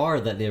the jar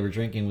that they were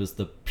drinking was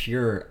the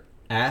pure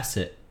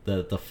acid,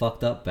 the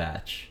fucked up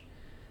batch.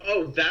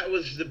 Oh, that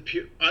was the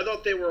pure. I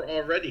thought they were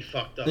already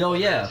fucked up. Oh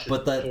yeah,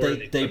 but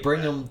they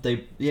bring them.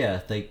 They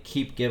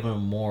keep giving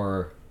them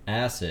more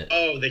acid.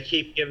 Oh, they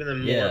keep giving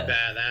them more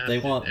bad acid.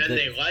 They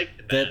like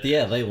the bad acid.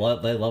 Yeah, they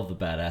love the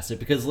bad acid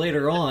because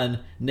later on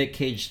Nick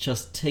Cage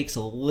just takes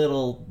a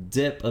little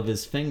dip of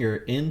his finger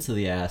into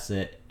the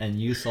acid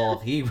and you saw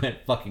he went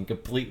fucking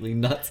completely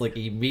nuts like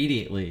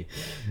immediately.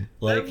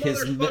 Like he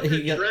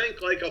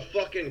drank like a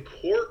fucking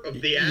quart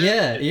of the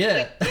acid.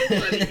 Yeah.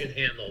 Nobody could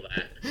handle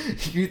that.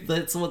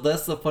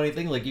 That's the funny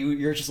thing. Like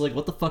you're just like,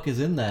 what the fuck is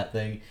in that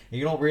thing? And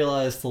you don't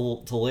realize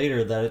till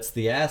later that it's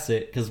the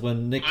acid because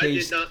when Nick Cage,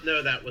 I did not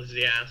know that was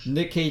the acid.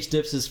 Nick Cage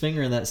dips his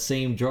finger in that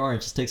same jar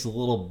and just takes a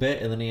little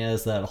bit, and then he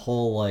has that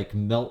whole like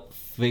melt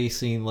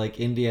facing like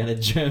Indiana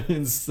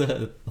Jones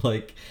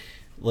like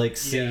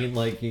scene,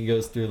 like he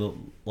goes through the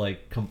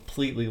like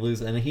completely loose,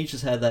 and he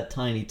just had that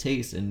tiny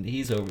taste, and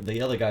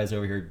the other guy's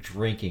over here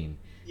drinking.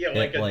 Yeah,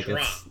 like a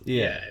drop.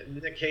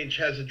 Nick Cage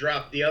has a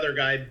drop. The other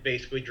guy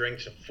basically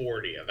drinks a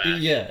 40 of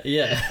acid.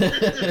 Yeah.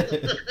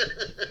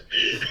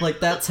 Like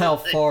that's how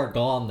far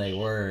gone they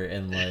were,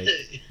 and like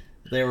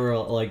they were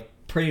like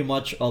pretty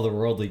much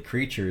otherworldly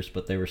creatures,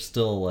 but they were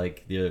still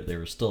like they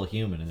were still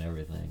human and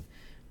everything.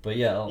 But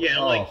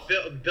like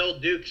Bill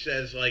Duke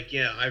says, like,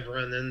 I've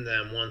run into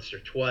them once or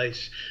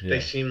twice.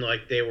 They seemed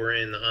like they were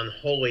in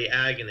unholy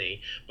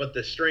agony. But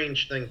the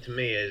strange thing to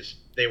me is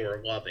they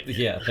were loving it.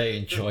 Yeah, they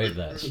enjoyed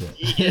that shit.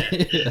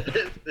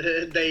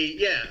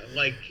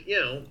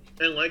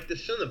 And like the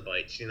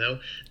Cenobites,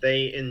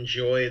 they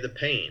enjoy the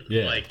pain.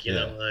 Yeah, like, you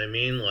know what I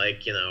mean?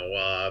 Like,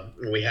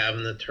 we have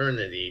an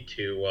eternity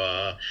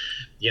to,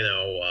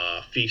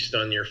 feast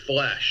on your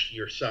flesh.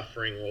 Your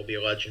suffering will be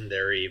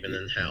legendary even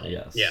in hell.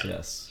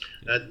 Yes.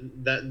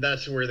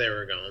 That's where they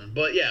were going.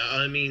 But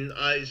I mean,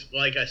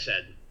 like I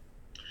said,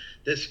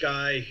 this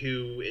guy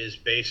who is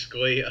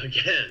basically,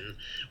 again,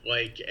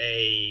 like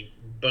a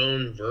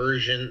bone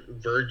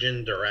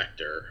virgin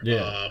director,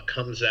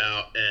 comes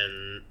out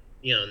and,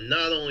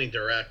 not only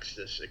directs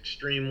this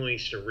extremely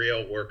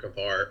surreal work of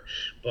art,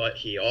 but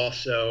he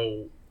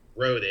also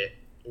wrote it,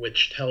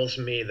 which tells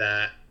me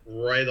that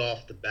right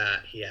off the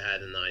bat he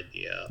had an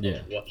idea of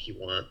what he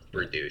wanted to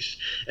produce,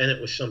 and it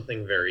was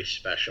something very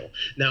special.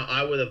 Now,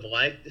 I would have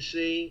liked to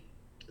see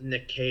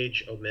Nick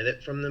Cage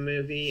omitted from the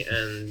movie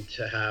and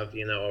to have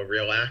a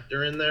real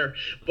actor in there,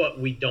 but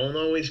we don't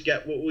always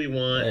get what we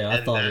want.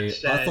 I thought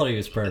he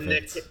was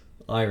perfect.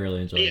 I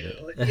really enjoyed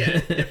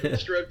it. Different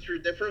stroke through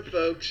different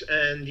folks,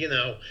 and Nick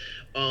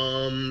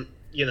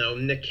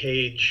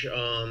Cage,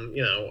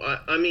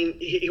 I mean,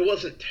 he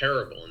wasn't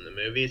terrible in the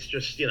movie. It's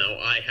just,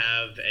 I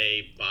have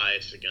a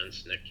bias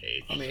against Nick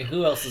Cage. I mean,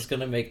 who else is going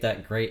to make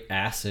that great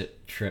acid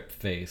trip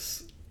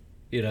face?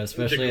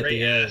 Especially at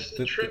the end.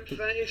 The trip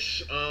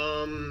face?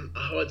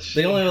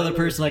 The only other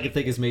person I could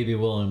think is maybe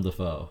Willem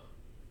Dafoe.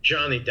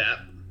 Johnny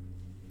Depp.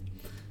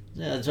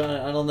 Yeah, John,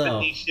 I don't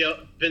know.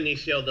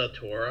 Benicio del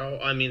Toro.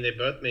 I mean, they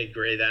both made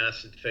great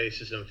acid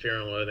faces in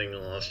Fear and Loathing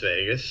in Las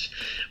Vegas.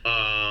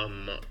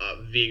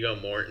 Viggo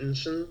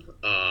Mortensen.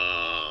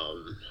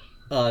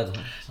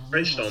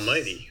 Christ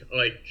Almighty!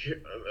 Like,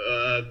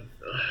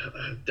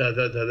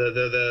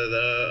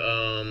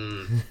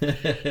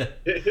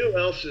 who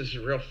else is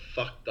real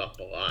fucked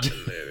up a lot in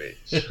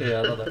movies?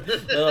 I don't know.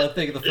 No, I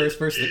think the first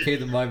person that came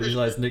to mind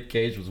besides Nick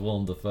Cage was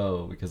Willem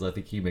Dafoe, because I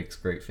think he makes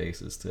great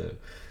faces too.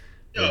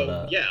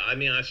 I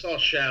mean, I saw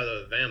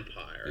Shadow of the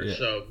Vampire,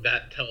 so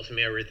that tells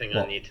me everything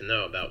I need to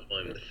know about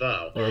Willem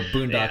Dafoe. Or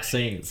Boondock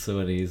Saints, so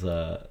when he's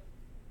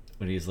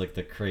like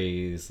the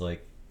crazed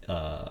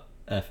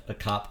a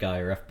cop guy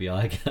or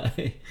FBI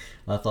guy.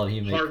 I thought he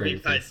made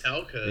great faces.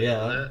 Harvey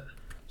Keitel,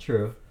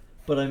 true.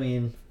 But I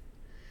mean,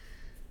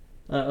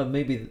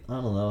 maybe I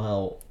don't know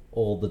how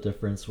old the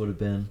difference would have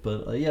been,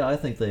 but I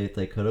think they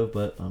could have.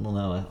 But I don't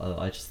know.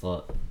 I just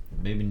thought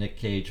maybe Nick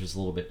Cage was a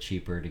little bit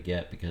cheaper to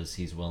get because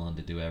he's willing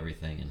to do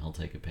everything and he'll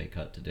take a pay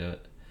cut to do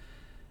it.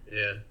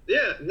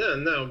 Yeah,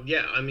 no,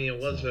 yeah. I mean, it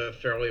was So a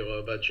fairly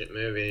low budget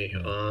movie.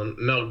 yeah,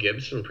 Mel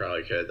Gibson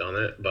probably could have done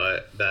it,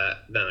 but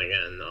then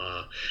again,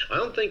 I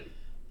don't think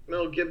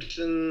Mel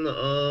Gibson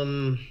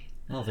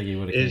I don't think he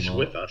would have came is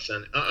with up. us,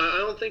 and I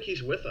don't think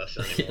he's with us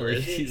anymore, Like,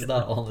 is he? he's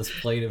not on this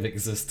plane of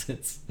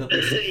existence. At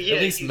Yeah,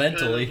 least he's kind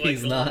mentally, of like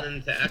he's gone not.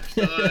 into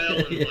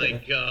exile and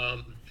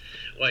Yeah,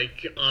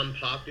 like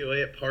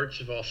unpopulated parts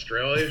of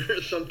Australia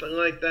or something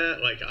like that.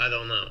 Like I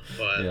don't know,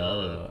 but yeah, I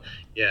don't know.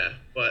 yeah.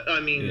 But I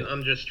mean, Yeah,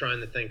 I'm just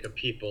trying to think of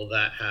people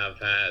that have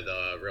had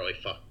really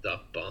fucked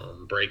up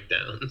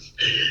breakdowns,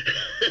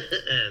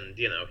 and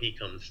he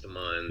comes to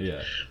mind.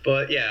 yeah,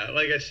 But yeah,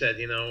 like I said,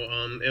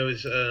 it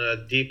was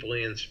a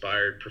deeply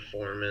inspired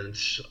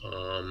performance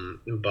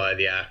by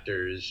the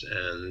actors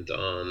and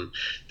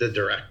the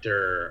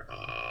director.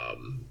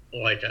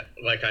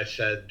 Like I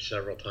said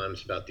several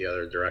times about the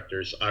other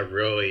directors, I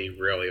really,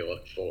 really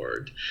look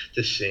forward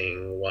to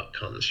seeing what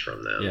comes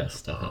from them. yes,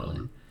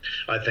 definitely.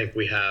 I think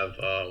we have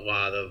a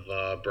lot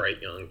of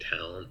bright young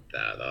talent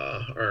that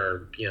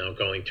are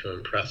going to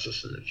impress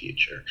us in the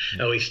future.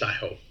 Yeah. At least I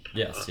hope.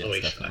 Yes, At yes,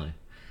 least definitely.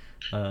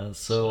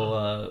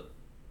 so.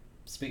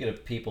 Speaking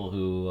of people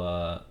who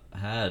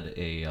had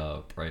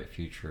a bright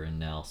future and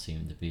now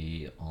seem to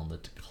be on the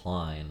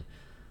decline,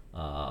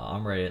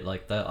 I'm ready.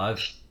 Like that,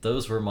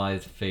 those were my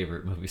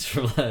favorite movies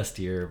from last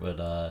year. But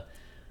I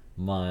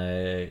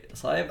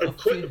have A a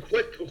few.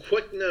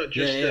 quick note,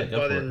 just Yeah, to go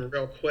butt for in it.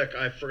 real quick.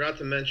 I forgot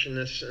to mention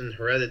this in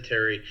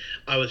Hereditary.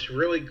 I was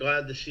really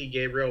glad to see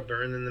Gabriel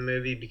Byrne in the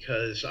movie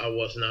because I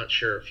was not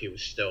sure if he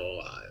was still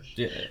alive.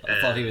 Yeah, I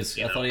thought he And was.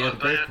 I thought he had a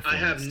great I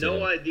have performance no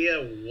too.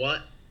 idea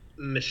what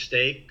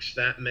mistakes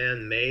that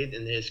man made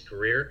in his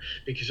career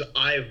because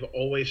I've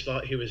always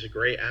thought he was a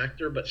great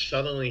actor, but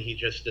suddenly he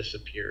just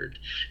disappeared,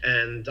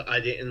 and I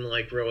didn't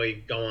like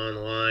really go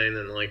online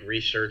and like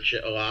research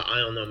it a lot. I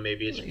don't know,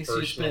 maybe it's He's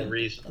personal been.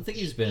 I think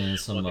he's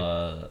reasons. been in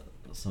Like,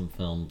 some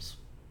films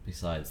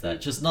besides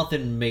that. Just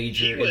nothing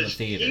major in the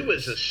he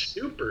was a theaters.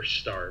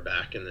 superstar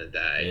back in the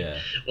day. Yeah,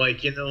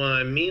 Like, you know what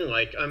I mean?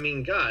 Like, I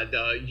mean, God,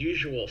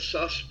 Usual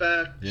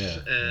Suspects yeah,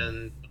 yeah.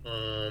 and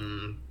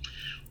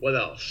what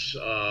else?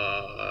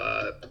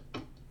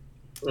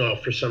 Well,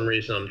 for some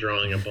reason, I'm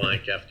drawing a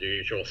blank after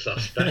Usual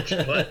Suspects,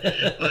 but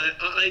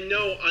I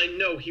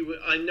know he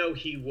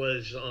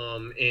was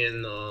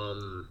in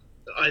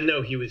I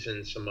know he was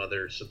in some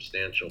other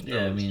substantial Yeah, I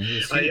films. mean, he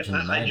was huge in the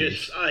I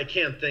just '90s. I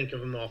can't think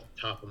of him off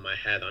the top of my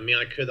head. I mean,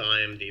 I could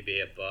IMDb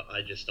it, but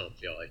I just don't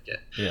feel like it.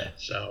 Yeah.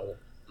 So,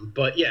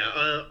 but yeah,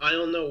 I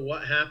don't know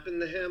what happened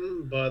to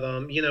him, but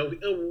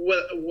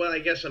what I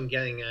guess I'm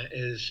getting at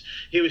is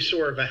he was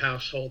sort of a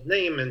household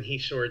name, and he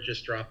sort of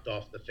just dropped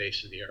off the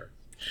face of the earth.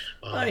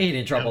 He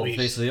didn't drop At off the face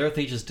least of the earth.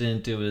 He just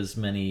didn't do as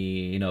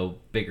many,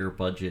 bigger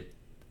budget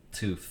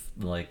to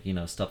like,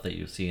 stuff that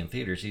you see in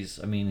theaters. He's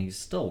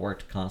still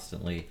worked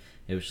constantly.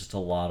 It was just a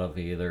lot of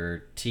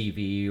either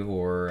TV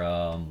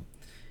or,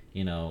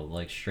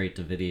 like straight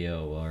to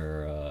video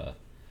or,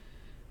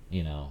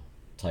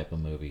 type of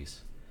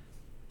movies.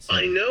 So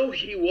I know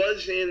he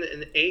was in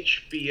an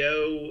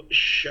HBO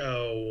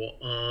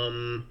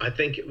show. I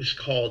think it was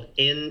called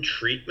In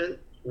Treatment,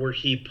 where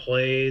he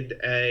played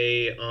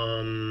a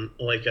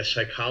like a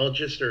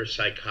psychologist or a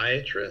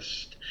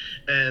psychiatrist,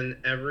 and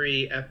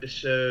every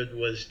episode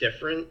was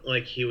different.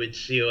 Like he would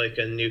see like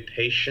a new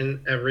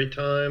patient every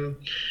time,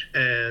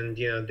 and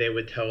they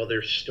would tell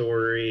their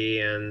story,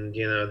 and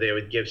they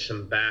would give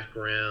some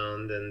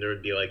background, and there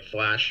would be like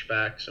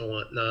flashbacks and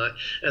whatnot.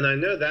 And I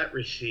know that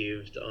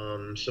received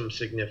some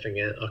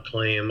significant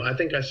acclaim. I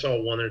think I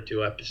saw one or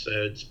two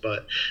episodes,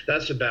 but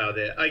that's about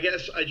it. I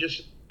guess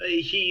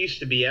he used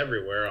to be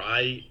everywhere.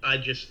 I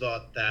just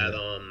thought that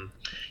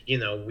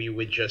yeah. we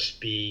would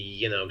just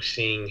be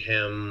seeing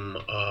him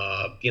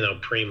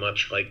pretty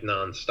much like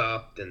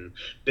nonstop in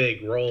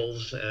big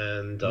roles,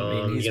 and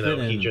He's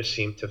been he in. just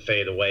seemed to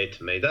fade away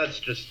to me. That's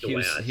just the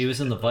way I He see was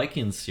in it. the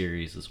Vikings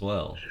series as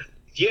well.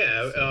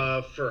 Yeah,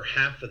 So for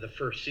half of the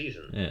first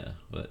season. yeah,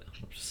 but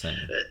I'm just saying,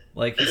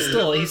 like I'm he's just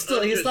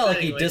not like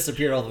he saying, like,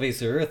 disappeared off the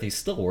face of the earth. He's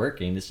still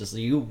working. It's just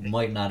you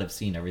might not have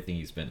seen everything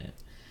he's been in.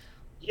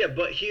 yeah,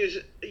 but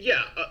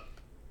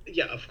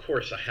yeah, of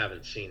course I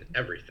haven't seen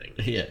everything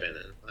he's Yeah, been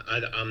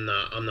in. I'm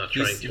not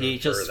trying to he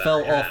infer just that I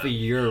fell off of have.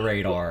 your Well,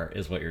 radar,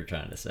 is what you're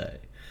trying to say.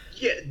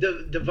 yeah,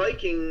 the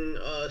Viking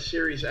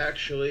series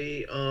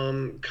actually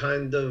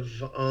kind of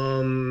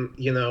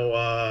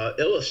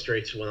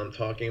illustrates what I'm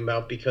talking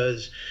about,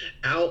 because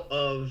out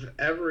of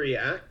every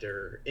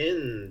actor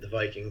in the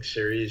Viking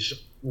series,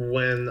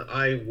 when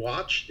I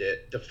watched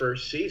it the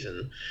first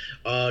season,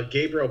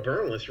 Gabriel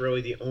Byrne was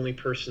really the only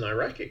person I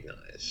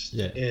recognized.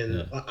 Yeah,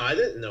 And yeah. I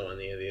didn't know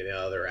any of the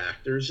other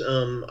actors.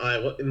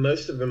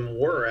 Most of them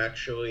were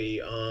actually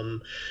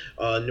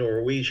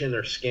Norwegian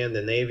or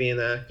Scandinavian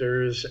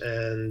actors,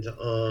 and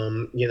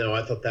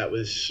I thought that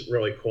was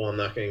really cool. I'm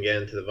not going to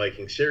get into the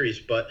Viking series,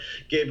 but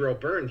Gabriel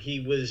Byrne,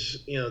 he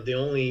was the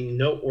only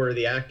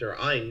noteworthy actor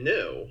I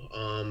knew,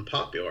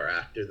 popular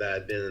actor that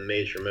had been in a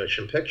major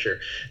motion picture,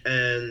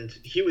 and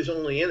he was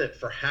only in it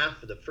for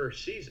half of the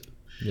first season.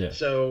 Yeah.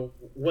 So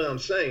what I'm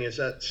saying is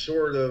that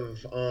sort of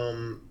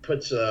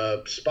puts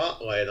a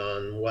spotlight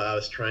on what I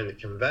was trying to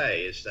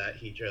convey, is that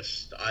he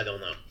just, I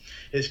don't know,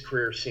 his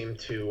career seemed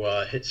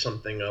to hit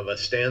something of a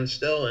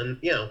standstill, and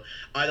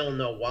I don't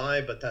know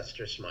why, but that's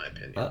just my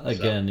opinion. So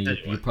Again, you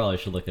anyway. probably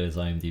should look at his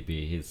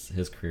IMDb.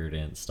 His career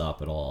didn't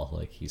stop at all.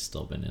 Like, he's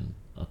still been in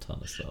a ton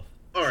of stuff.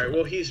 All right. So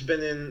Well, he's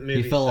been in he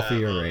movies fell off that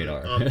of your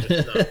radar. I'm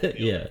just not Yeah.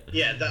 familiar.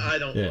 Yeah, that I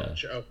don't Yeah.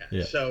 watch. Okay,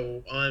 Yeah.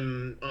 so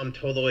I'm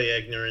totally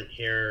ignorant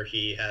here.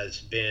 He has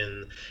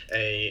been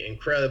a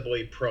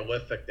incredibly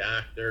prolific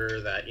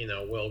actor that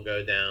will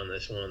go down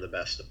as one of the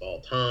best of all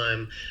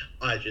time.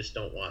 I just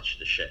don't watch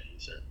the shit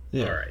he's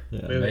in. All Yeah. right,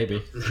 Yeah. moving Maybe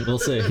on. we'll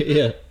see.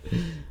 Yeah.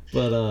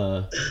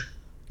 But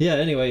yeah.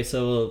 Anyway,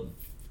 so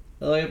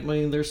I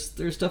mean, there's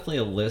definitely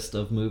a list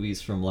of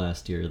movies from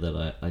last year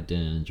that I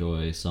didn't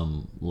enjoy,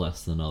 some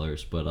less than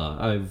others, but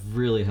I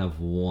really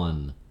have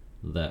one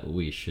that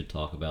we should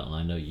talk about, and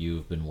I know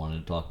you've been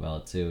wanting to talk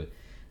about it too,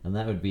 and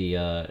that would be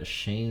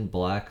Shane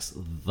Black's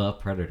The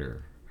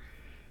Predator.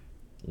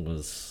 It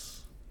was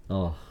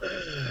I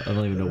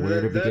don't even know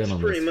where to begin That's on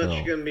pretty this much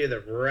film. going to be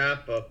the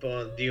wrap up.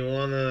 On, do you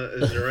want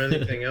to? Is there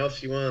anything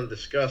else you want to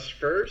discuss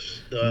first?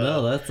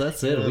 No,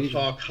 that's You it. want We to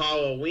talk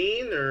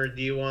Halloween, or do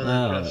you want to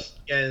uh,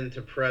 just get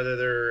into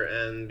Predator?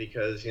 And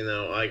because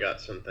I got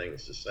some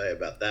things to say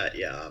about that.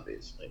 Yeah,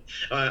 obviously,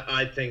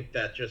 I think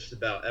that just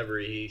about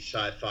every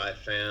sci-fi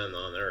fan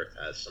on Earth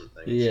has some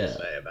things to yeah.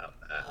 say about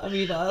that. I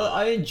mean,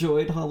 I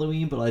enjoyed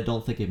Halloween, but I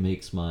don't think it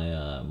makes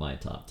my my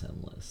top 10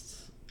 lists.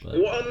 But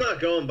Well, I'm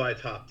not going by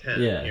top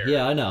 10 yeah, here.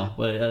 yeah, I know,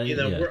 but yeah,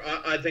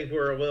 I think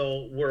we're a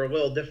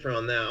little different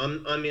on that.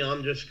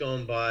 I'm just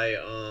going by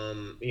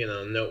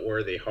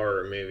noteworthy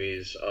horror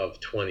movies of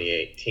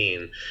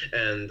 2018,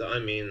 and I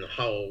mean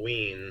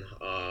Halloween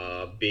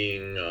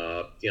being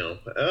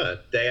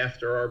day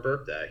after our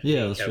birthday. Me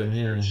yeah, and that's true. Kevin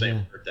share Yeah, the same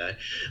yeah. birthday,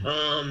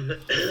 Fun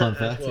as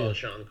fact, well yeah. as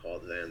Sean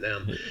called Van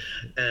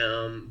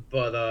Damme.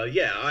 But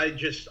yeah,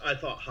 I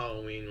thought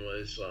Halloween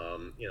was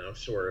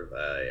sort of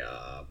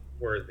a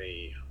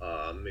worthy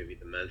movie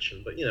to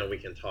mention, but we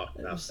can talk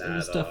about It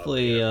was that.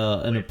 definitely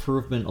an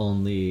improvement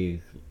on the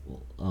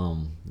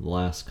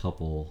last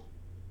couple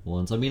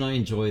ones. I mean, I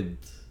enjoyed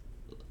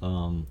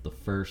the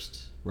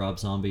first Rob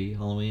Zombie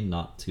Halloween,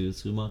 not too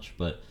much,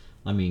 but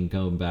I mean,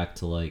 going back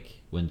to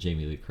like when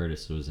Jamie Lee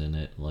Curtis was in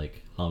it,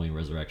 like Halloween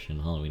Resurrection,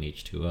 Halloween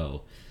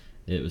H2O,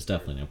 it was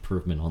definitely an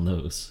improvement on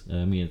those.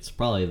 I mean, it's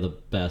probably the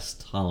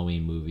best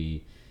Halloween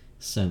movie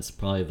since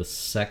probably the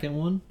second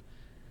one,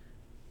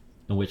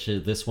 in which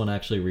this one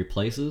actually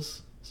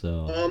replaces.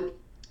 So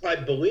I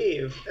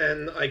believe,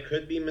 and I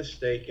could be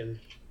mistaken,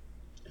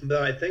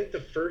 but I think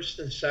the first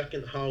and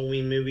second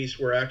Halloween movies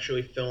were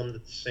actually filmed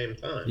at the same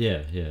time.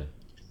 yeah, yeah,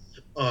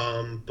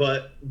 But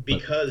but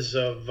because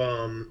of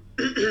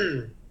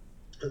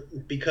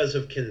because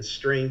of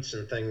constraints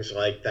and things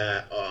like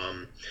that,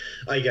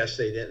 I guess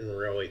they didn't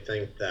really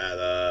think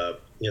that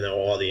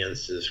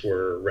audiences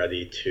were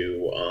ready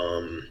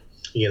to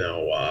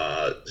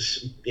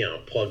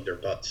plug their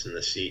butts in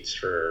the seats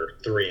for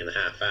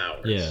 3.5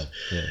 hours. yeah,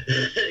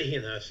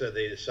 yeah. So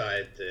they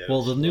decided to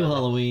Well, the new split up.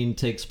 Halloween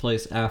takes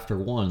place after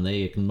one.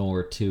 They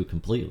ignore two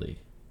completely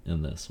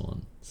in this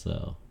one.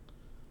 So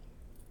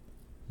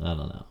I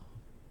don't know,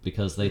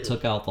 because they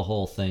took out the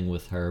whole thing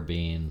with her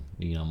being,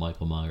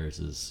 Michael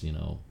Myers'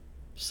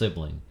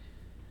 sibling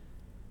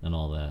and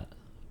all that.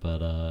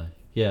 But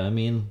yeah, I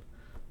mean,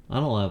 I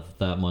don't have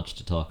that much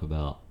to talk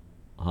about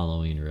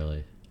Halloween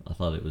really. I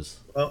thought it was.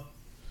 Well,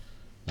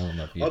 I don't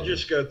know if you I'll do.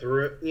 just go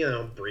through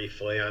it,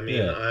 briefly. I mean,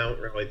 Yeah. I don't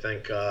really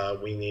think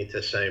we need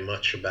to say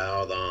much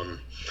about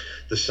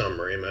the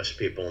summary. Most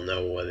people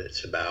know what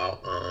it's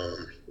about.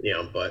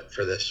 But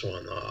for this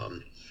one,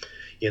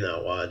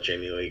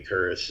 Jamie Lee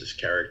Curtis's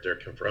character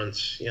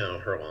confronts,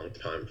 her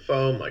longtime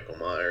foe, Michael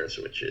Myers,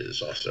 which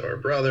is also her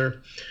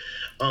brother.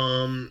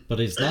 But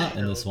he's not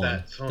in this one.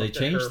 That's They haunted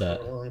changed her that.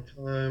 for a long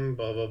time.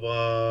 Blah blah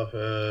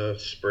blah.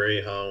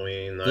 Spree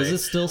Halloween night. Does it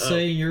still Oh,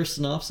 say in your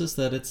synopsis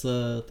that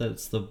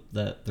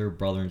that they're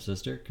brother and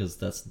sister? Because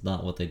that's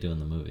not what they do in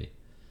the movie.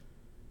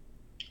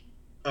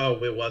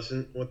 oh, it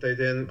wasn't what they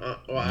did. Well,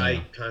 No.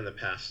 I kind of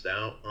passed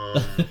out.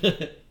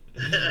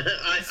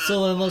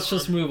 So then let's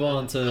just move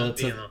on I'm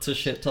being to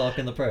shit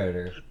talking the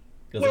Predator,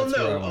 because Well, that's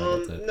where I no,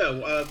 want to get to.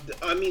 no.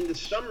 I mean, the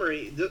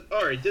summary.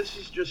 All right, this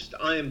is just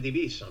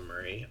IMDb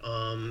summary.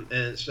 And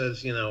it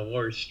says,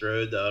 Laurie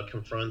Strode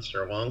confronts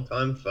her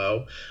longtime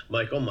foe,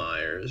 Michael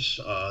Myers,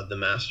 the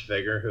masked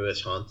figure who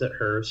has haunted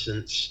her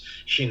since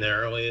she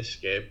narrowly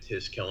escaped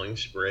his killing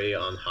spree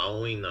on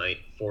Halloween night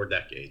 4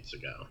 decades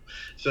ago.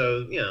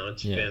 So,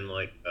 it's Yeah. been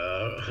like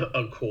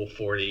a cool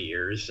 40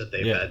 years that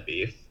they've Yeah. had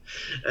beef.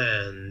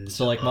 And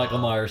So like Michael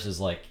Myers is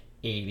like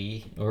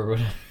 80 or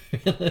whatever.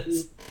 it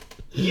is.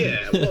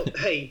 Yeah, well,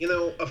 hey,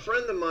 a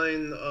friend of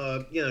mine,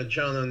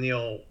 John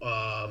O'Neill,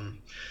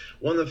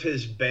 one of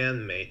his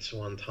bandmates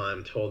one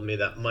time told me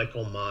that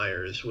Michael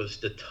Myers was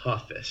the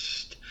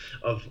toughest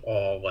of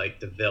all,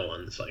 like, the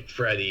villains, like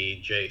Freddy,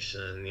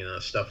 Jason,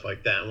 stuff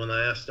like that. And when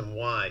I asked him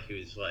why, he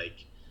was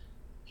like,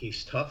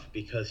 he's tough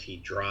because he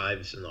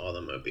drives an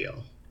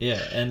automobile.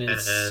 Yeah, and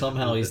it's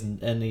somehow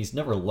he's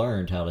never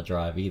learned how to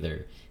drive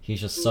either.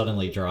 He's just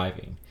suddenly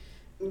driving.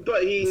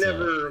 But he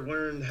never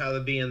learned how to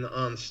be an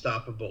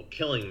unstoppable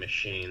killing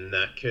machine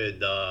that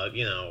could,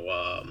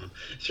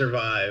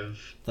 survive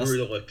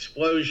brutal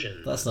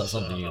explosions. That's not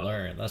something you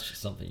learn. That's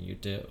just something you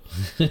do.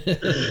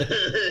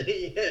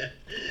 Yeah,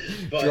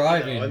 but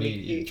driving.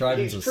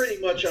 He's pretty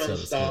much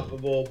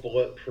unstoppable,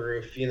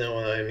 bulletproof. You know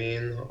what I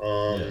mean?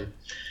 Yeah.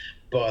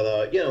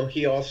 But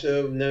he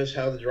also knows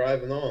how to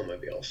drive an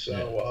automobile.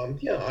 So I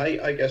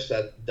guess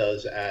that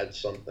does add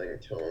something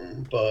to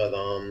him. But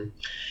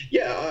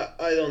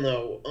I don't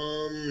know.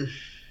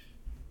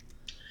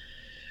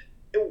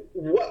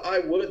 What I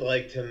would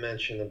like to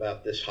mention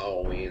about this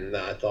Halloween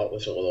that I thought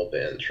was a little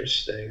bit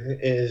interesting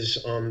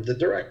is the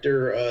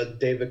director,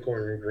 David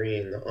Gordon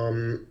Green.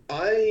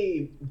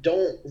 I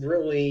don't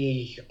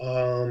really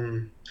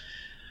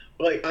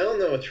I don't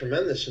know a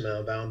tremendous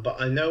amount about him,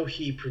 but I know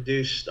he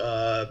produced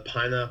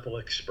Pineapple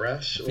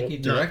Express. I think he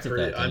directed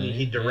that. I mean,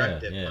 he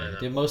directed. Yeah. He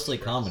did mostly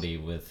comedy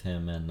with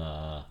him and.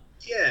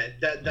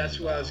 That's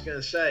what I was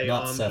gonna say. He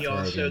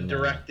also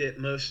directed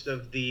most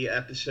of the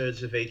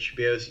episodes of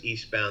HBO's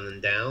Eastbound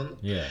and Down.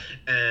 Yeah.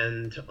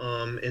 And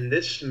in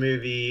this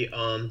movie,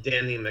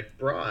 Danny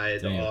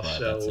McBride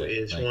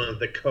is one of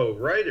the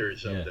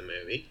co-writers of the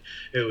movie,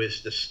 who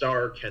is the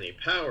star Kenny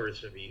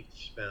Powers of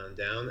Eastbound and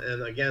Down.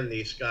 And again,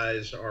 these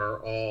guys are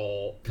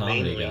all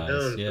mainly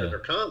known for their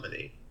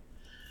comedy.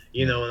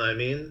 You know what I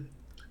mean?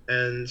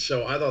 And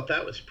so I thought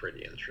that was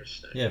pretty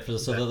interesting. Yeah,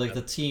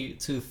 the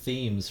two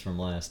themes from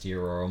last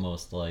year were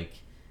almost like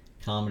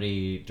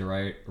comedy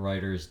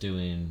writers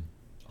doing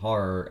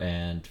horror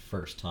and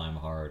first-time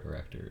horror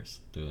directors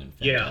doing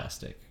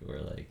fantastic. Were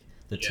like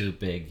the two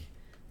big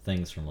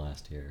things from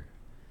last year.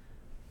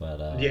 But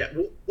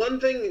one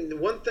thing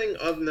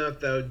of note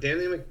though,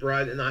 Danny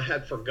McBride, and I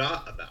had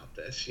forgot about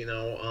this. I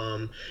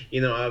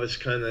was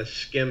kind of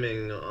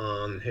skimming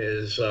on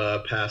his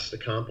past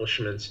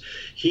accomplishments.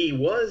 He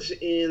was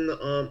in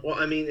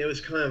it was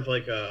kind of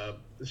like a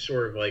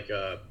sort of like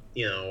a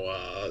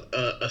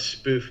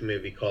spoof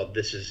movie called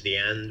This Is the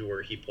End,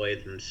 where he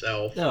played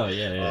himself. Oh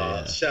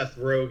yeah. Seth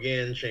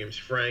Rogen, James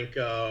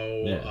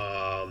Franco.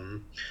 Yeah.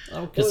 I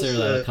would consider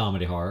that a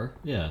comedy horror.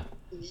 Yeah.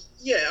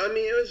 Yeah, I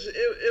mean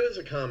it was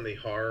a comedy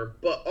horror,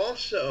 but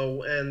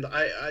also, and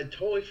I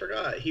totally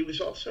forgot, he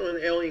was also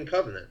in Alien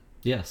Covenant.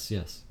 Yes.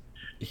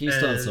 He's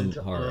done some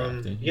horror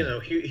acting. He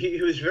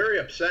was very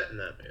upset in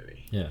that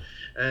movie. Yeah.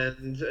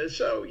 And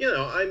so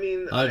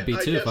I'd be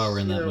too if I were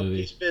in that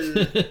movie. He's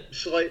been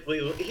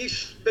slightly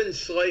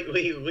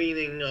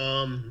leaning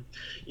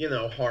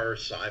horror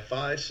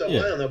sci-fi. So I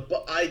don't know,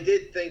 but I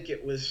did think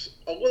it was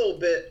a little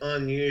bit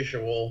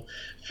unusual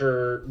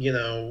for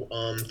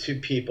two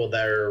people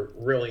that are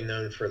really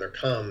known for their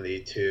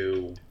comedy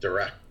to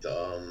direct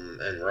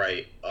and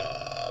write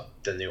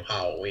the new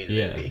Halloween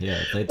movie.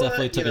 Yeah, they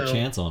definitely took a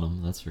chance on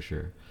him. That's for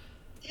sure.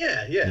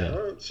 Yeah.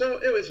 So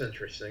it was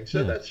interesting.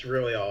 So that's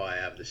really all I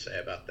have to say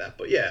about that.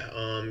 But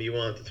you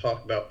wanted to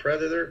talk about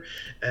Predator,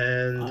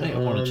 and I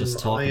didn't want to just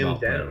talk about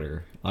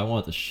Predator. I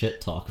want the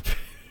shit talk.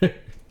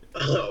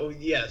 Oh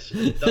yes,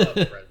 the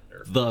Predator.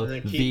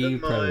 Keep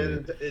in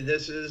mind,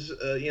 this is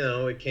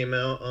it came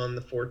out on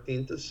the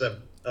 14th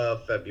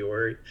of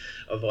February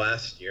of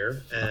last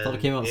year. And I thought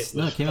it came out.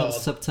 It came out in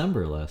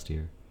September last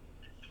year.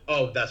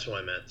 Oh, that's what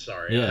I meant.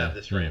 Sorry, I have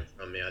this right in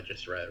front of me. I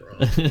just read it wrong.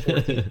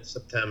 14th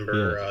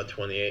September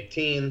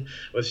 2018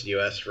 was the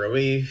U.S.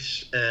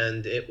 release,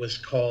 and it was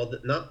called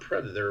not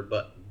Predator,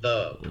 but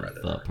The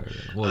Predator. The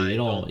Predator. Well,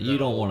 you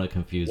don't want to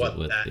confuse it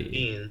with that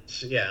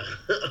means. Yeah,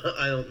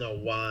 I don't know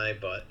why,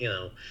 but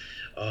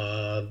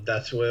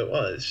that's what it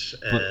was.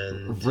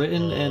 And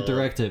written and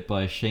directed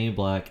by Shane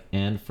Black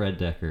and Fred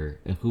Dekker,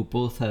 who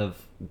both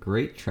have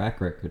great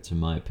track records, in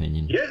my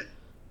opinion. Yeah.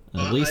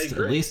 At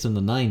least in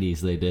the 90s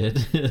they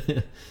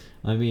did.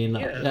 I mean,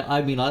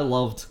 I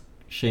loved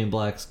Shane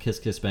Black's Kiss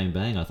Kiss Bang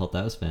Bang. I thought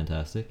that was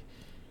fantastic.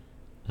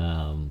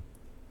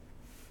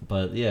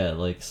 But yeah,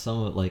 like some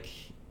of I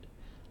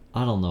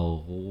don't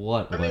know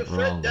what went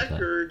wrong with that.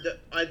 Fred Dekker,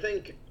 I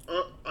think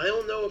I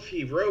don't know if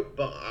he wrote,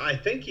 but I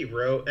think he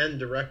wrote and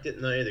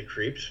directed Night of the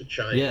Creeps, which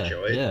I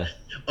enjoyed. Yeah.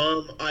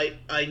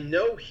 I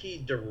know he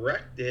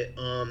directed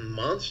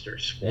Monster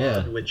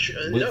Squad, which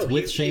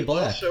with Shane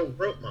Black. He also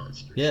wrote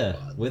Monster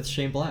Squad. With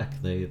Shane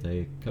Black,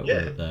 they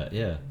co-wrote that.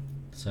 Yeah,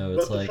 so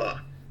it's what the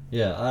fuck?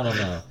 Yeah, I don't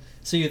know.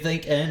 So you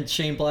think, and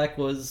Shane Black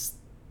was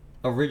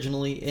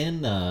originally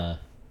in the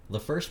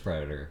first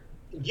Predator.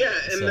 Yeah,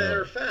 and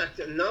matter of fact,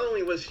 not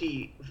only was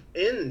he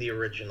in the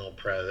original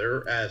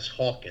Predator as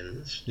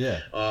Hawkins,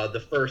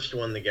 the first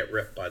one to get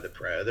ripped by the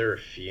Predator,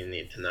 if you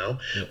need to know,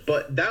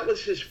 but that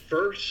was his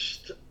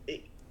first.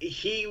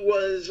 He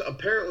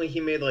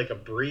made like a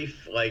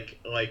brief, like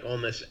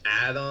almost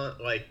add-on,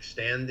 like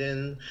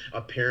stand-in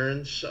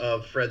appearance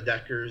of Fred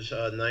Dekker's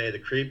Night of the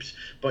Creeps,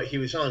 but he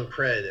was on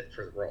credit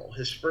for the role.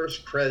 His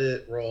first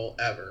credit role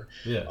ever.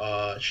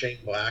 Shane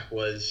Black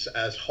was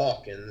as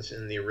Hawkins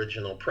in the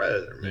original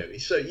Predator movie.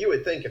 So you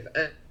would think if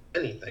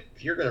anything,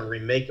 if you're going to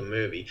remake a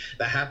movie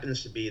that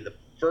happens to be the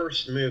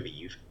first movie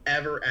you've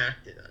ever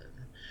acted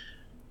in,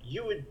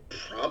 you would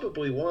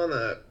probably want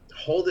to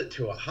hold it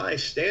to a high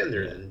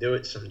standard and do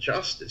it some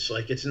justice.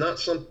 Like, it's not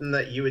something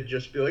that you would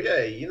just be like,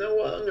 hey, you know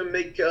what, I'm gonna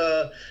make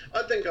I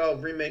think I'll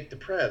remake The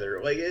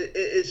Predator. Like,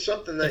 it's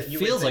something that it you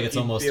feels would like it's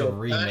almost a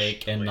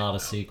remake and not a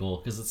about. sequel,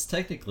 because it's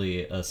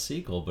technically a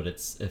sequel, but it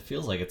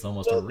feels like it's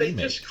almost Well, a they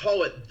remake. just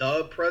call it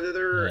The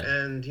Predator,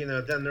 Yeah. and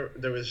then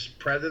there was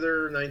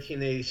Predator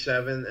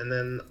 1987, and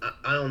then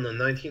I don't know,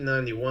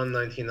 1991,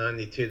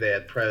 1992 they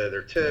had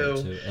Predator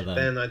 2. And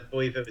Then I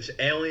believe it was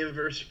Alien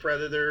vs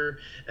Predator,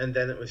 and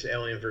then it was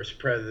Alien vs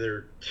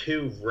Predator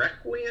 2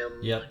 Requiem.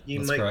 Yep, You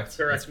that's might correct.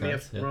 correct That's me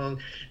correct, if I'm yep. wrong.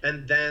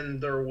 And then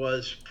there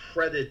was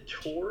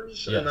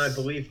Predators, and I Yes.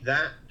 believe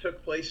that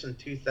took place in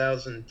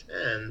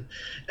 2010.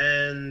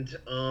 And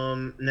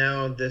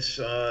now this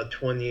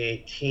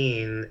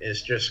 2018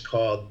 is just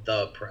called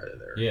The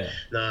Predator. Yeah.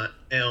 Not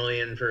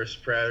Alien vs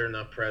Predator,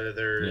 not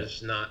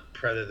Predators, not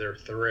Predator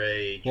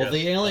 3. Well, just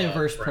the Alien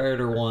vs Predator.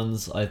 Predator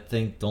ones, I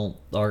think,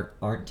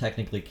 aren't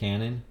technically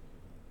canon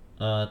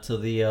to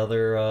the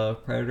other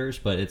Predators,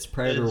 but it's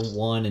Predator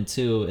 1 and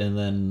 2, and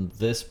then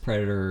this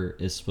Predator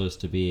is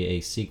supposed to be a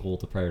sequel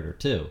to Predator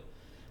 2.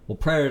 Well,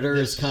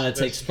 Predators kind of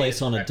takes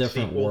place on a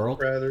different world.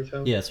 Predator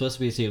 2? Yeah, it's supposed to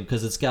be a sequel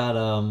because it's got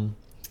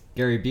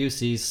Gary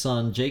Busey's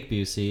son, Jake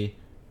Busey,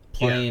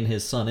 playing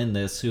his son in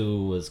this,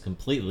 who was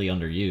completely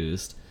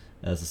underused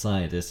as a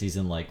scientist. He's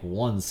in like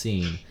one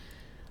scene.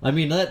 I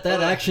mean, that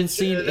action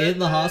scene in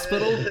the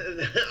hospital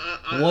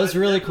was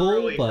really cool,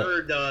 really but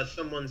heard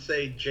someone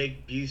say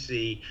Jake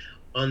Busey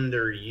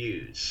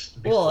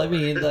underused. well, I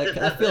before. mean,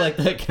 I feel like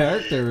that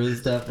character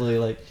was definitely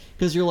like,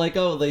 because you're like,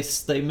 oh,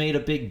 they made a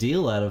big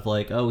deal out of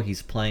like, oh,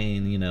 he's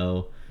playing,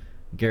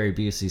 Gary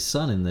Busey's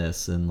son in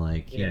this, and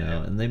like,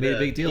 and they made a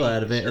big deal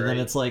out of it, and then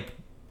it's like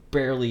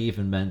barely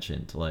even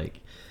mentioned,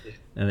 like.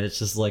 And it's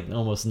just like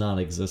almost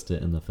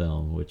non-existent in the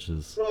film, which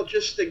is well,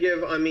 just to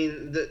give, I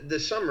mean, the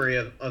summary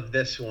of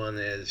this one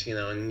is,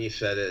 and you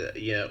said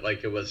it,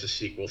 like it was a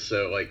sequel,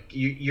 so like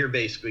you're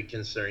basically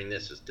considering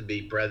this as to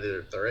be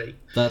Predator 3.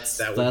 that's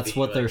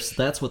what like,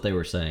 that's what they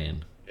were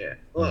saying. Yeah.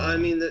 Well, I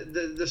mean,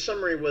 the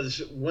summary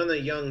was when a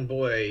young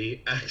boy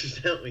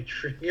accidentally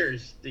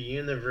triggers the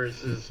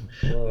universe's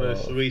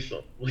most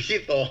lethal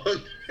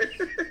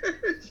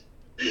hunters.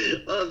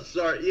 I'm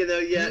sorry,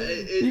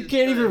 You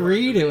can't even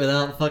read it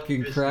without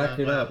fucking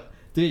cracking up.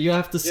 Dude, you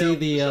have to see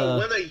the... So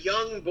when a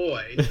young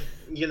boy,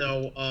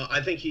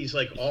 I think he's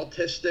like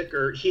autistic,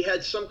 or he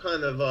had some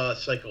kind of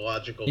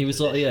psychological he was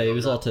condition. he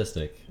was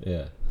autistic.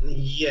 Yeah.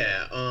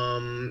 Yeah,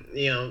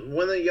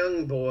 when a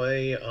young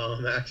boy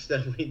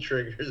accidentally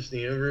triggers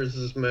the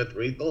universe's most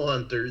lethal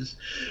hunters,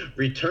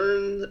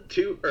 return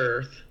to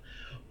Earth,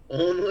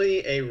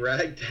 only a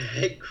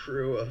ragtag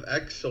crew of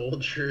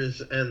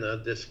ex-soldiers and a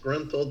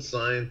disgruntled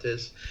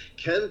scientist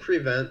can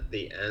prevent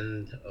the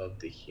end of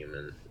the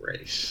human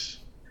race.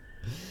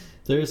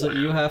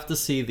 You have to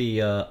see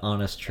the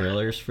honest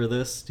trailers for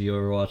this. Do you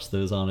ever watch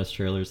those honest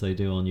trailers they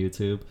do on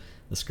YouTube?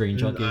 The Screen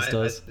Junkies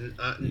does?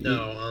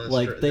 No,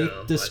 honestly. Like, they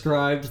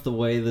described the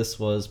way this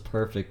was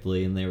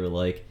perfectly, and they were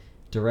like,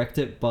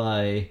 directed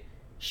by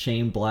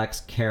Shane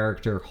Black's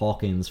character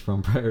Hawkins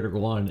from Predator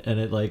 1, and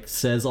it like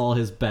says all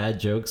his bad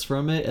jokes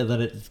from it, and then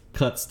it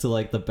cuts to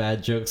like the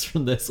bad jokes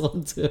from this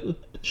one too.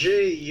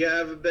 Gee, you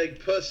have a big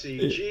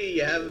pussy. Gee,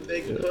 you have a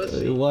big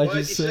pussy. Why'd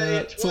you say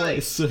it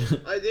twice?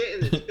 I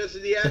didn't. It's because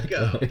of the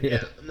echo.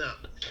 Yeah, no.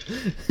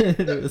 And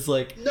it was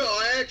like... No,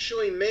 I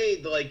actually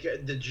made, like,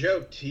 the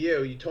joke to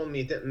you. You told me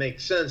it didn't make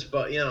sense,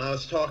 but, I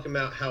was talking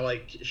about how,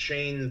 like,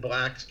 Shane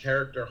Black's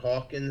character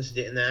Hawkins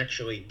didn't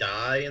actually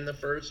die in the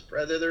first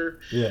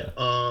Predator. Yeah.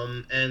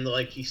 And,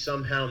 like, he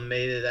somehow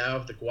made it out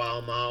of the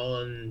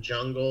Guatemalan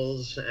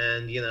jungles,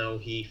 and,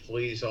 he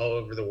flees all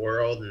over the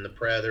world, and the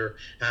Predator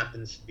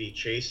happens to be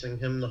chasing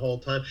him the whole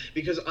time.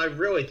 Because I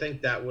really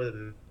think that would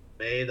have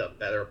made a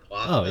better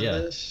plot than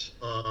this.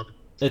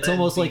 It's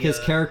almost like his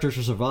character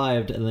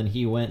survived, and then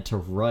he went to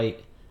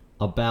write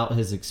about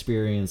his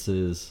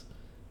experiences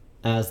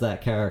as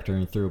that character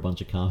and threw a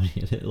bunch of comedy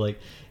in it. Like,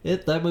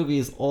 that movie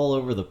is all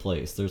over the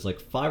place. There's like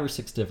 5 or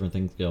 6 different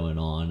things going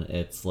on.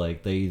 It's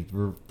like they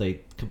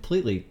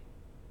completely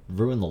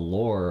ruin the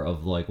lore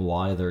of like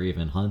why they're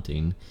even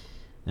hunting,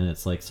 and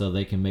it's like so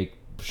they can make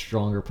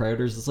stronger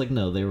predators. It's like,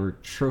 no, they were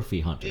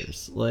trophy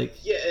hunters. Like,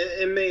 yeah,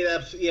 it made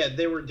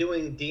they were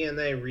doing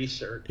DNA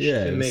research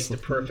to make the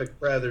perfect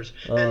predators.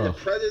 And the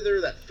predator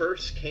that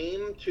first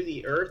came to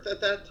the earth at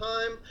that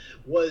time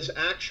was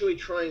actually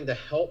trying to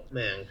help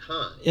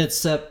mankind,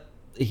 except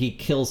he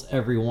kills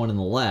everyone in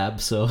the lab,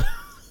 so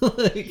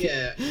like...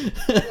 Yeah.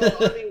 Well,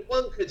 I mean,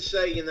 one could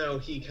say,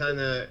 he kind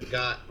of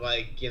got,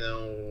 like,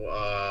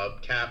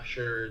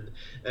 captured,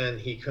 and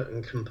he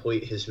couldn't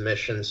complete his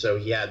mission, so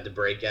he had to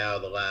break out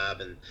of the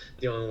lab, and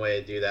the only way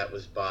to do that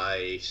was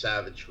by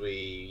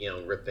savagely,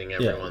 ripping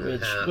everyone in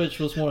half. Which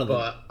was one of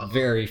the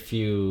very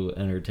few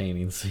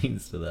entertaining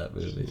scenes to that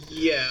movie.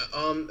 Yeah,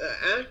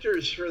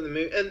 actors for the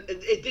movie, and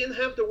it didn't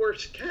have the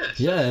worst cast.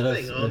 Yeah,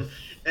 that's the thing.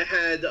 It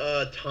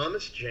had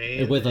Thomas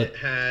Jane. with It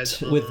had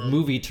with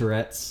movie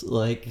Tourette's.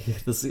 Like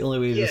that's the only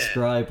way to yeah.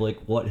 describe like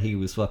what he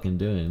was fucking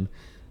doing.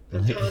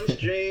 And Like, Thomas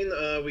Jane.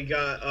 We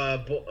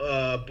got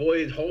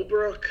Boyd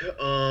Holbrook.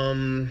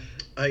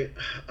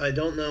 I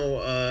don't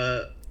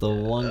know. the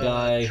one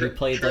guy who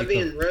played like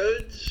Trevian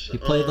Rhodes. he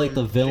played like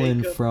the villain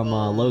Jacob, from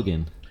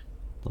Logan.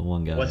 The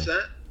one guy. What's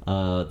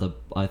that?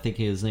 I think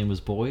his name was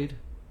Boyd.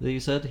 That you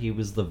said he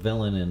was the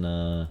villain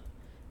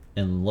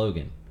in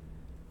Logan.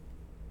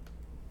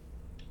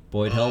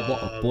 Boyd I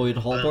don't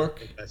Holbrook.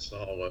 think I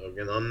saw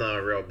Logan. I'm not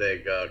a real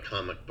big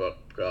comic book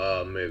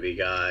movie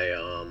guy,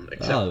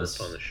 except Oh,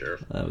 for Punisher.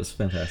 that was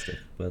fantastic.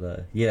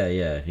 But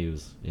yeah, he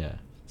was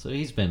So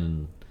he's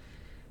been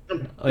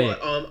in. Oh yeah.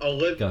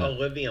 Go ahead.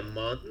 Olivia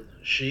Munn,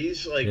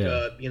 she's like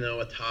Yeah.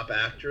 a top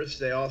actress.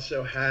 They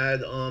also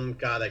had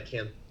God, I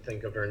can't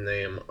think of her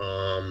name.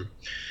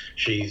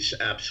 She's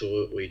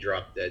absolutely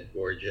drop dead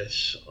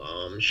gorgeous.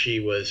 She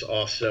was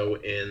also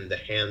in The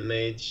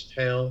Handmaid's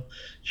Tale.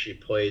 She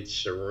played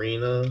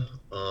Serena,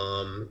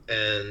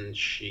 and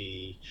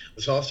she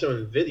was also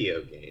in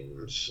video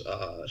games.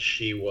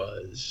 She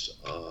was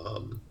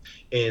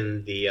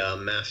in the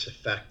Mass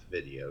Effect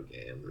video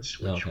games,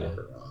 which Okay.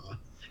 were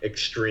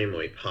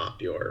extremely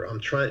popular.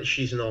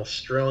 She's an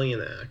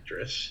Australian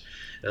actress,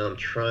 and I'm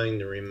trying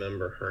to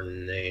remember her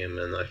name,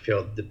 and I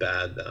feel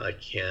bad that I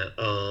can't.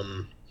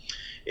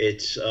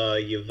 It's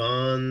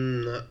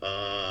Yvonne.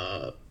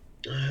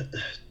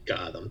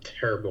 God, I'm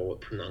terrible with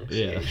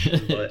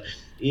pronunciation, Yeah. but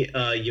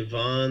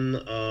Yvonne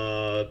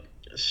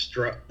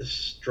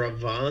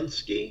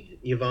Stravinsky.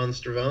 Yvonne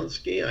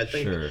Stravinsky.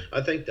 Sure.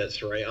 I think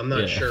that's right. I'm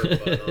not Yeah. sure,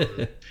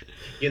 but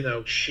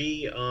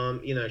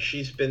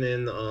she's been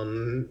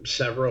in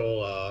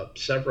several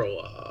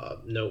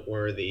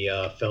noteworthy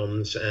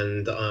films,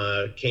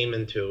 and came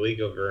into a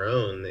league of her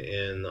own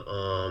in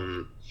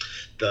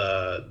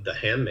the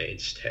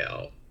Handmaid's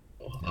Tale.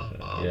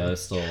 Yeah, I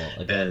still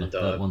again And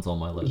that one's on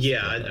my list.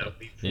 yeah, but, I know.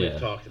 We've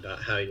talked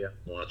about how you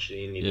haven't watched it.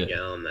 You need Yeah. to get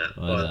on that.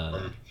 I But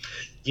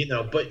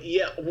know. but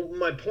yeah,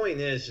 my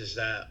point is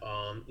that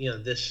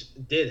this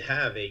did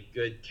have a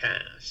good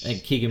cast.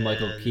 And Keegan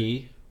Michael And-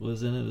 Key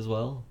was in it as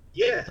well.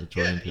 Yeah,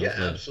 Jordan Peele's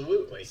yeah, like-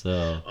 absolutely.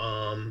 So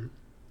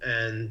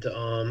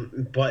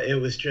But it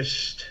was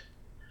just,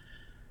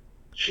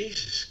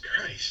 Jesus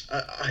Christ,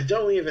 I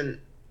don't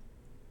even.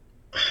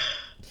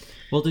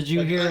 well, did you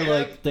Like,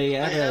 hear they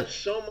I had have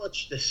so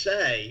much to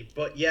say,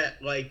 but yet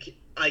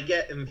I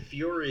get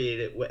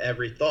infuriated with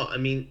every thought. I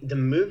mean, the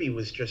movie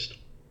was just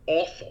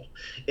awful.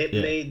 It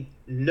Yeah. made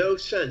no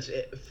sense.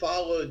 It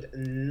followed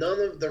none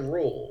of the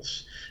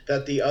rules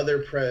that the other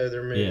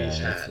Predator movies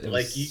had. it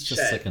Like was you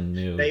just said, like a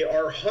new. they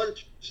are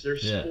hunters. They're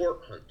Yeah.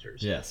 sport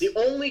hunters. Yes. The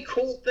only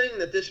cool thing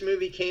that this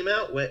movie came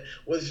out with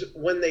was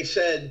when they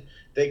said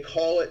they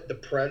call it the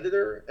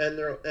Predator,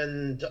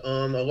 and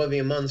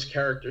Olivia Munn's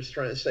character's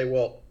trying to say,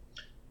 well,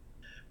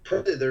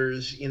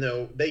 predators,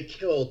 they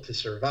kill to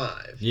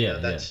survive.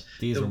 Yeah,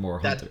 These are more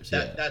hunters.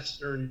 That's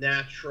their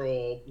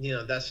natural,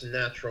 that's the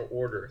natural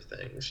order of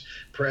things.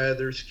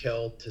 Predators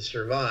kill to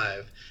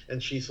survive.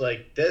 And she's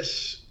like,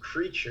 this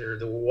creature,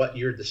 what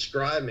you're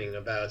describing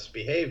about its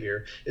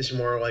behavior, is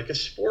more like a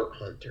sport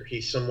hunter.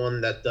 He's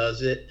someone that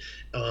does it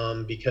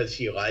because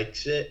he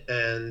likes it,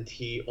 and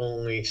he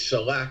only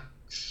selects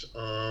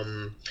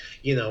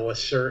a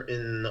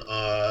certain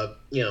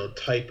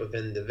type of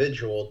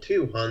individual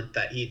to hunt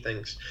that he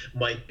thinks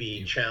might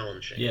be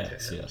challenging to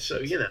him.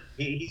 So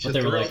he's But a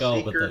they were thrill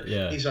like, seeker.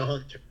 yeah. He's a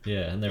hunter.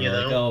 Yeah, and they were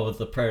like, oh,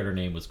 the Predator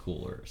name was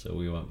cooler, so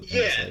we went with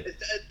that.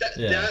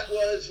 Yeah, that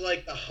was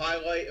like the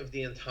highlight of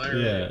the entire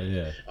movie.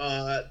 Yeah.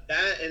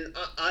 That, and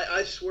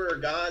I swear to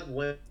God,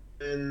 when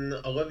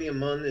Olivia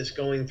Munn is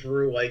going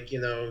through the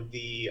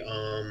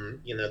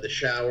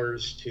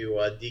showers to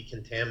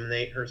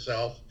decontaminate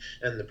herself,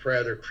 and the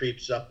Predator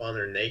creeps up on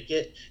her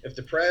naked, if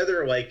the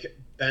Predator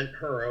bent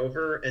her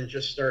over and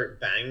just started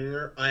banging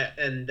her,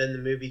 and then the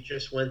movie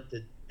just went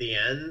to the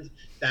end,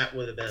 that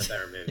would have been a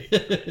better movie.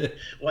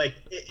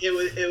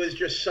 It was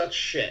just such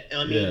shit.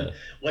 I mean,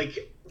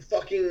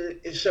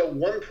 so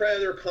one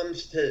Predator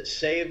comes to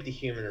save the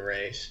human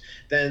race,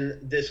 then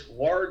this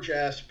large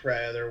ass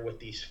Predator with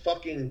these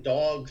fucking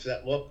dogs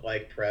that look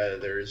like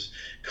Predators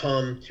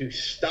come to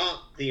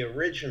stop the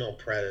original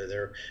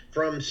Predator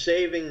from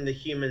saving the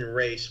human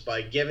race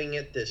by giving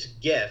it this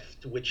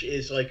gift, which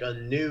is like a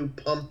new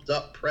pumped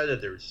up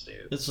Predator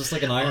suit. It's just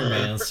like an Iron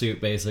Man suit,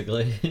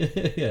 basically.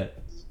 Yeah.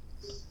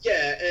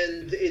 Yeah,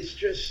 and it's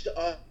just,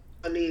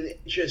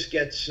 it just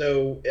gets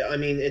so,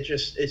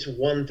 it's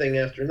one thing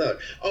after another.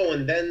 Oh,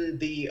 and then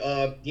the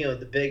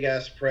big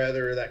ass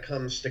Predator that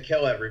comes to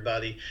kill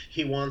everybody,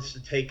 he wants to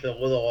take the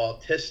little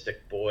autistic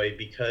boy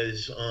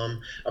because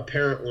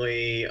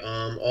apparently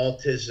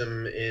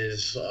autism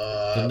is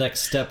the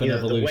next step in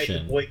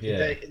evolution.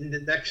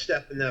 The next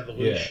step in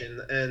evolution,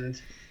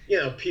 and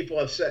people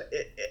have said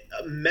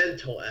a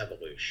mental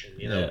evolution,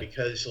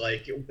 because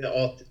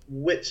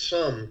with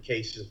some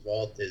cases of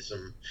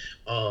autism,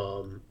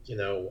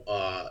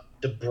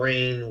 the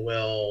brain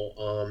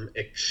will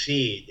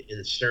exceed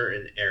in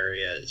certain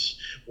areas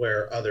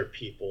where other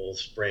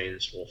people's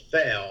brains will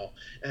fail,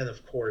 and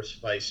of course,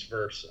 vice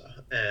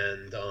versa.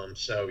 And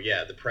so,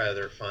 yeah, the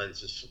predator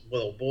finds this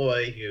little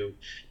boy who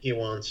he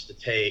wants to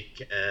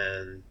take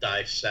and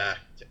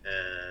dissect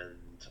and.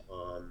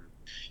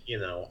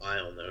 I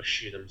don't know,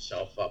 shoot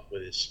himself up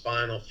with his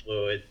spinal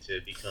fluid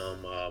to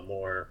become a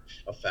more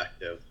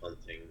effective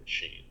hunting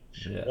machine.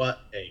 Yeah. What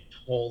a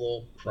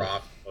total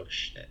crock of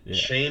shit. Yeah.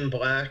 Shane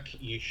Black,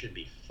 you should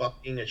be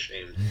fucking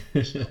ashamed of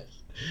yourself.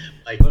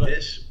 Like, But,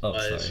 this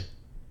was, sorry.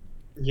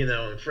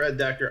 And Fred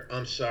Decker,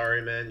 I'm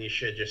sorry, man. You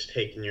should have just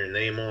taken your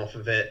name off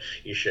of it.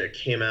 You should have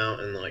came out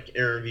in like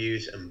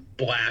interviews and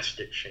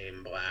blasted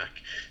Shane Black.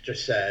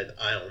 Just said,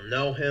 I don't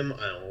know him.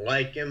 I don't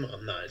like him.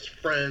 I'm not his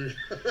friend.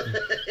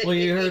 Well,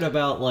 you heard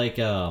about like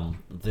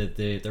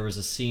there was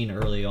a scene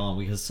early on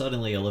because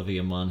suddenly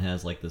Olivia Munn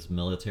has like this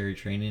military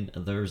training.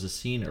 There was a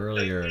scene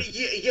earlier.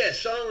 Yeah.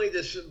 Suddenly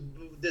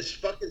this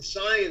fucking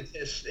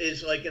scientist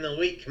is like an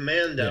elite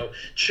commando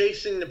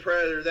chasing the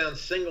predator down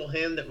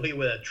single-handedly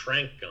with a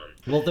trank gun.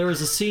 Well, there was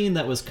a scene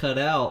that was cut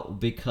out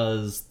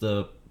because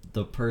the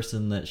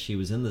person that she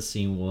was in the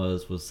scene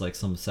was like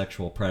some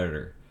sexual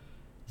predator.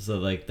 So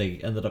like they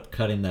ended up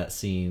cutting that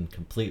scene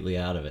completely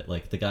out of it.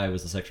 Like the guy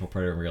was a sexual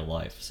predator in real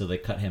life, so they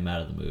cut him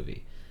out of the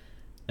movie.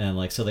 And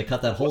like so they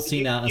cut that whole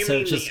scene out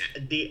instead of just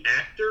the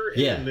actor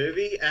in the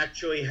movie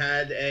actually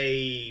had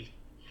a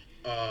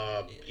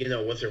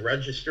was a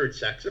registered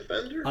sex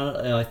offender?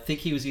 I think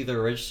he was either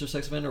a registered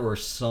sex offender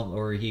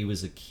or he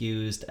was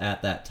accused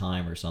at that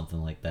time or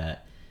something like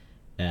that.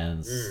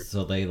 And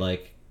so they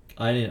like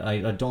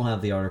I don't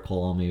have the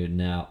article on me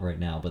right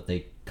now, but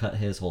they cut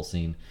his whole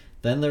scene.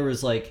 Then there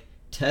was like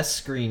test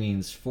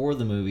screenings for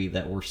the movie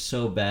that were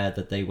so bad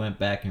that they went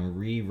back and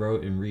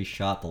rewrote and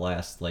reshot the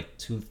last like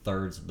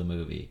 2/3 of the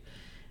movie.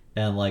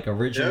 And like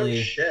originally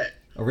no shit.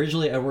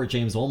 Originally, Edward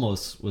James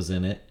Olmos was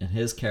in it, and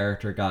his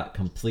character got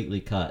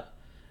completely cut.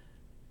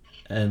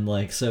 And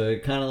like, so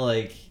it kind of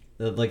like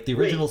the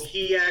original. Wait,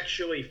 he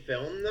actually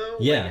filmed though.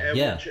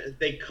 Yeah,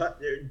 They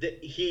cut.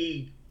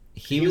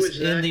 He was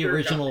in the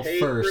original first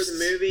for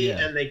the movie,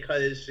 and they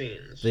cut his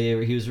scenes. He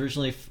was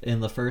originally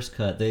in the first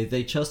cut.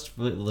 They just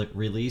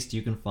released.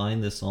 You can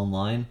find this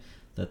online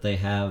that they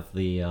have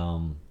the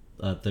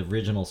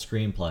original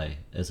screenplay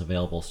is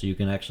available, so you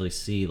can actually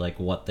see like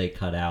what they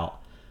cut out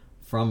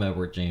from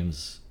Edward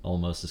James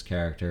Olmos'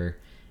 character.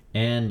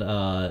 And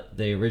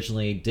they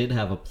originally did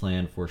have a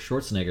plan for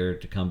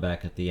Schwarzenegger to come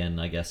back at the end.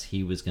 I guess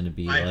he was going to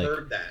be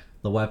heard that.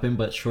 The weapon,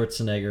 but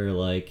Schwarzenegger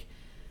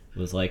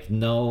was like,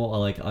 no,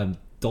 like I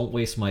don't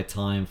waste my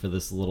time for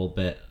this little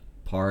bit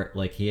part.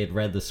 Like he had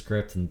read the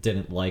script and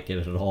didn't like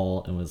it at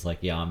all, and was like,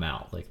 yeah, I'm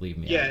out. Like leave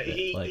me out of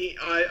it.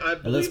 I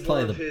believe that's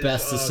probably the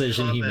best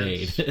decision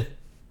comments, he made.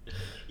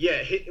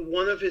 Yeah,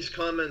 one of his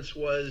comments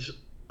was,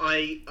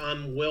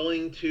 I'm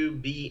willing to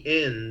be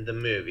in the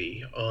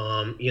movie,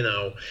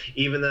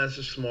 even as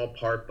a small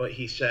part, but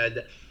he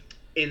said,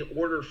 in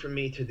order for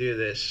me to do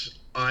this,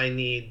 I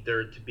need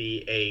there to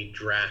be a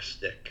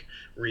drastic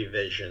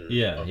revision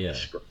of the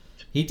script.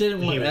 He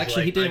didn't want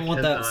he didn't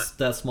want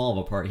that small of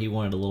a part. He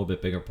wanted a little bit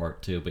bigger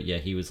part too. But yeah,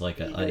 he was like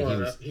I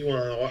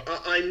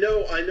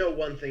know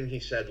one thing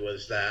he said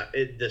was that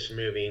this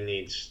movie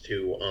needs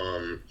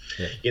to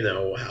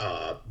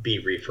be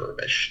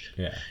refurbished.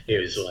 Yeah. He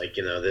was like,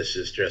 this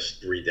is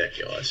just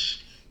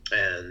ridiculous.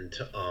 And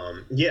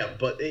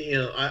but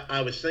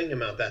I was thinking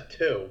about that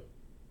too.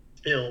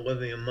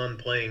 Olivia Munn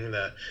playing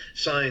the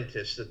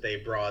scientist that they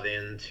brought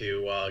in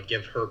to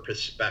give her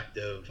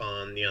perspective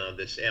on,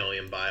 this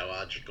alien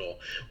biological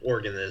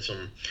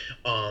organism.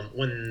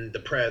 When the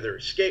predator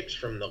escapes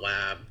from the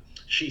lab,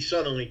 she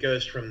suddenly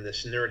goes from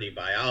this nerdy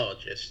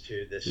biologist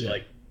to this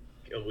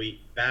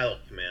elite battle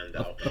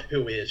commando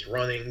who is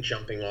running,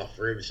 jumping off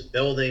roofs of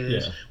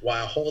buildings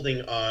while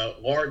holding a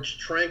large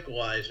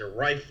tranquilizer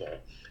rifle,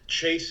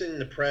 chasing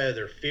the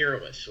predator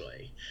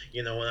fearlessly.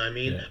 You know what I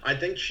mean? Yeah. I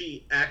think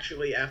she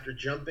actually, after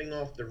jumping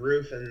off the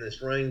roof and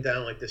this running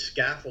down like the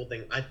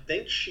scaffolding, I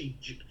think she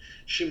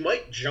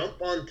might jump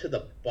onto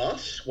the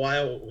bus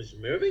while it was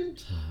moving.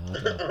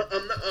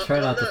 Try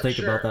not to think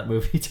about that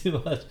movie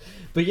too much.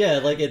 But yeah,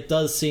 like it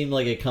does seem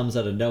like it comes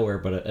out of nowhere,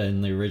 but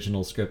in the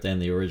original script and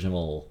the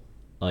original,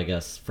 I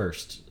guess,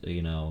 first,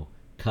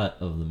 cut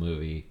of the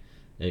movie,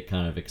 it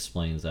kind of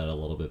explains that a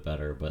little bit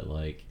better. But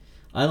like,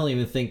 I don't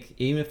even think,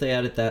 even if they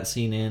added that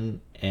scene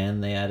in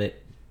and they added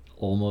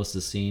almost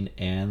a scene,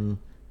 and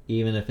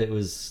even if it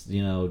was,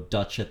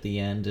 Dutch at the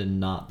end and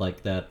not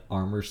like that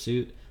armor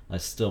suit, I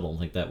still don't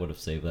think that would have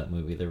saved that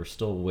movie. There were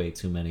still way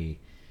too many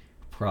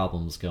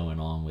problems going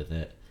on with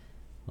it.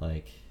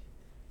 Like,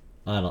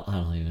 I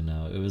don't even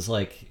know. It was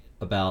like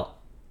about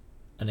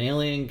an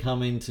alien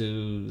coming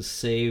to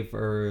save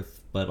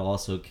Earth, but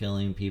also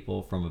killing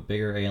people from a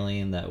bigger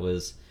alien that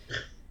was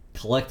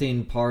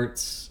collecting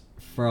parts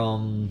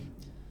from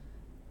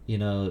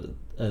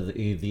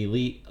the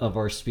elite of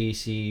our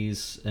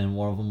species, and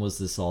one of them was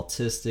this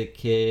autistic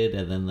kid,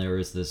 and then there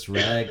was this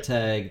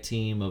ragtag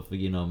team of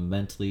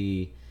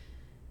mentally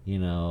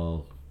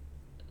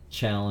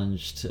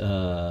challenged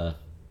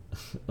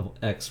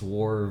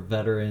ex-war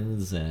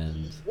veterans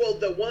and. Well,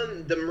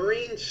 the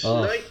Marine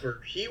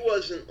sniper, he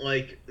wasn't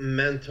like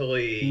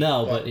mentally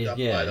No, but fucked up,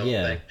 yeah, I don't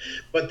yeah. think.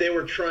 But they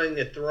were trying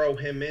to throw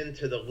him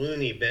into the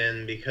loony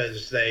bin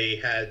because they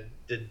had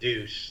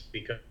deduced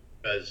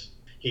because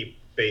he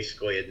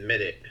basically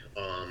admitted,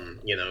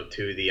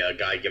 to the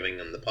guy giving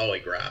him the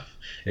polygraph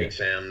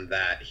exam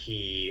that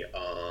he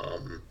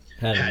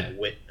had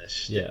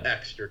witnessed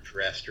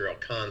extraterrestrial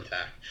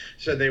contact.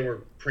 So they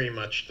were pretty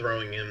much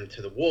throwing him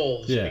to the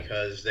wolves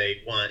because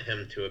they want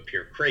him to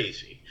appear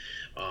crazy.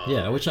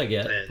 Which I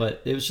get,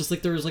 but it was just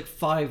like there was like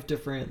 5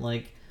 different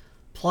like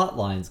plot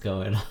lines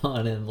going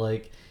on, and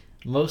like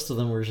most of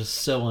them were just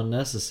so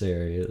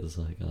unnecessary. It was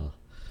like, oh.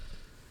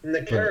 And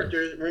the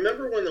characters,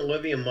 remember when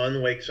Olivia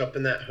Munn wakes up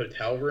in that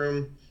hotel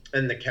room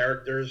and the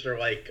characters are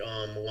like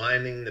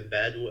lining the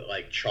bed with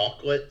like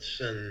chocolates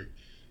and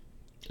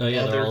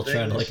they're all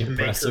trying to like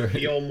impress her,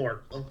 feel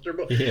more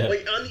comfortable. Yeah.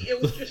 Like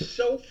it was just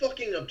so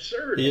fucking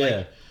absurd.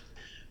 Yeah.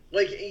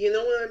 Like, you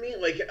know what I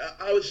mean? Like,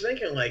 I was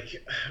thinking,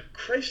 like,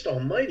 Christ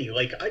almighty,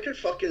 like, I could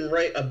fucking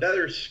write a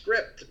better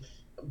script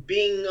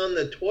being on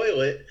the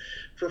toilet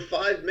for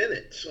 5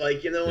 minutes.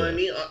 Like, you know what I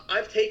mean?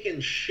 I've taken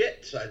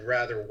shits I'd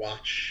rather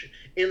watch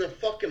in a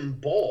fucking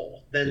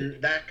bowl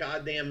than that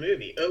goddamn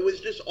movie. It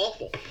was just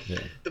awful. Yeah.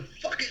 The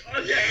fucking...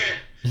 Oh, yeah!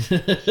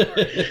 Sorry.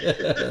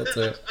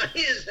 I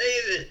just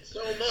hate it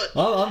so much.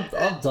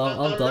 I'm done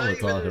with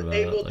talking about it. I'm not even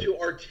able to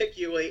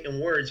articulate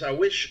in words. I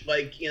wish,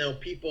 like,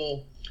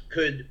 people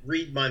could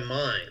read my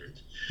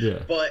mind. Yeah.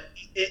 But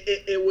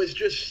it was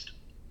just,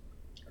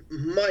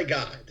 my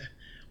God.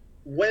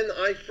 When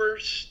I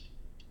first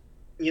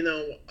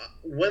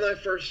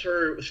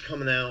heard it was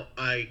coming out,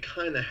 I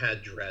kind of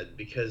had dread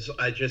because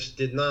I just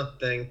did not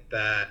think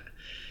that,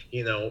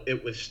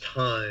 it was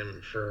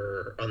time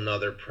for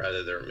another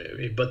Predator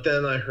movie. But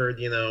then I heard,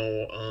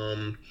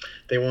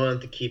 they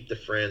wanted to keep the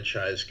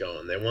franchise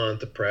going. They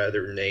wanted the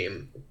Predator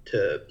name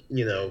to,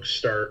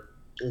 start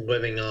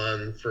living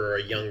on for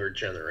a younger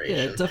generation.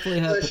 Yeah, it definitely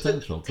had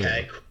potential too.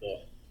 Okay,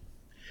 cool.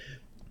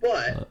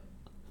 But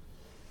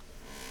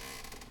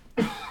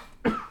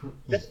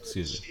let's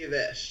see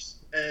this,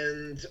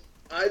 and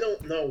I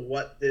don't know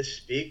what this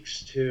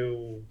speaks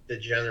to the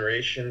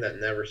generation that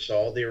never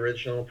saw the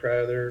original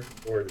Predator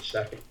or the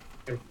second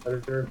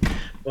Predator,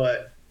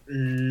 but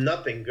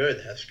nothing good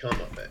has come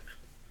of it.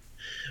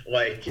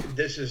 Like,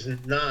 this is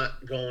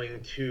not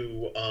going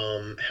to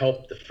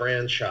help the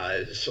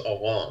franchise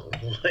along.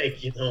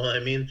 Like, you know what I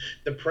mean?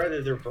 The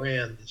Predator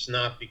brand is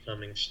not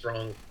becoming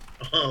strong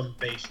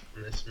based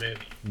on this movie.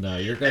 No,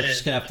 you're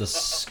just going to have to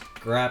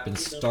scrap and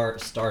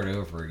start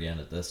over again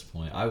at this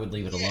point. I would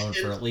leave it alone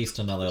for at least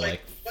another,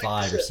 like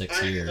 5 or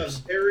 6 years. I have a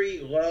very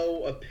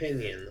low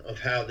opinion of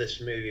how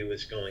this movie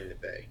was going to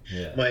be.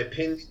 Yeah. My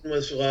opinion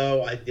was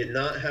low. I did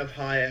not have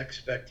high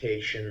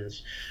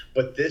expectations.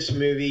 But this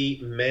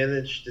movie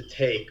managed to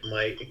take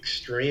my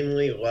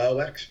extremely low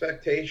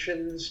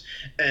expectations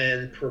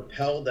and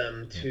propel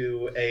them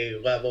to a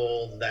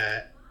level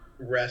that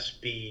rests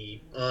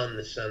on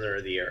the center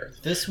of the earth.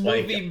 This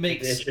movie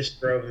makes it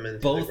just drove them into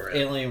both the ground.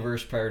 Alien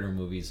vs. Predator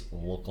movies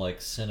look like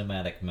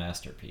cinematic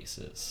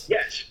masterpieces.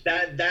 Yes,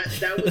 that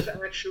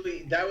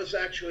was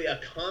actually a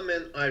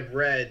comment I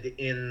read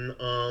in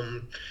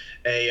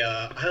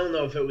I don't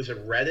know if it was a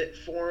Reddit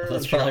forum.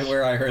 That's probably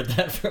where I heard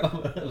that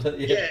from.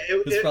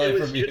 It's probably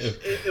from you.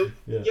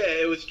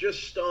 It was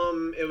just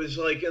it was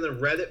like in a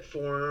Reddit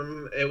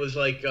forum. It was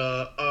like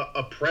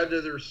a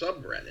Predator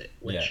subreddit,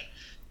 which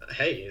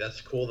hey,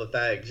 that's cool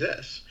that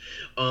exists.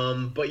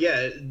 But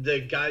yeah, the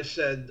guy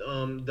said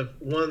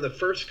one of the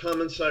first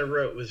comments I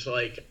wrote was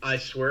like, I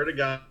swear to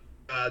God,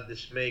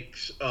 this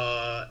makes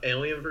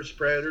Alien vs.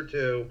 Predator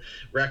 2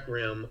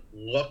 Requiem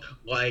look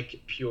like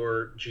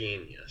pure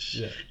genius.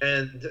 Yeah.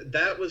 And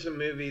that was a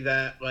movie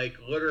that like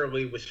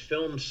literally was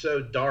filmed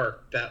so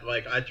dark that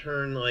like I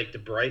turned like the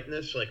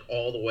brightness like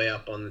all the way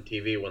up on the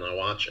TV when I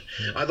watch it.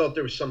 Yeah. I thought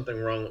there was something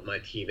wrong with my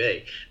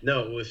TV. No,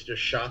 it was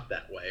just shot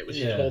that way. It was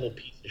a total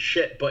piece of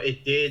shit. But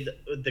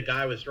the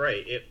guy was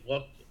right. It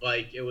looked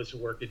like it was a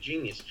work of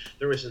genius.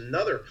 There was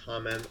another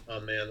comment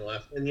a man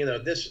left, and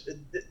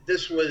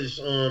this was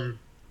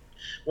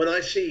when I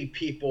see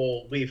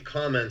people leave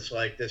comments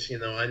like this,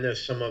 I know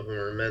some of them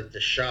are meant to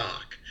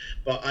shock,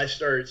 but I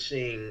started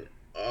seeing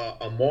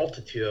a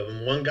multitude of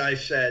them. One guy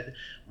said,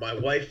 "My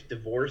wife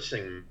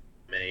divorcing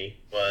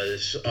me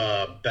was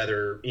a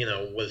better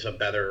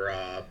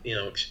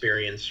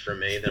experience for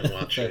me than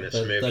watching this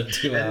movie."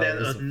 And then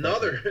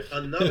another,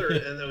 and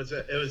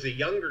it was a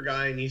younger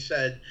guy, and he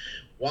said,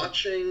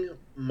 "Watching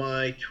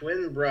my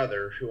twin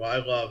brother, who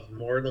I love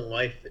more than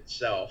life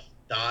itself,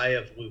 die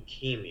of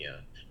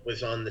leukemia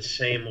was on the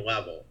same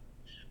level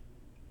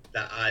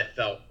that I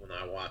felt when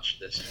I watched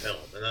this film."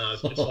 And I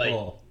was just like,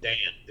 damn,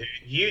 dude,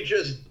 you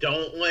just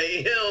don't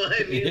like,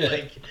 I mean,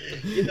 I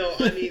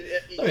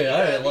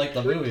didn't like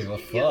the movie,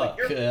 but fuck,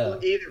 you're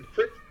either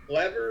pretty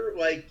clever,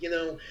 like,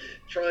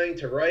 trying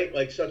to write,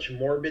 like, such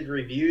morbid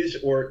reviews,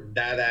 or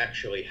that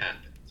actually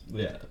happened.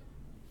 Yeah.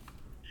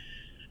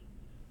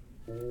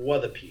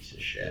 what a piece of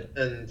shit.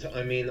 And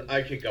I mean,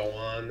 I could go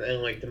on,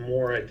 and like the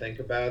more I think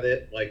about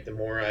it, like the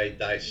more I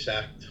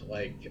dissect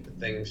like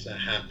things that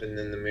happened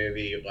in the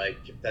movie, like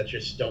that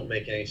just don't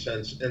make any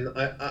sense. And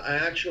I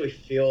actually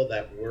feel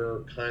that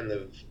we're kind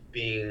of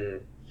being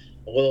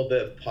a little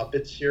bit of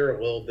puppets here,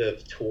 a little bit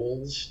of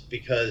tools,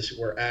 because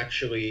we're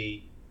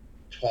actually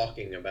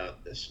talking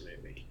about this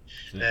movie.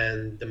 Yeah.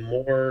 And the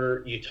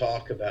more you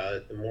talk about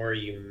it, the more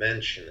you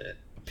mention it,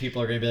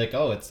 People are gonna be like,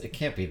 "Oh, it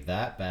can't be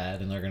that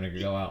bad," and they're gonna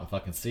go out and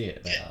fucking see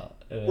it now.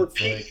 And or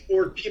it's like,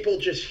 people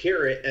just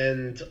hear it,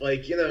 and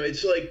like,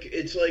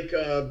 it's like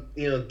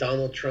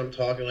Donald Trump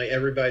talking, like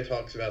everybody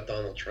talks about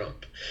Donald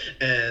Trump,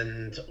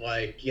 and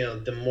like,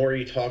 the more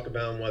you talk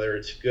about him, whether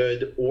it's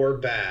good or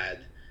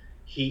bad,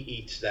 he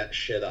eats that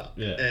shit up.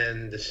 yeah,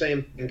 And the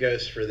same thing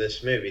goes for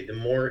this movie. The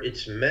more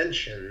it's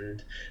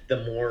mentioned,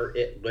 the more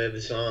it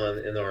lives on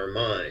in our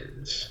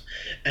minds.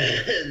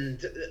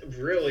 And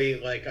really,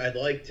 like, I'd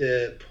like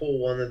to pull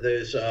one of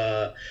those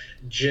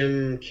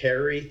Jim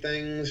Carrey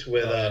things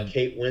with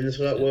Kate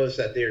Winslet. Was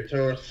that The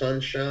Eternal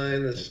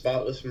Sunshine, The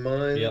Spotless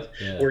Mind? Yep,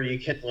 yeah. Where you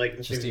can like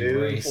just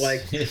remove erase.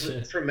 like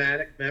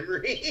traumatic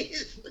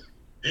memories.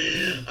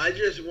 I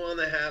just want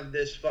to have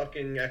this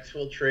fucking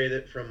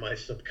exfiltrated from my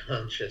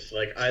subconscious.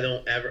 Like, I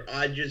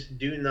just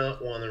do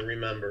not want to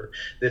remember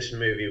this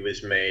movie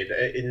was made.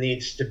 It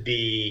needs to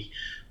be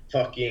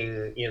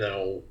fucking,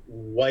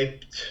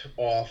 wiped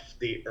off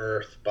the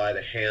earth by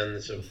the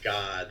hands of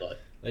God. Like,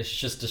 They should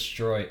just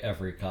destroy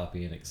every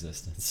copy in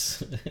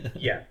existence.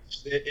 yeah,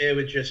 it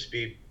would just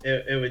be,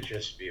 it would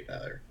just be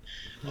better.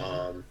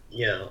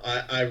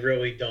 I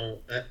really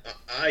don't.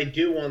 I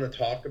do want to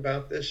talk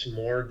about this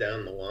more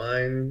down the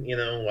line,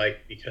 like,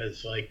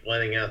 because like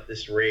letting out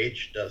this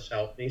rage does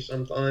help me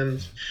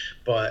sometimes.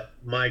 But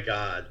my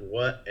God,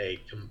 what a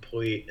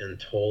complete and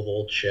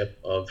total chip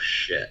of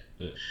shit.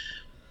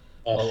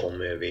 Awful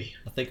movie.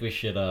 I think we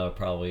should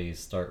probably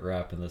start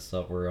wrapping this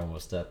up. We're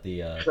almost at the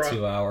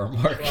 2-hour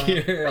mark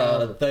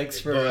here. Thanks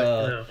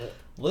for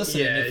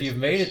listening if you've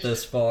made it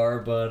this far,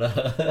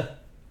 but...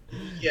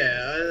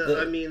 Yeah,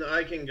 I mean,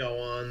 I can go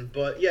on,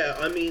 but yeah,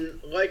 I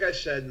mean, like I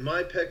said,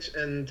 my picks,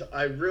 and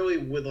I really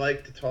would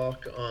like to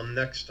talk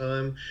next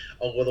time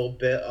a little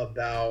bit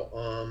about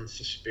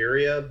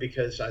Suspiria,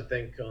 because I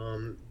think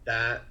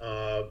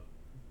that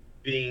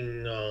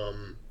being a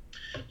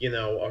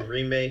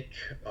remake,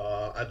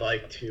 I'd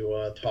like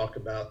to talk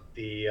about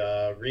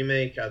the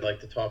remake. I'd like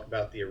to talk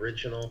about the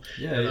original,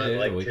 and I'd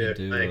like to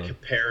kind of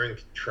compare and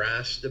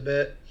contrast a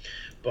bit.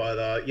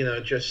 But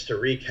just to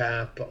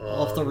recap,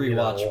 I'll have to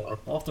rewatch.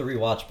 I'll have to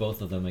rewatch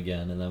both of them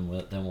again, and then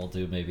we'll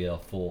do maybe a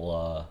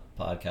full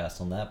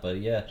podcast on that.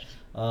 But yeah,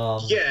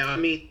 yeah. I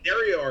mean,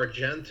 Dario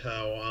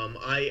Argento.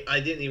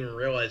 I didn't even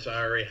realize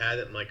I already had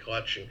it in my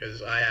collection,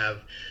 because I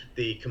have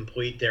the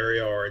complete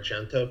Dario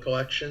Argento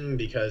collection,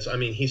 because I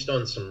mean, he's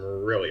done some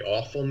really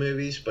awful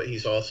movies, but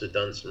he's also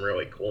done some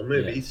really cool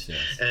movies.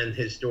 Yes. And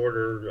his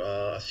daughter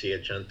Asia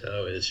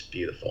Argento is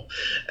beautiful,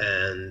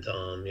 and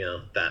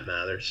that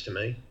matters to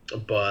me.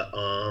 But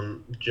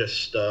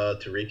just to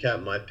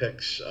recap, my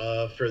picks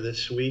for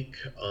this week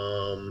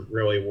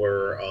really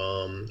were,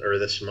 or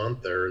this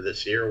month or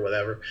this year or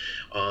whatever.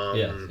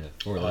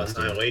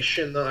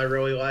 Annihilation I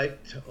really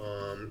liked.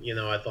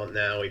 I thought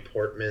Natalie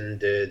Portman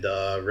did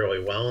really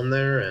well in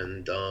there,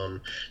 and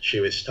she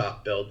was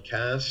top billed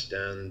cast,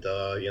 and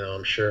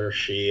I'm sure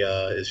she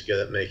is good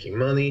at making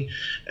money.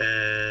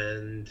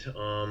 And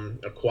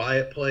A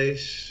Quiet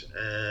Place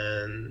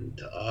and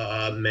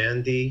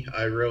Mandy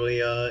I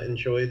really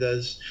enjoyed,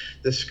 as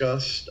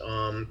discussed.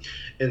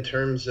 In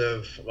terms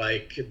of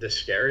like the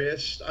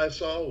scariest I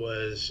saw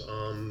was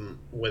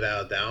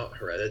without a doubt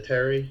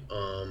Hereditary.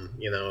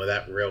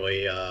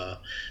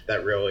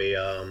 That really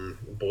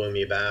blew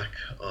me back.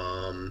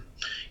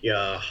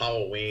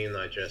 Halloween,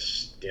 I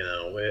just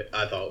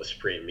I thought it was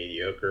pretty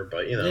mediocre,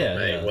 but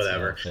hey,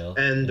 whatever.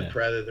 And The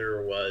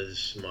Predator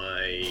was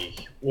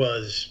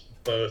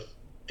both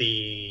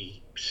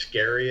the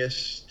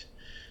scariest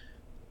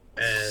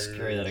and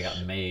scary that it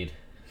got made.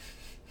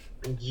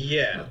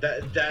 Yeah,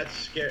 that's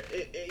scary.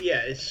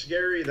 It's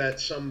scary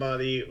that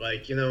somebody,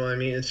 like,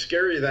 it's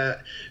scary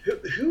that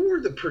who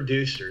were the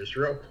producers,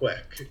 real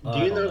quick? Do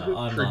you know who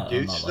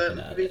produced that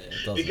movie?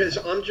 Because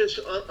I'm just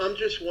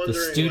wondering. The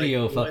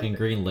studio fucking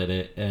greenlit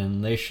it,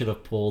 and they should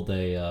have pulled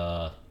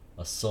a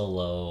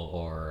solo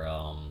or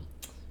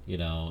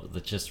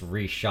that just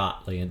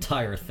reshot the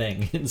entire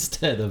thing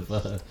instead of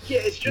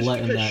it's just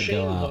letting because that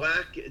Shane go out.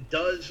 Black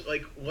does,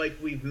 like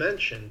we've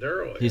mentioned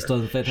earlier. He's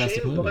done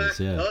fantastic Shane movies.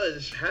 Black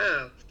does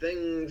have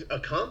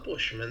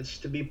accomplishments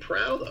to be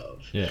proud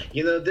of. Yeah.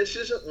 This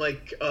isn't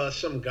like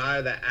some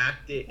guy that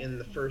acted in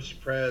the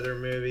first Predator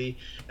movie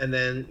and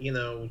then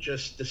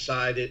just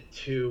decided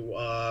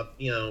to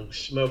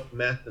smoke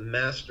meth and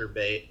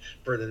masturbate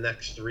for the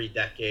next 3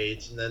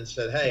 decades and then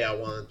said, hey, I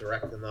want to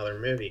direct another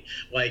movie.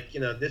 Like,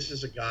 this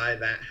is a guy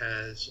that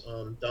has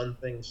done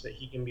things that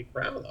he can be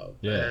proud of.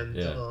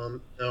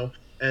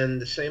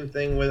 And the same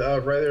thing with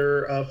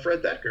writer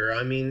Fred Dekker.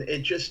 I mean, it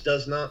just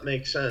does not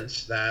make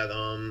sense that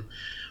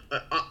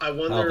I how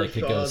wonder they if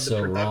could go the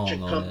so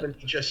production wrong on it.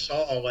 company just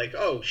saw like,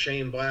 oh,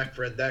 Shane Black,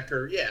 Fred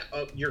Decker, yeah,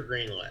 oh, you're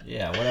greenlit.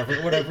 Yeah, whatever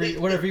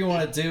you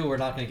want to do, we're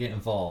not going to get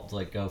involved.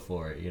 Like, go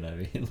for it. You know what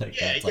I mean? Like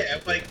Yeah, that type yeah.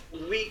 of thing.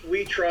 Like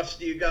we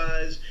trust you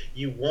guys.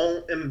 You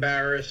won't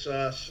embarrass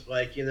us.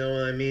 Like you know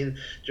what I mean.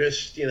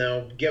 Just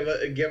give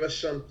us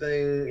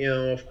something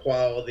of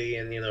quality,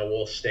 and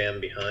we'll stand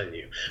behind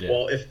you. Yeah.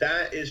 Well, if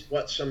that is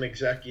what some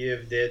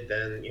executive did,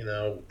 then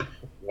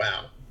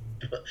wow.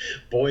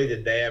 Boy,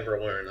 did they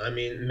ever learn. I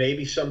mean,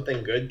 maybe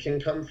something good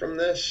can come from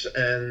this,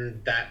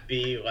 and that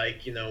be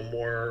like,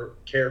 more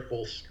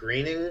careful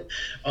screening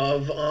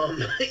of,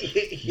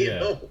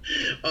 Yeah.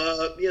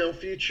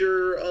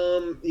 future,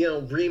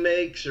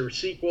 remakes or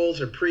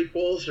sequels or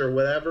prequels or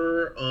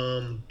whatever.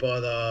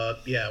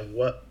 Yeah,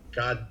 what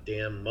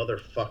goddamn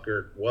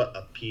motherfucker, what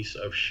a piece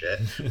of shit.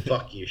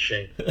 Fuck you,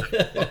 Shane.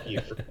 Fuck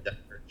you for that.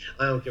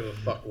 I don't give a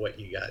fuck what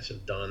you guys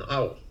have done. I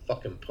will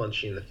fucking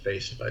punch you in the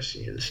face if I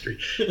see you in the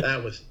street.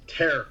 That was a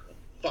terrible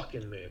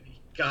fucking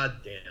movie. God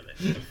damn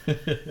it.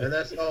 And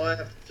that's all I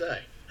have to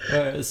say. All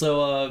right.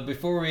 So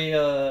before we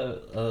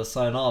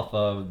sign off,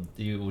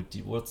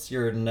 what's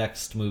your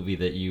next movie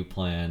that you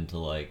plan to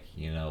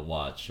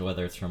watch?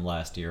 Whether it's from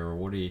last year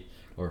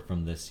or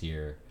from this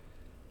year.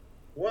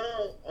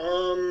 Well,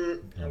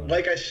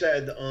 like I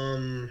said,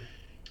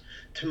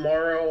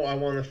 tomorrow I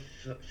want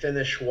to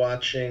finish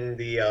watching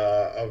the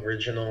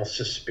original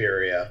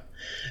Suspiria,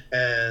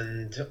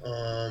 and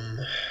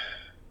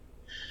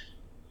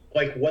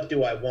what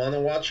do I want to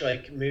watch?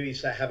 Like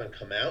movies that haven't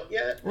come out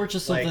yet, Or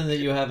just something that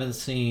you haven't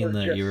seen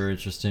that you just were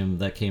interested in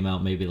that came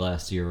out maybe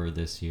last year or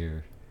this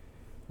year,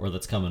 or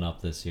that's coming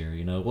up this year.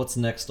 What's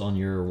next on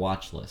your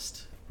watch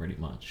list, pretty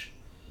much.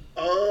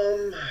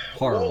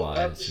 Horror wise.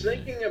 I was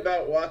thinking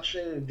about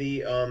watching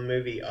the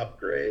movie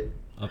Upgrade.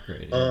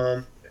 Upgrade.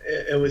 Yeah.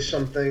 It was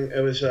something.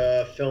 It was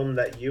a film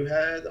that you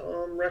had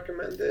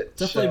recommended.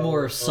 Definitely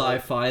more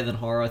sci-fi than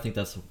horror. I think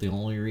that's the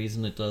only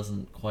reason it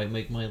doesn't quite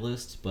make my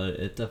list, but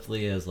it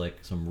definitely has like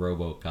some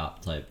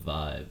RoboCop type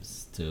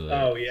vibes to it.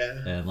 Oh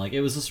yeah. And it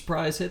was a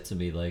surprise hit to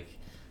me. Like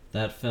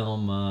that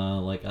film,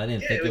 I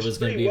didn't think it was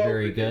going to be well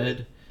very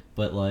good,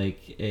 but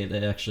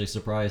it actually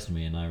surprised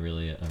me, and I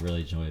really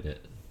enjoyed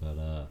it.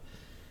 But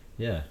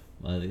yeah.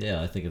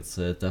 I think it's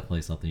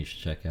definitely something you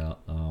should check out.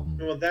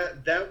 Well,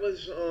 that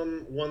was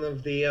one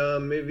of the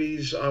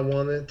movies I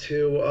wanted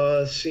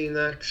to see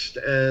next,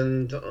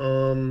 and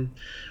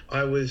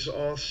I was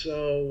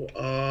also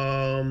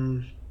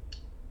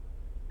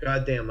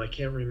goddamn, I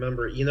can't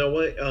remember. You know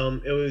what?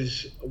 It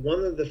was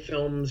one of the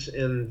films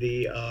in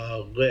the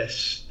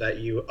list that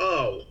you.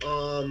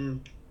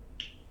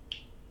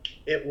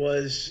 It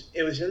was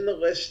in the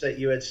list that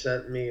you had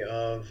sent me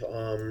of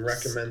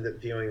recommended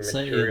viewing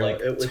material.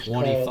 It was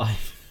 25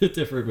 called...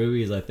 different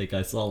movies I think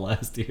I saw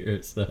last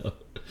year. So,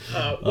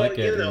 well,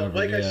 remember,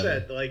 I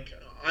said,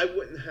 I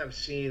wouldn't have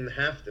seen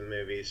half the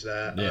movies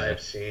that I've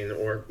seen,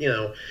 or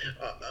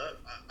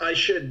I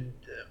should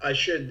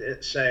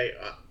say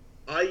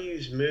I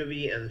use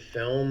movie and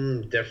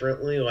film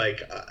differently.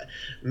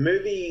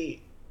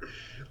 Movie.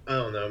 I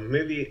don't know.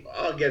 Movie.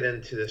 I'll get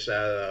into this at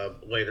a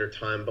later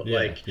time, but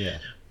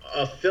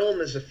a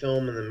film is a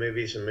film and a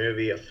movie's a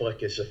movie, a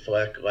flick is a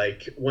flick.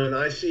 Like when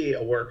I see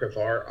a work of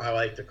art, I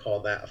like to call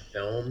that a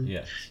film.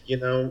 Yeah.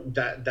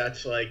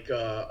 That's like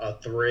a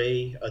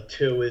 3, a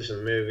 2 is a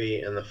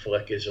movie, and a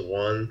flick is a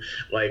 1.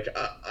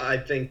 I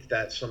think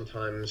that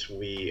sometimes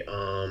we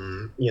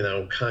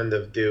kind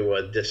of do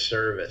a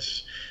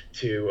disservice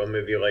to a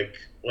movie like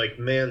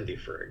Mandy,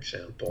 for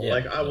example.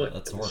 Yeah, I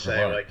wouldn't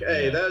say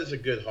hey, that is a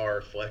good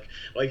horror flick.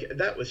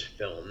 That was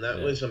film. That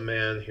was a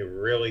man who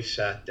really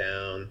sat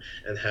down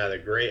and had a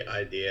great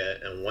idea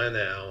and went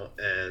out,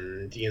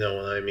 and you know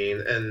what I mean.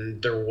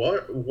 And there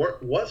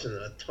wasn't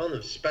a ton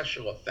of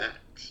special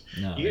effects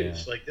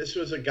used. This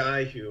was a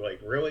guy who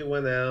really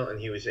went out, and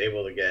he was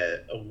able to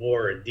get a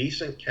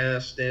decent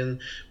cast in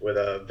with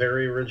a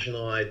very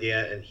original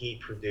idea, and he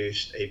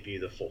produced a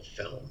beautiful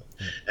film.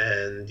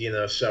 And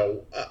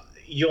so.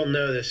 You'll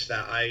notice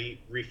that I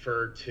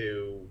refer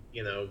to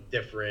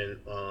different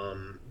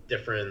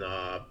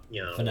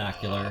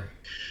vernacular,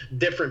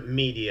 different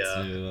media.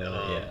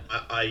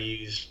 I'll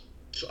use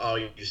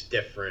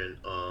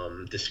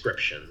different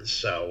descriptions.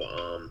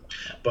 So,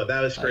 but that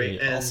was great.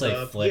 I'll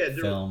say flick,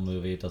 film,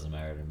 movie. It doesn't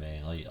matter to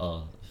me.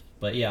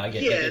 But I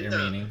get your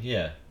meaning.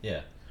 Yeah.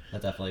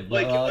 That definitely.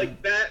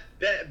 But,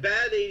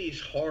 bad 80s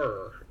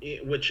horror,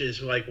 which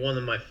is one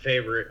of my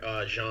favorite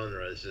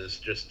genres, is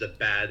just the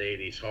bad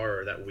 80s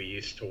horror that we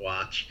used to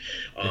watch.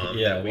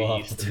 That we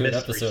used to do an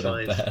episode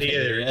of Bad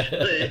Theater.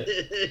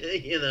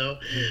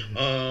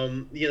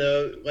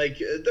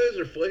 Those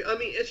are flick. I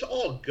mean, it's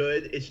all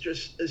good. It's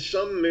just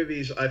some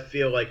movies I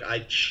feel like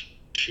I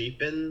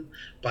cheapen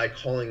by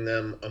calling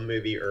them a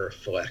movie or a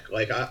flick.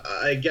 Like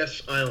I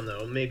guess I don't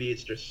know. Maybe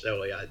it's just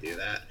silly I do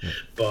that,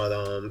 but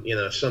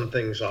some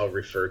things I'll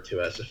refer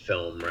to as a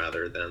film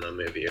rather than a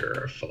movie or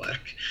a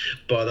flick.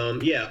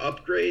 But yeah,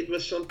 Upgrade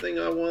was something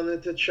I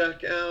wanted to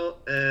check out,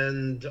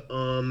 and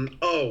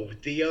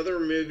the other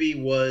movie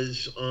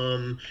was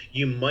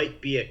You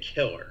Might Be a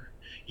Killer.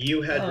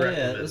 You had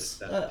recommended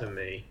that to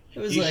me. It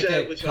was you like said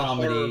a it was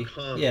comedy. A horror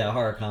comedy. Yeah,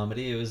 horror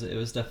comedy. It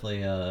was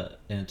definitely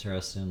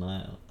interesting.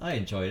 I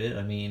enjoyed it.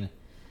 I mean,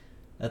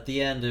 at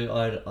the end,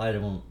 I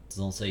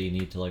don't say you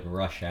need to like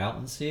rush out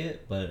and see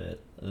it, but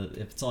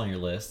if it's on your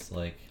list,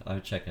 like I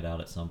would check it out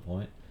at some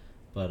point.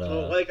 But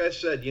well, like I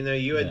said,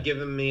 you had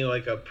given me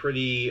like a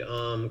pretty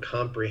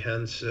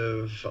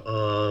comprehensive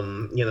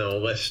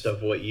list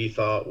of what you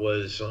thought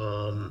was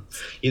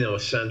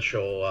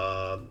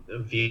essential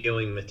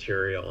viewing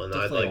material, and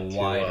definitely I'd like a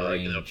wide to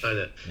range. kind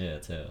of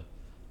too.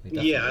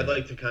 yeah, I'd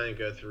like to kind of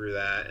go through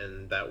that,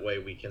 and that way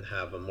we can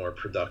have a more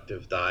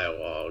productive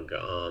dialogue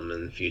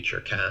in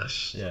future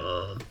casts.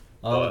 Yeah.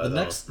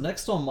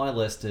 Next on my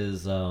list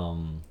is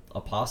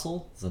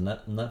Apostle. It's a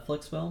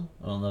Netflix film.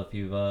 I don't know if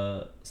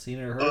you've seen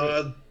it or heard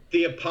of it.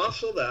 The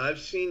Apostle that I've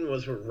seen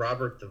was with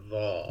Robert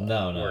Duvall.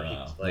 No.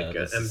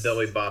 And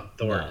Billy Bob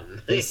Thornton.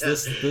 No. This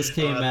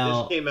came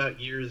out. This came out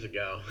years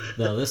ago.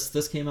 No,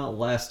 this came out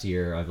last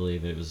year, I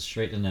believe. It was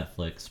straight to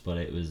Netflix, but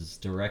it was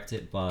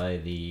directed by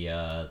the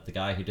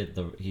guy who did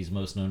he's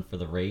most known for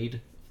the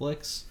Raid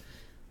flicks.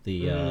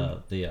 I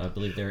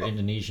believe they're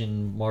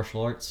Indonesian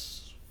martial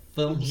arts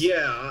films.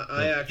 Yeah,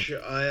 I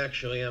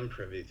actually am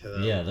privy to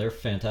them. Yeah, they're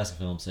fantastic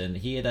films, and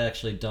he had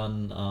actually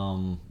done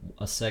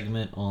a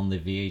segment on the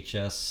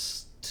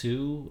VHS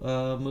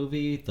 2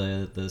 movie,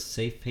 the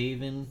Safe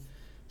Haven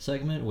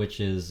segment,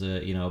 which is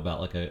about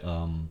like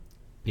a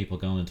people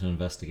going to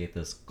investigate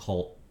this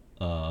cult,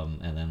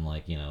 and then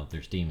like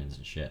there's demons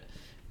and shit.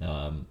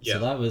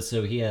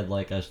 So he had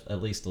like at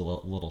least a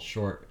little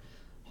short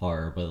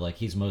horror, but like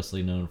he's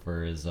mostly known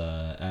for his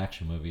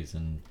action movies,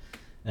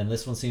 and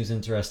this one seems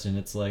interesting.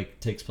 It's like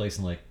takes place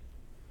in like,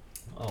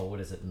 what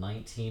is it,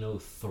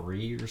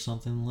 1903 or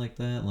something like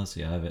that? Let's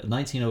see, I have it,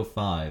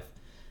 1905,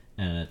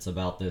 and it's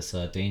about this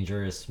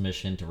dangerous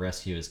mission to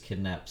rescue his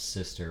kidnapped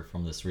sister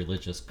from this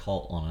religious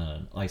cult on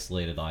an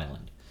isolated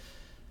island.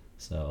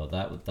 So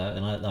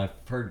and I've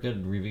heard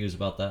good reviews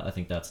about that. I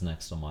think that's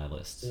next on my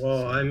list.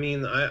 Well, I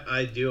mean,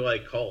 I do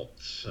like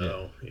cults,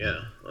 so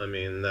yeah. I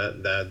mean,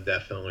 that'd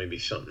definitely be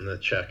something to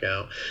check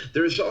out.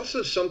 There's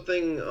also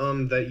something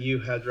that you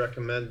had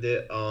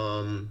recommended,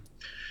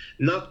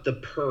 not The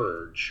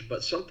Purge,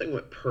 but something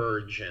with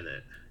Purge in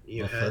it.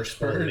 You had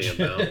told me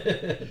about.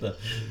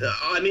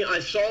 I mean, I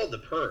saw The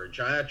Purge.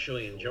 I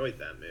actually enjoyed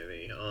that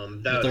movie.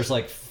 There's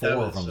like 4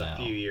 of them now. A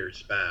few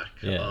years back.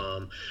 Yeah.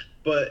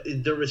 But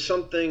there was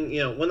something,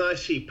 when I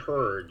see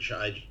Purge,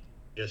 I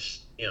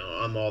just,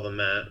 I'm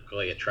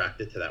automatically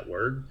attracted to that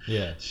word.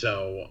 Yeah.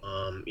 So,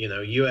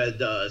 you had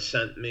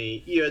sent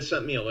me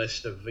a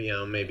list of,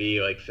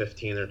 maybe like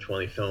 15 or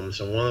 20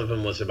 films, and one of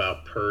them was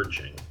about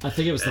purging. I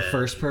think it was the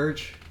first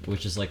Purge,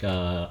 which is like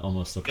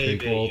almost a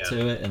prequel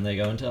to it, and they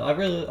go into. I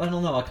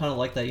don't know. I kind of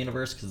like that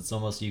universe because it's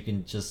almost you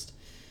can just.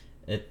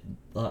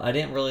 I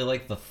didn't really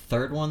like the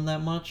third one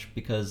that much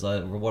because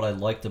what I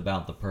liked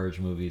about the Purge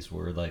movies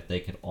were like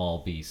they could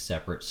all be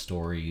separate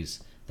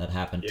stories that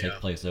happened to take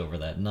place over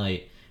that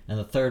night, and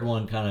the third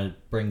one kind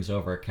of brings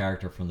over a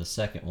character from the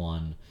second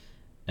one,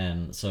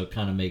 and so it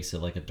kind of makes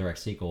it like a direct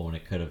sequel when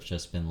it could have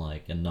just been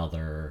like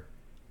another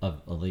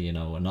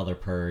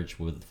Purge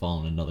with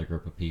following another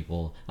group of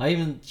people. I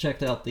even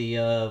checked out the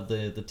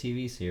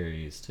TV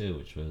series too,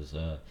 which was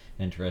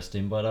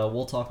interesting. But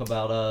we'll talk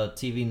about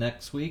TV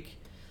next week.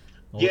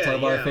 We'll talk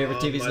about our favorite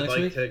TVs next week.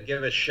 I'd like to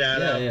give a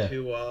shout out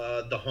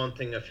to The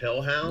Haunting of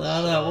Hill House.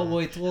 No,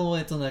 we'll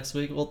wait till next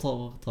week. We'll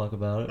talk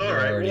about it. All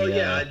right.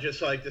 I'd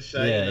just like to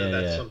say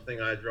that's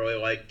something I'd really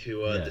like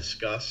to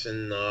discuss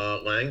in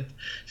length.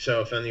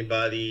 So if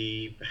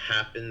anybody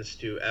happens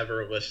to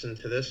ever listen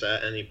to this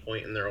at any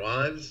point in their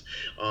lives,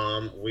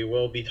 we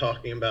will be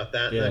talking about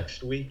that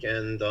next week,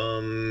 and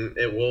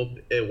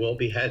it will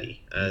be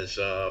heady, as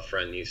a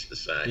friend used to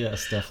say.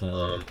 Yes,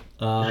 definitely.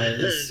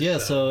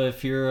 So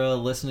if you're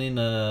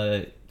listening,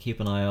 keep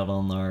an eye out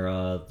on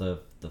our the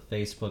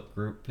Facebook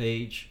group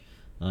page.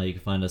 You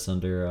can find us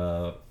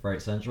under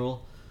Fright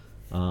Central.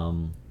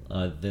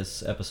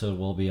 This episode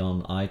will be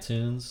on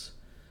iTunes.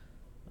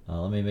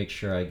 Let me make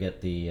sure I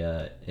get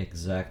the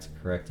exact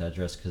correct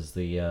address because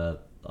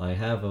I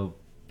have a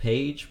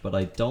page, but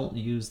I don't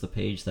use the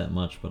page that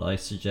much. But I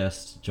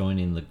suggest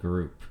joining the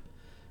group.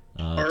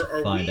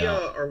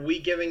 Are we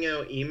giving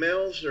out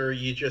emails, or are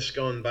you just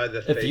going by the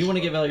Facebook If you want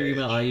to give out your page?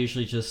 email, I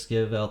usually just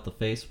give out the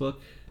Facebook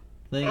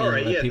thing, All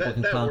right, people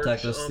can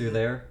contact works. us through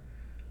there.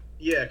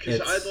 Yeah,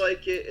 because I'd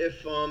like it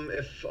if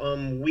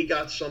we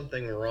got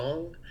something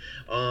wrong,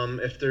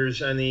 if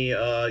there's any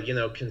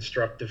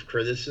constructive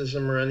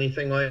criticism or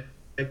anything like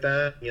like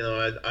that,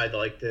 I'd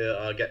like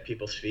to get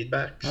people's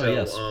feedback. Oh So,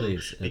 yes,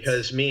 please.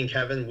 because me and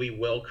Kevin, we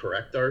will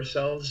correct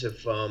ourselves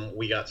if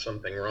we got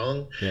something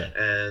wrong. Yeah.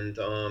 And,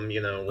 I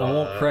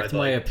won't correct I'd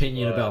my like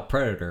opinion to, about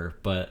Predator,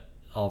 but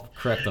I'll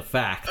correct the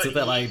fact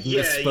that I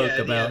yeah, misspoke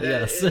about.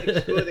 Yes.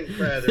 excluding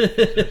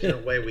Predator, there's no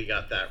way we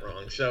got that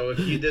wrong. So if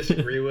you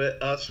disagree with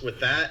us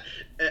with that,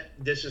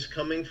 this is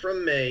coming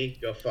from me.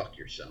 Go fuck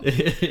yourself.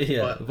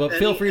 Yeah, but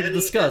feel free to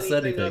discuss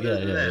anything.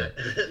 Yeah.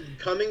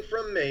 Coming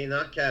from me,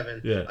 not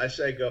Kevin. Yeah. I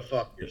say go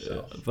fuck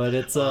yourself. But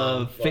it's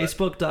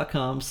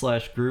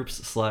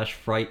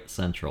facebook.com/groups/Fright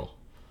Central.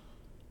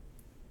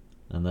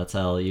 And that's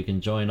how you can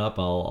join up.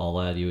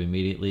 I'll add you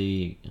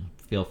immediately.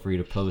 Feel free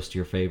to post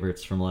your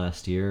favorites from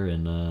last year,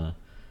 and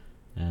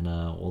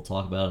we'll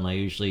talk about it. And I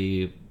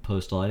usually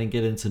post. I didn't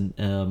get into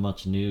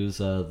much news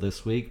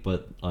this week,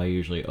 but I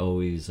usually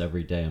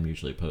every day I'm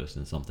usually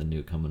posting something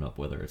new coming up,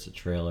 whether it's a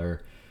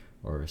trailer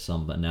or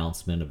some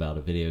announcement about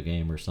a video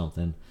game or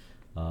something.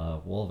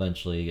 We'll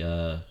eventually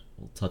we'll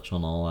touch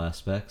on all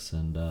aspects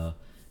and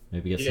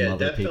maybe get some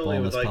other people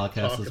on this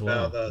podcast as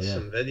well. About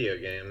some video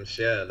games.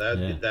 Yeah,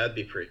 that'd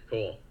be pretty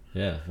cool.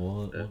 Yeah,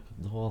 we'll do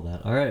all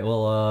that. All right,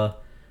 well,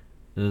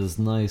 it was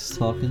nice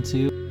talking to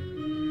you.